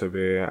negative parts of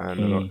it and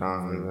the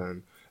lockdown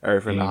and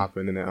everything that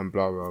happened in it and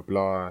blah, blah,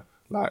 blah.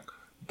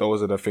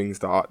 those are the things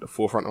that are at the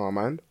forefront of my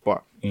mind.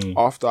 But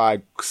after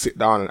I sit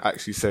down and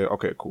actually say,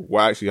 okay, cool,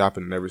 what actually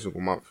happened every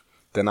single month,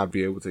 then I'd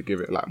be able to give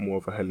it like more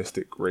of a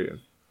holistic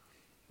rating.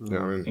 You know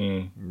what I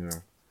mean? Yeah.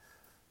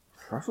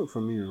 I think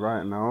for me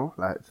right now,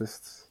 like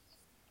just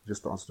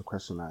to answer the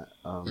question, like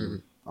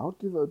I'd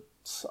give it,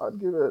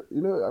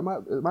 you know,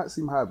 it might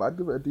seem high, but I'd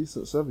give it a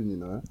decent 7, you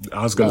know.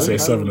 I was gonna say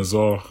 7 as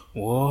well.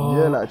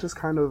 Whoa. Yeah, like just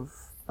kind of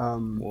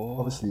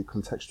obviously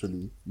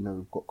contextually, you know,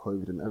 we've got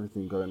COVID and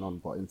everything going on,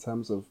 but in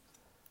terms of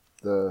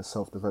the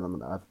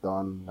self-development that I've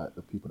done, like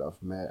the people that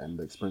I've met and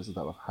the experiences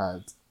that I've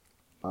had,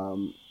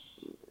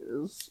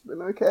 it's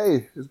been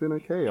okay. It's been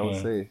okay, I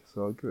would say.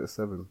 So I'll give it a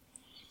 7.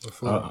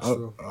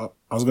 I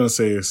was gonna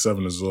say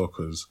 7 as well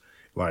because,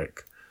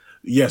 like,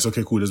 yes,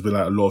 okay, cool. There's been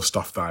like a lot of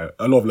stuff a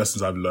lot of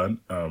lessons I've learned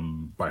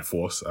by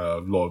force. A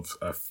lot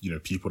of you know,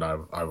 people that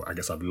I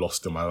guess I've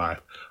lost in my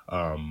life.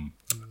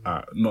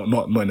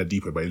 Not in a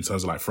deep way, but in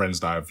terms of like friends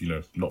that I've, you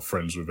know, not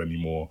friends with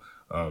anymore.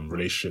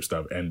 Relationships that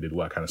have ended, all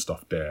that kind of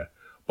stuff there.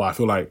 But I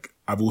feel like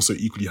I've also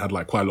equally had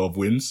like quite a lot of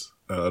wins,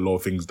 a lot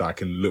of things that I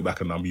can look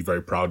back and I'll be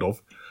very proud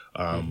of.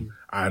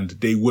 And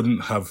they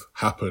wouldn't have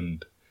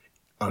happened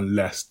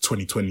unless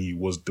 2020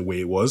 was the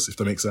way it was, if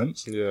that makes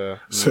sense. Yeah.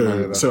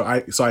 So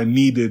I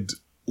needed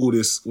all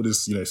this,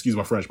 you know, excuse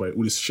my French, but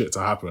all this shit to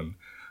happen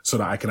so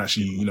that I can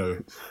actually, you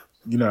know,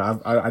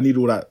 I need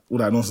all that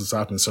nonsense to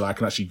happen so that I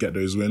can actually get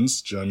those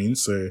wins. Do you know what I mean?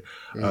 So,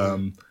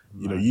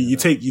 you know, you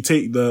take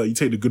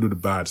the good with the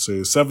bad.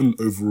 So 7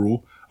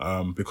 overall,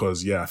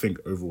 because yeah, I think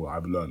overall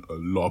I've learned a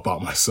lot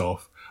about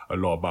myself, a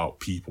lot about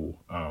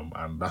people,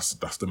 and that's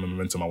the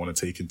momentum I want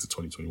to take into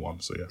 2021.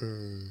 So yeah.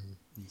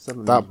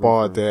 That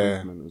bar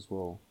there. As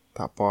well.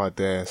 That bar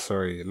there,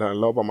 sorry. Learn a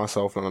lot about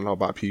myself, learn a lot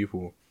about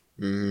people.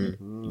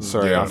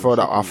 Sorry, Yeah. I felt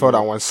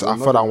that one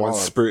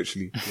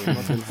spiritually.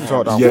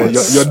 Felt that Yeah, one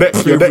your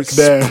neck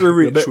there.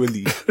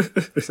 spiritually.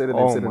 Say the name,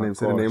 Oh say the my name,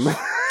 say the name.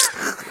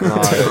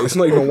 Nah, it's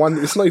not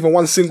even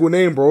one single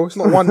name, bro. It's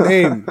not one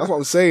name. That's what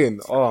I'm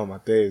saying. Oh my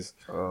days.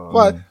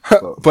 But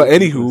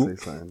anywho,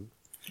 Say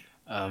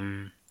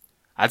something.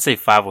 I'd say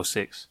 5 or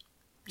 6,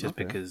 just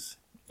because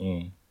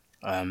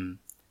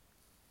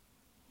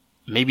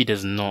maybe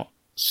there's not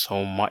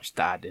so much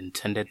that I'd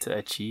intended to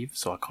achieve,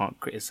 so I can't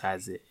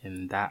criticize it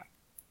in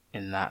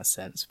that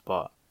sense.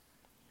 But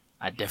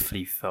I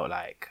definitely felt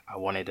like I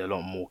wanted a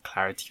lot more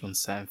clarity on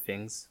certain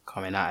things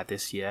coming out of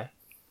this year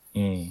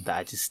that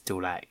I just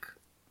still like.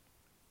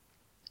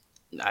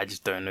 I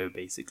just don't know,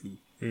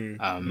 basically.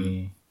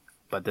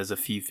 But there's a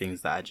few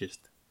things that I just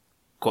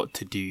got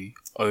to do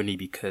only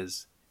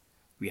because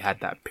we had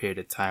that period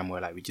of time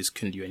where like we just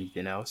couldn't do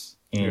anything else.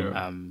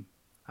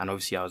 And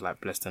obviously I was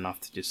like blessed enough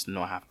to just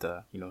not have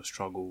to, you know,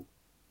 struggle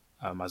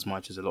as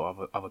much as a lot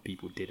of other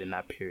people did in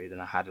that period,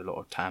 and I had a lot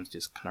of time to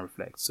just kind of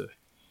reflect. So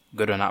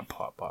good on that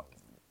part, but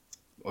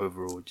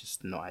overall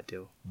just not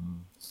ideal.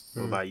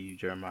 What about you,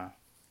 Jeremiah?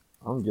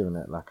 I'm giving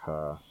it like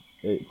a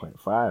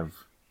 8.5.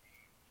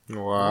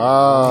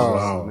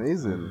 wow.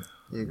 Amazing.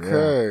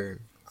 Okay.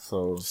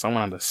 So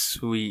Someone had a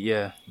sweet,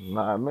 yeah.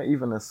 nah, not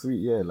even a sweet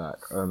year. Like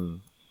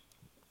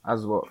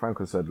as what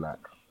Franco said, like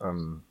a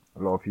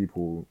lot of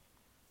people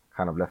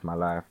kind of left my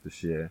life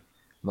this year,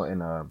 not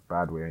in a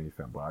bad way or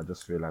anything, but I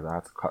just realized I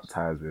had to cut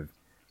ties with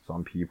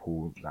some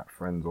people, like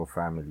friends or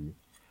family.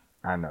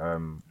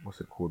 And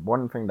what's it called?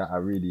 One thing that I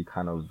really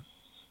kind of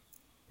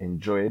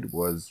enjoyed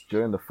was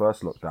during the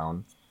first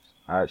lockdown,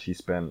 I actually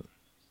spent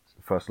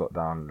the first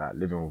lockdown like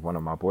living with one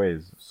of my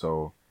boys.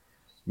 So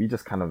we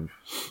just kind of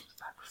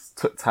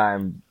took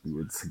time, we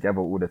were together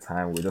all the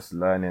time, we're just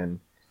learning,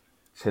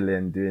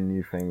 chilling, doing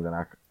new things. And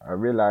I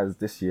realized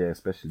this year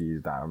especially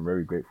is that I'm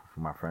very grateful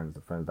for my friends,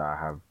 the friends that I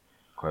have,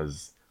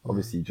 because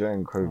obviously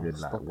during COVID,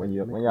 like when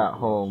you're at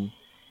home,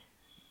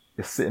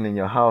 you're sitting in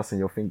your house and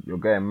you're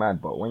going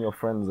mad, but when your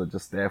friends are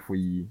just there for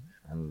you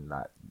and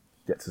like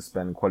get to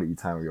spend quality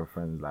time with your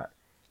friends, like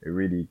it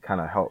really kind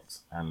of helped.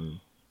 And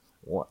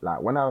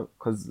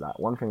because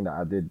one thing that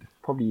I did,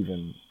 probably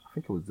even I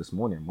think it was this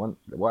morning,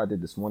 what I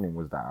did this morning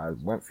was that I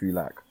went through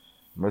like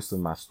most of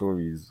my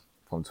stories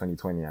from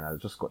 2020 and I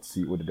just got to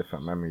see all the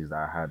different memories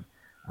that I had,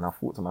 and I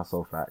thought to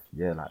myself like,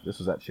 yeah, like this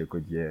was actually a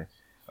good year.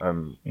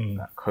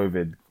 Like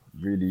COVID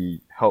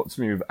really helped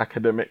me with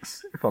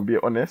academics, if I'm being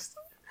honest.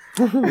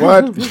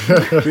 Word.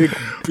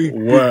 big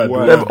Word.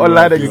 Them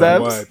online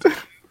exams.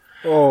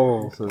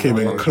 Oh. Came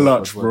in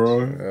clutch,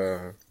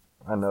 bro.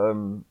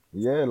 And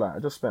yeah, like I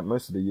just spent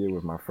most of the year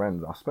with my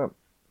friends. I spent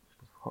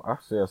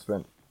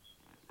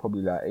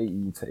probably like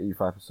 80 to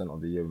 85%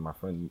 of the year with my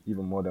friends,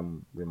 even more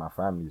than with my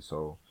family.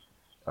 So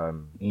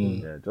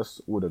yeah,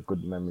 just all the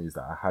good memories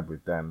that I had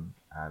with them,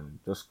 and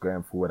just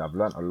going forward, I've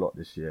learned a lot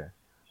this year.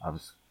 I've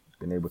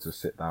been able to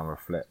sit down,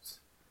 reflect,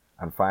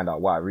 and find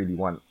out what I really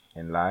want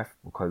in life,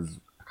 because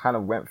I kind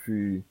of went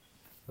through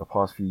the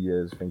past few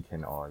years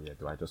thinking, oh yeah,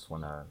 do I just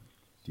want to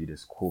do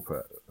this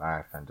corporate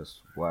life and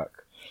just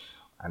work?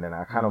 And then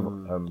I kind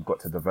of got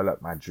to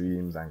develop my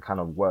dreams and kind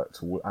of work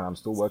toward, and I'm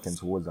still working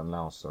towards them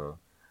now. So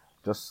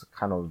just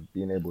kind of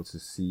being able to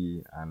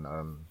see and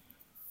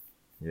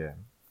yeah,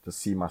 just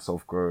see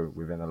myself grow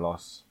within the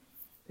last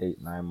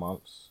 8-9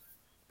 months.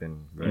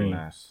 Been very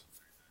nice.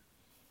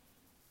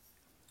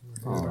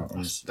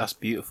 That's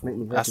beautiful. Make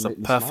me happy, That's a make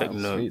me perfect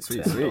smile. note.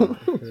 Sweet.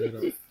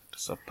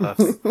 That's a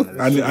perfect.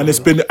 And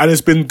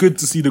it's been good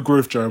to see the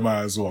growth,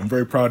 Jeremiah, as well. I'm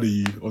very proud of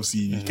you.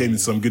 Obviously, you came in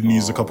some good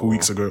news a couple of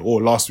weeks ago,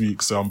 or last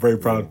week. So I'm very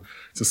proud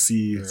to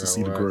see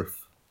the word. growth.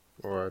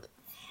 Alright.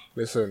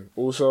 Listen,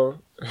 also,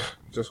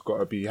 just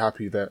gotta be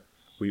happy that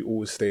we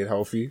all stayed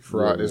healthy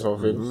throughout this whole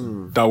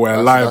thing. That we're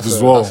alive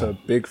as well. That's a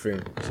big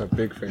thing. It's a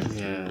big thing.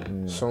 Yeah.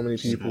 So many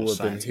people have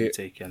been hit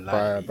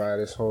by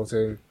this whole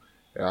thing.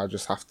 Yeah, I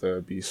just have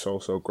to be so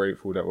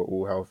grateful that we're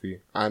all healthy.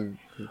 And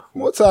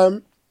more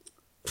time,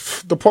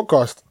 the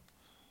podcast.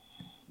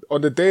 On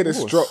the day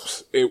this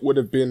drops, it would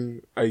have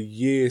been a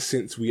year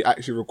since we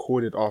actually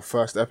recorded our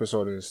first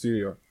episode in the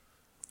studio.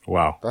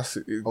 Wow. That's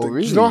it.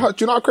 really? Do you know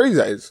how crazy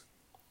that is?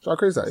 Do you know how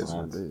crazy that is?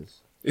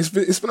 Nowadays.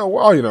 It's been a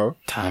while, you know.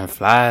 Time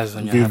flies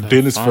when you're We've having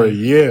been this fun. for a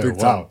year. Big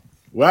Wow. time.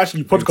 We're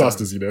actually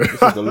podcasters, you know. This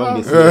is the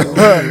longest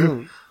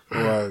year.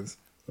 Was.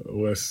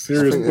 We're I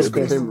serious think it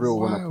became podcasters. real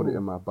when I put it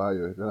in my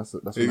bio. That's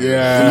when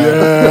Yeah.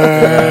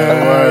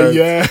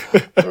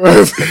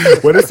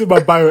 When it's in my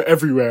bio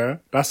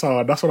everywhere, that's when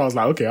I was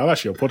like, okay, I'm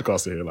actually a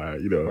podcaster here,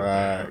 like, you know,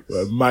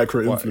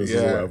 micro influencers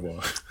or whatever.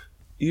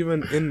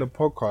 Even in the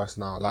podcast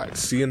now, like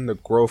seeing the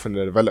growth and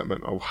the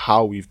development of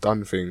how we've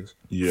done things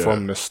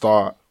from the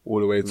start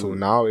all the way till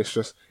now,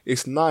 it's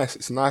nice.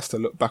 It's nice to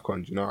look back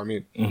on. Do you know what I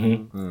mean?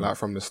 Mm-hmm. Like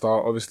from the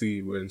start,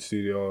 obviously we're in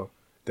studio.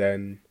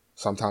 Then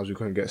sometimes we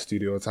couldn't get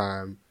studio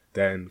time.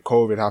 Then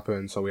COVID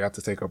happened, so we had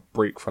to take a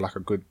break for like a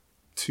good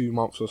 2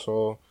 months or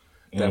so.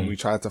 Then we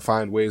tried to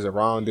find ways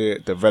around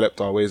it,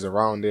 developed our ways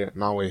around it.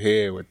 Now we're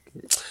here.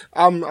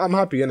 I'm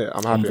happy in it.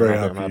 I'm very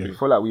happy. I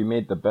feel like we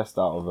made the best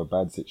out of a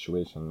bad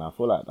situation. And I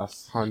feel like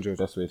that's 100.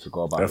 the best way to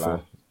go about Definitely.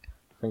 life.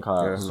 I think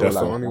I saw that's like the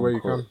only one way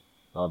you quote can.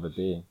 the other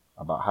day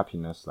about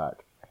happiness.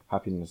 Like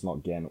happiness,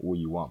 not getting all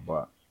you want,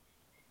 but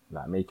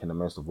like making the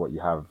most of what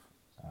you have.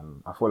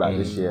 And I feel like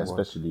this year,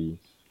 especially,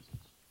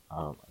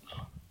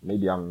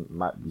 maybe I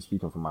might be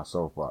speaking for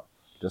myself, but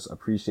just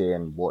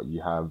appreciating what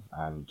you have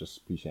and just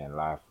appreciating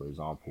life, for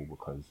example,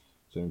 because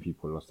so many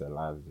people lost their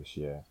lives this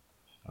year.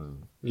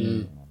 And,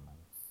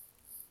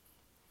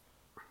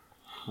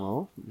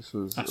 Well, this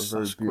was That's a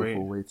very beautiful great.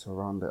 way to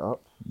round it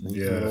up. Thank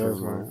you Yeah, guys,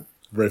 man.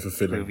 very What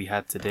fulfilling. we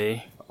had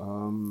today.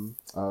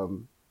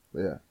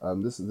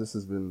 This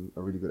has been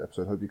a really good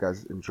episode. Hope you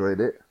guys enjoyed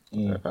it.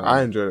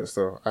 I enjoyed it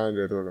still. I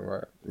enjoyed talking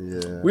about it.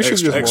 Yeah, We should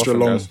do this Extra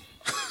more often, long.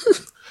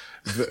 guys.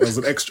 It was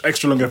an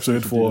extra long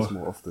episode do for. this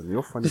more often.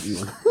 You're funny,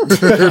 Ian.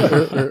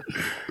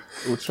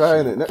 We'll try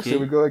it. Next year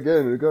we go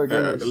again. Next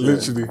year.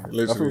 Literally.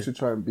 I think we should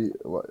try and beat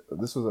what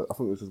this was. I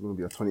think this was going to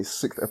be a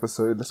 26th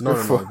episode. Let's No, go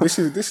no, for no. This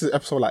is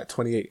episode like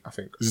 28, I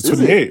think. Is it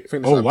 28? I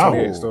think Oh, like wow.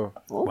 28 still.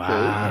 Okay.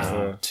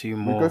 Wow. 2 We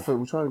more. we're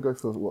trying to go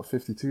for what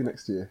 52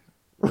 next year.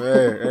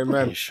 Yeah,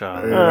 amen.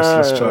 Inshallah.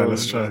 Yeah,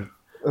 let's try.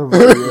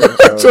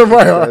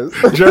 Jeremiah.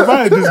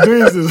 Jeremiah just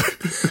doing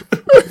this.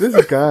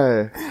 This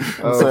guy.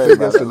 Thank you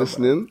guys for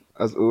listening.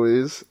 As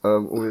always,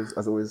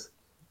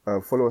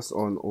 follow us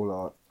on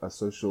all our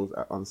socials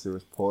at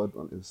Unserious Pod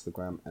on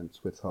Instagram and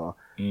Twitter.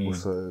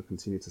 Also,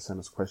 continue to send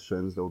us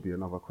questions. There will be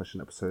another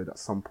question episode at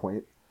some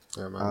point.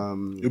 Yeah,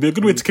 man. It'll be a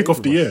good way to kick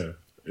off the year,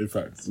 in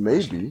fact.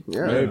 Maybe,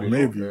 yeah.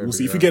 Maybe. We'll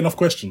see if we get enough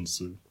questions.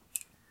 So.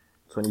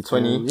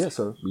 2020, Yeah,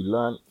 so we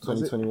learned.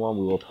 2021,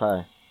 we will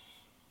apply.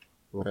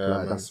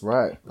 man. that's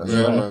right. That's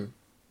Yeah, right. man.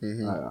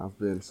 I've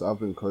been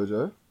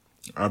Kojo.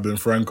 I've been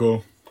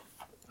Franco.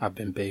 I've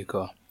been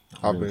Baker.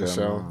 I've been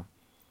Shell.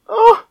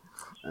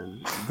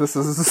 And this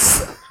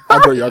is I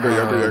got you.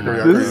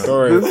 Don't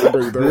worry. this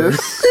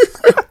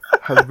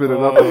has been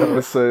another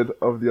episode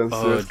of the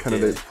Unserious dear.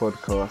 Candidates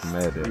podcast.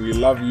 Made it. We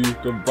love you.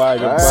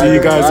 Goodbye. See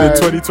you guys Bye. in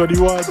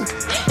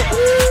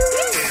 2021.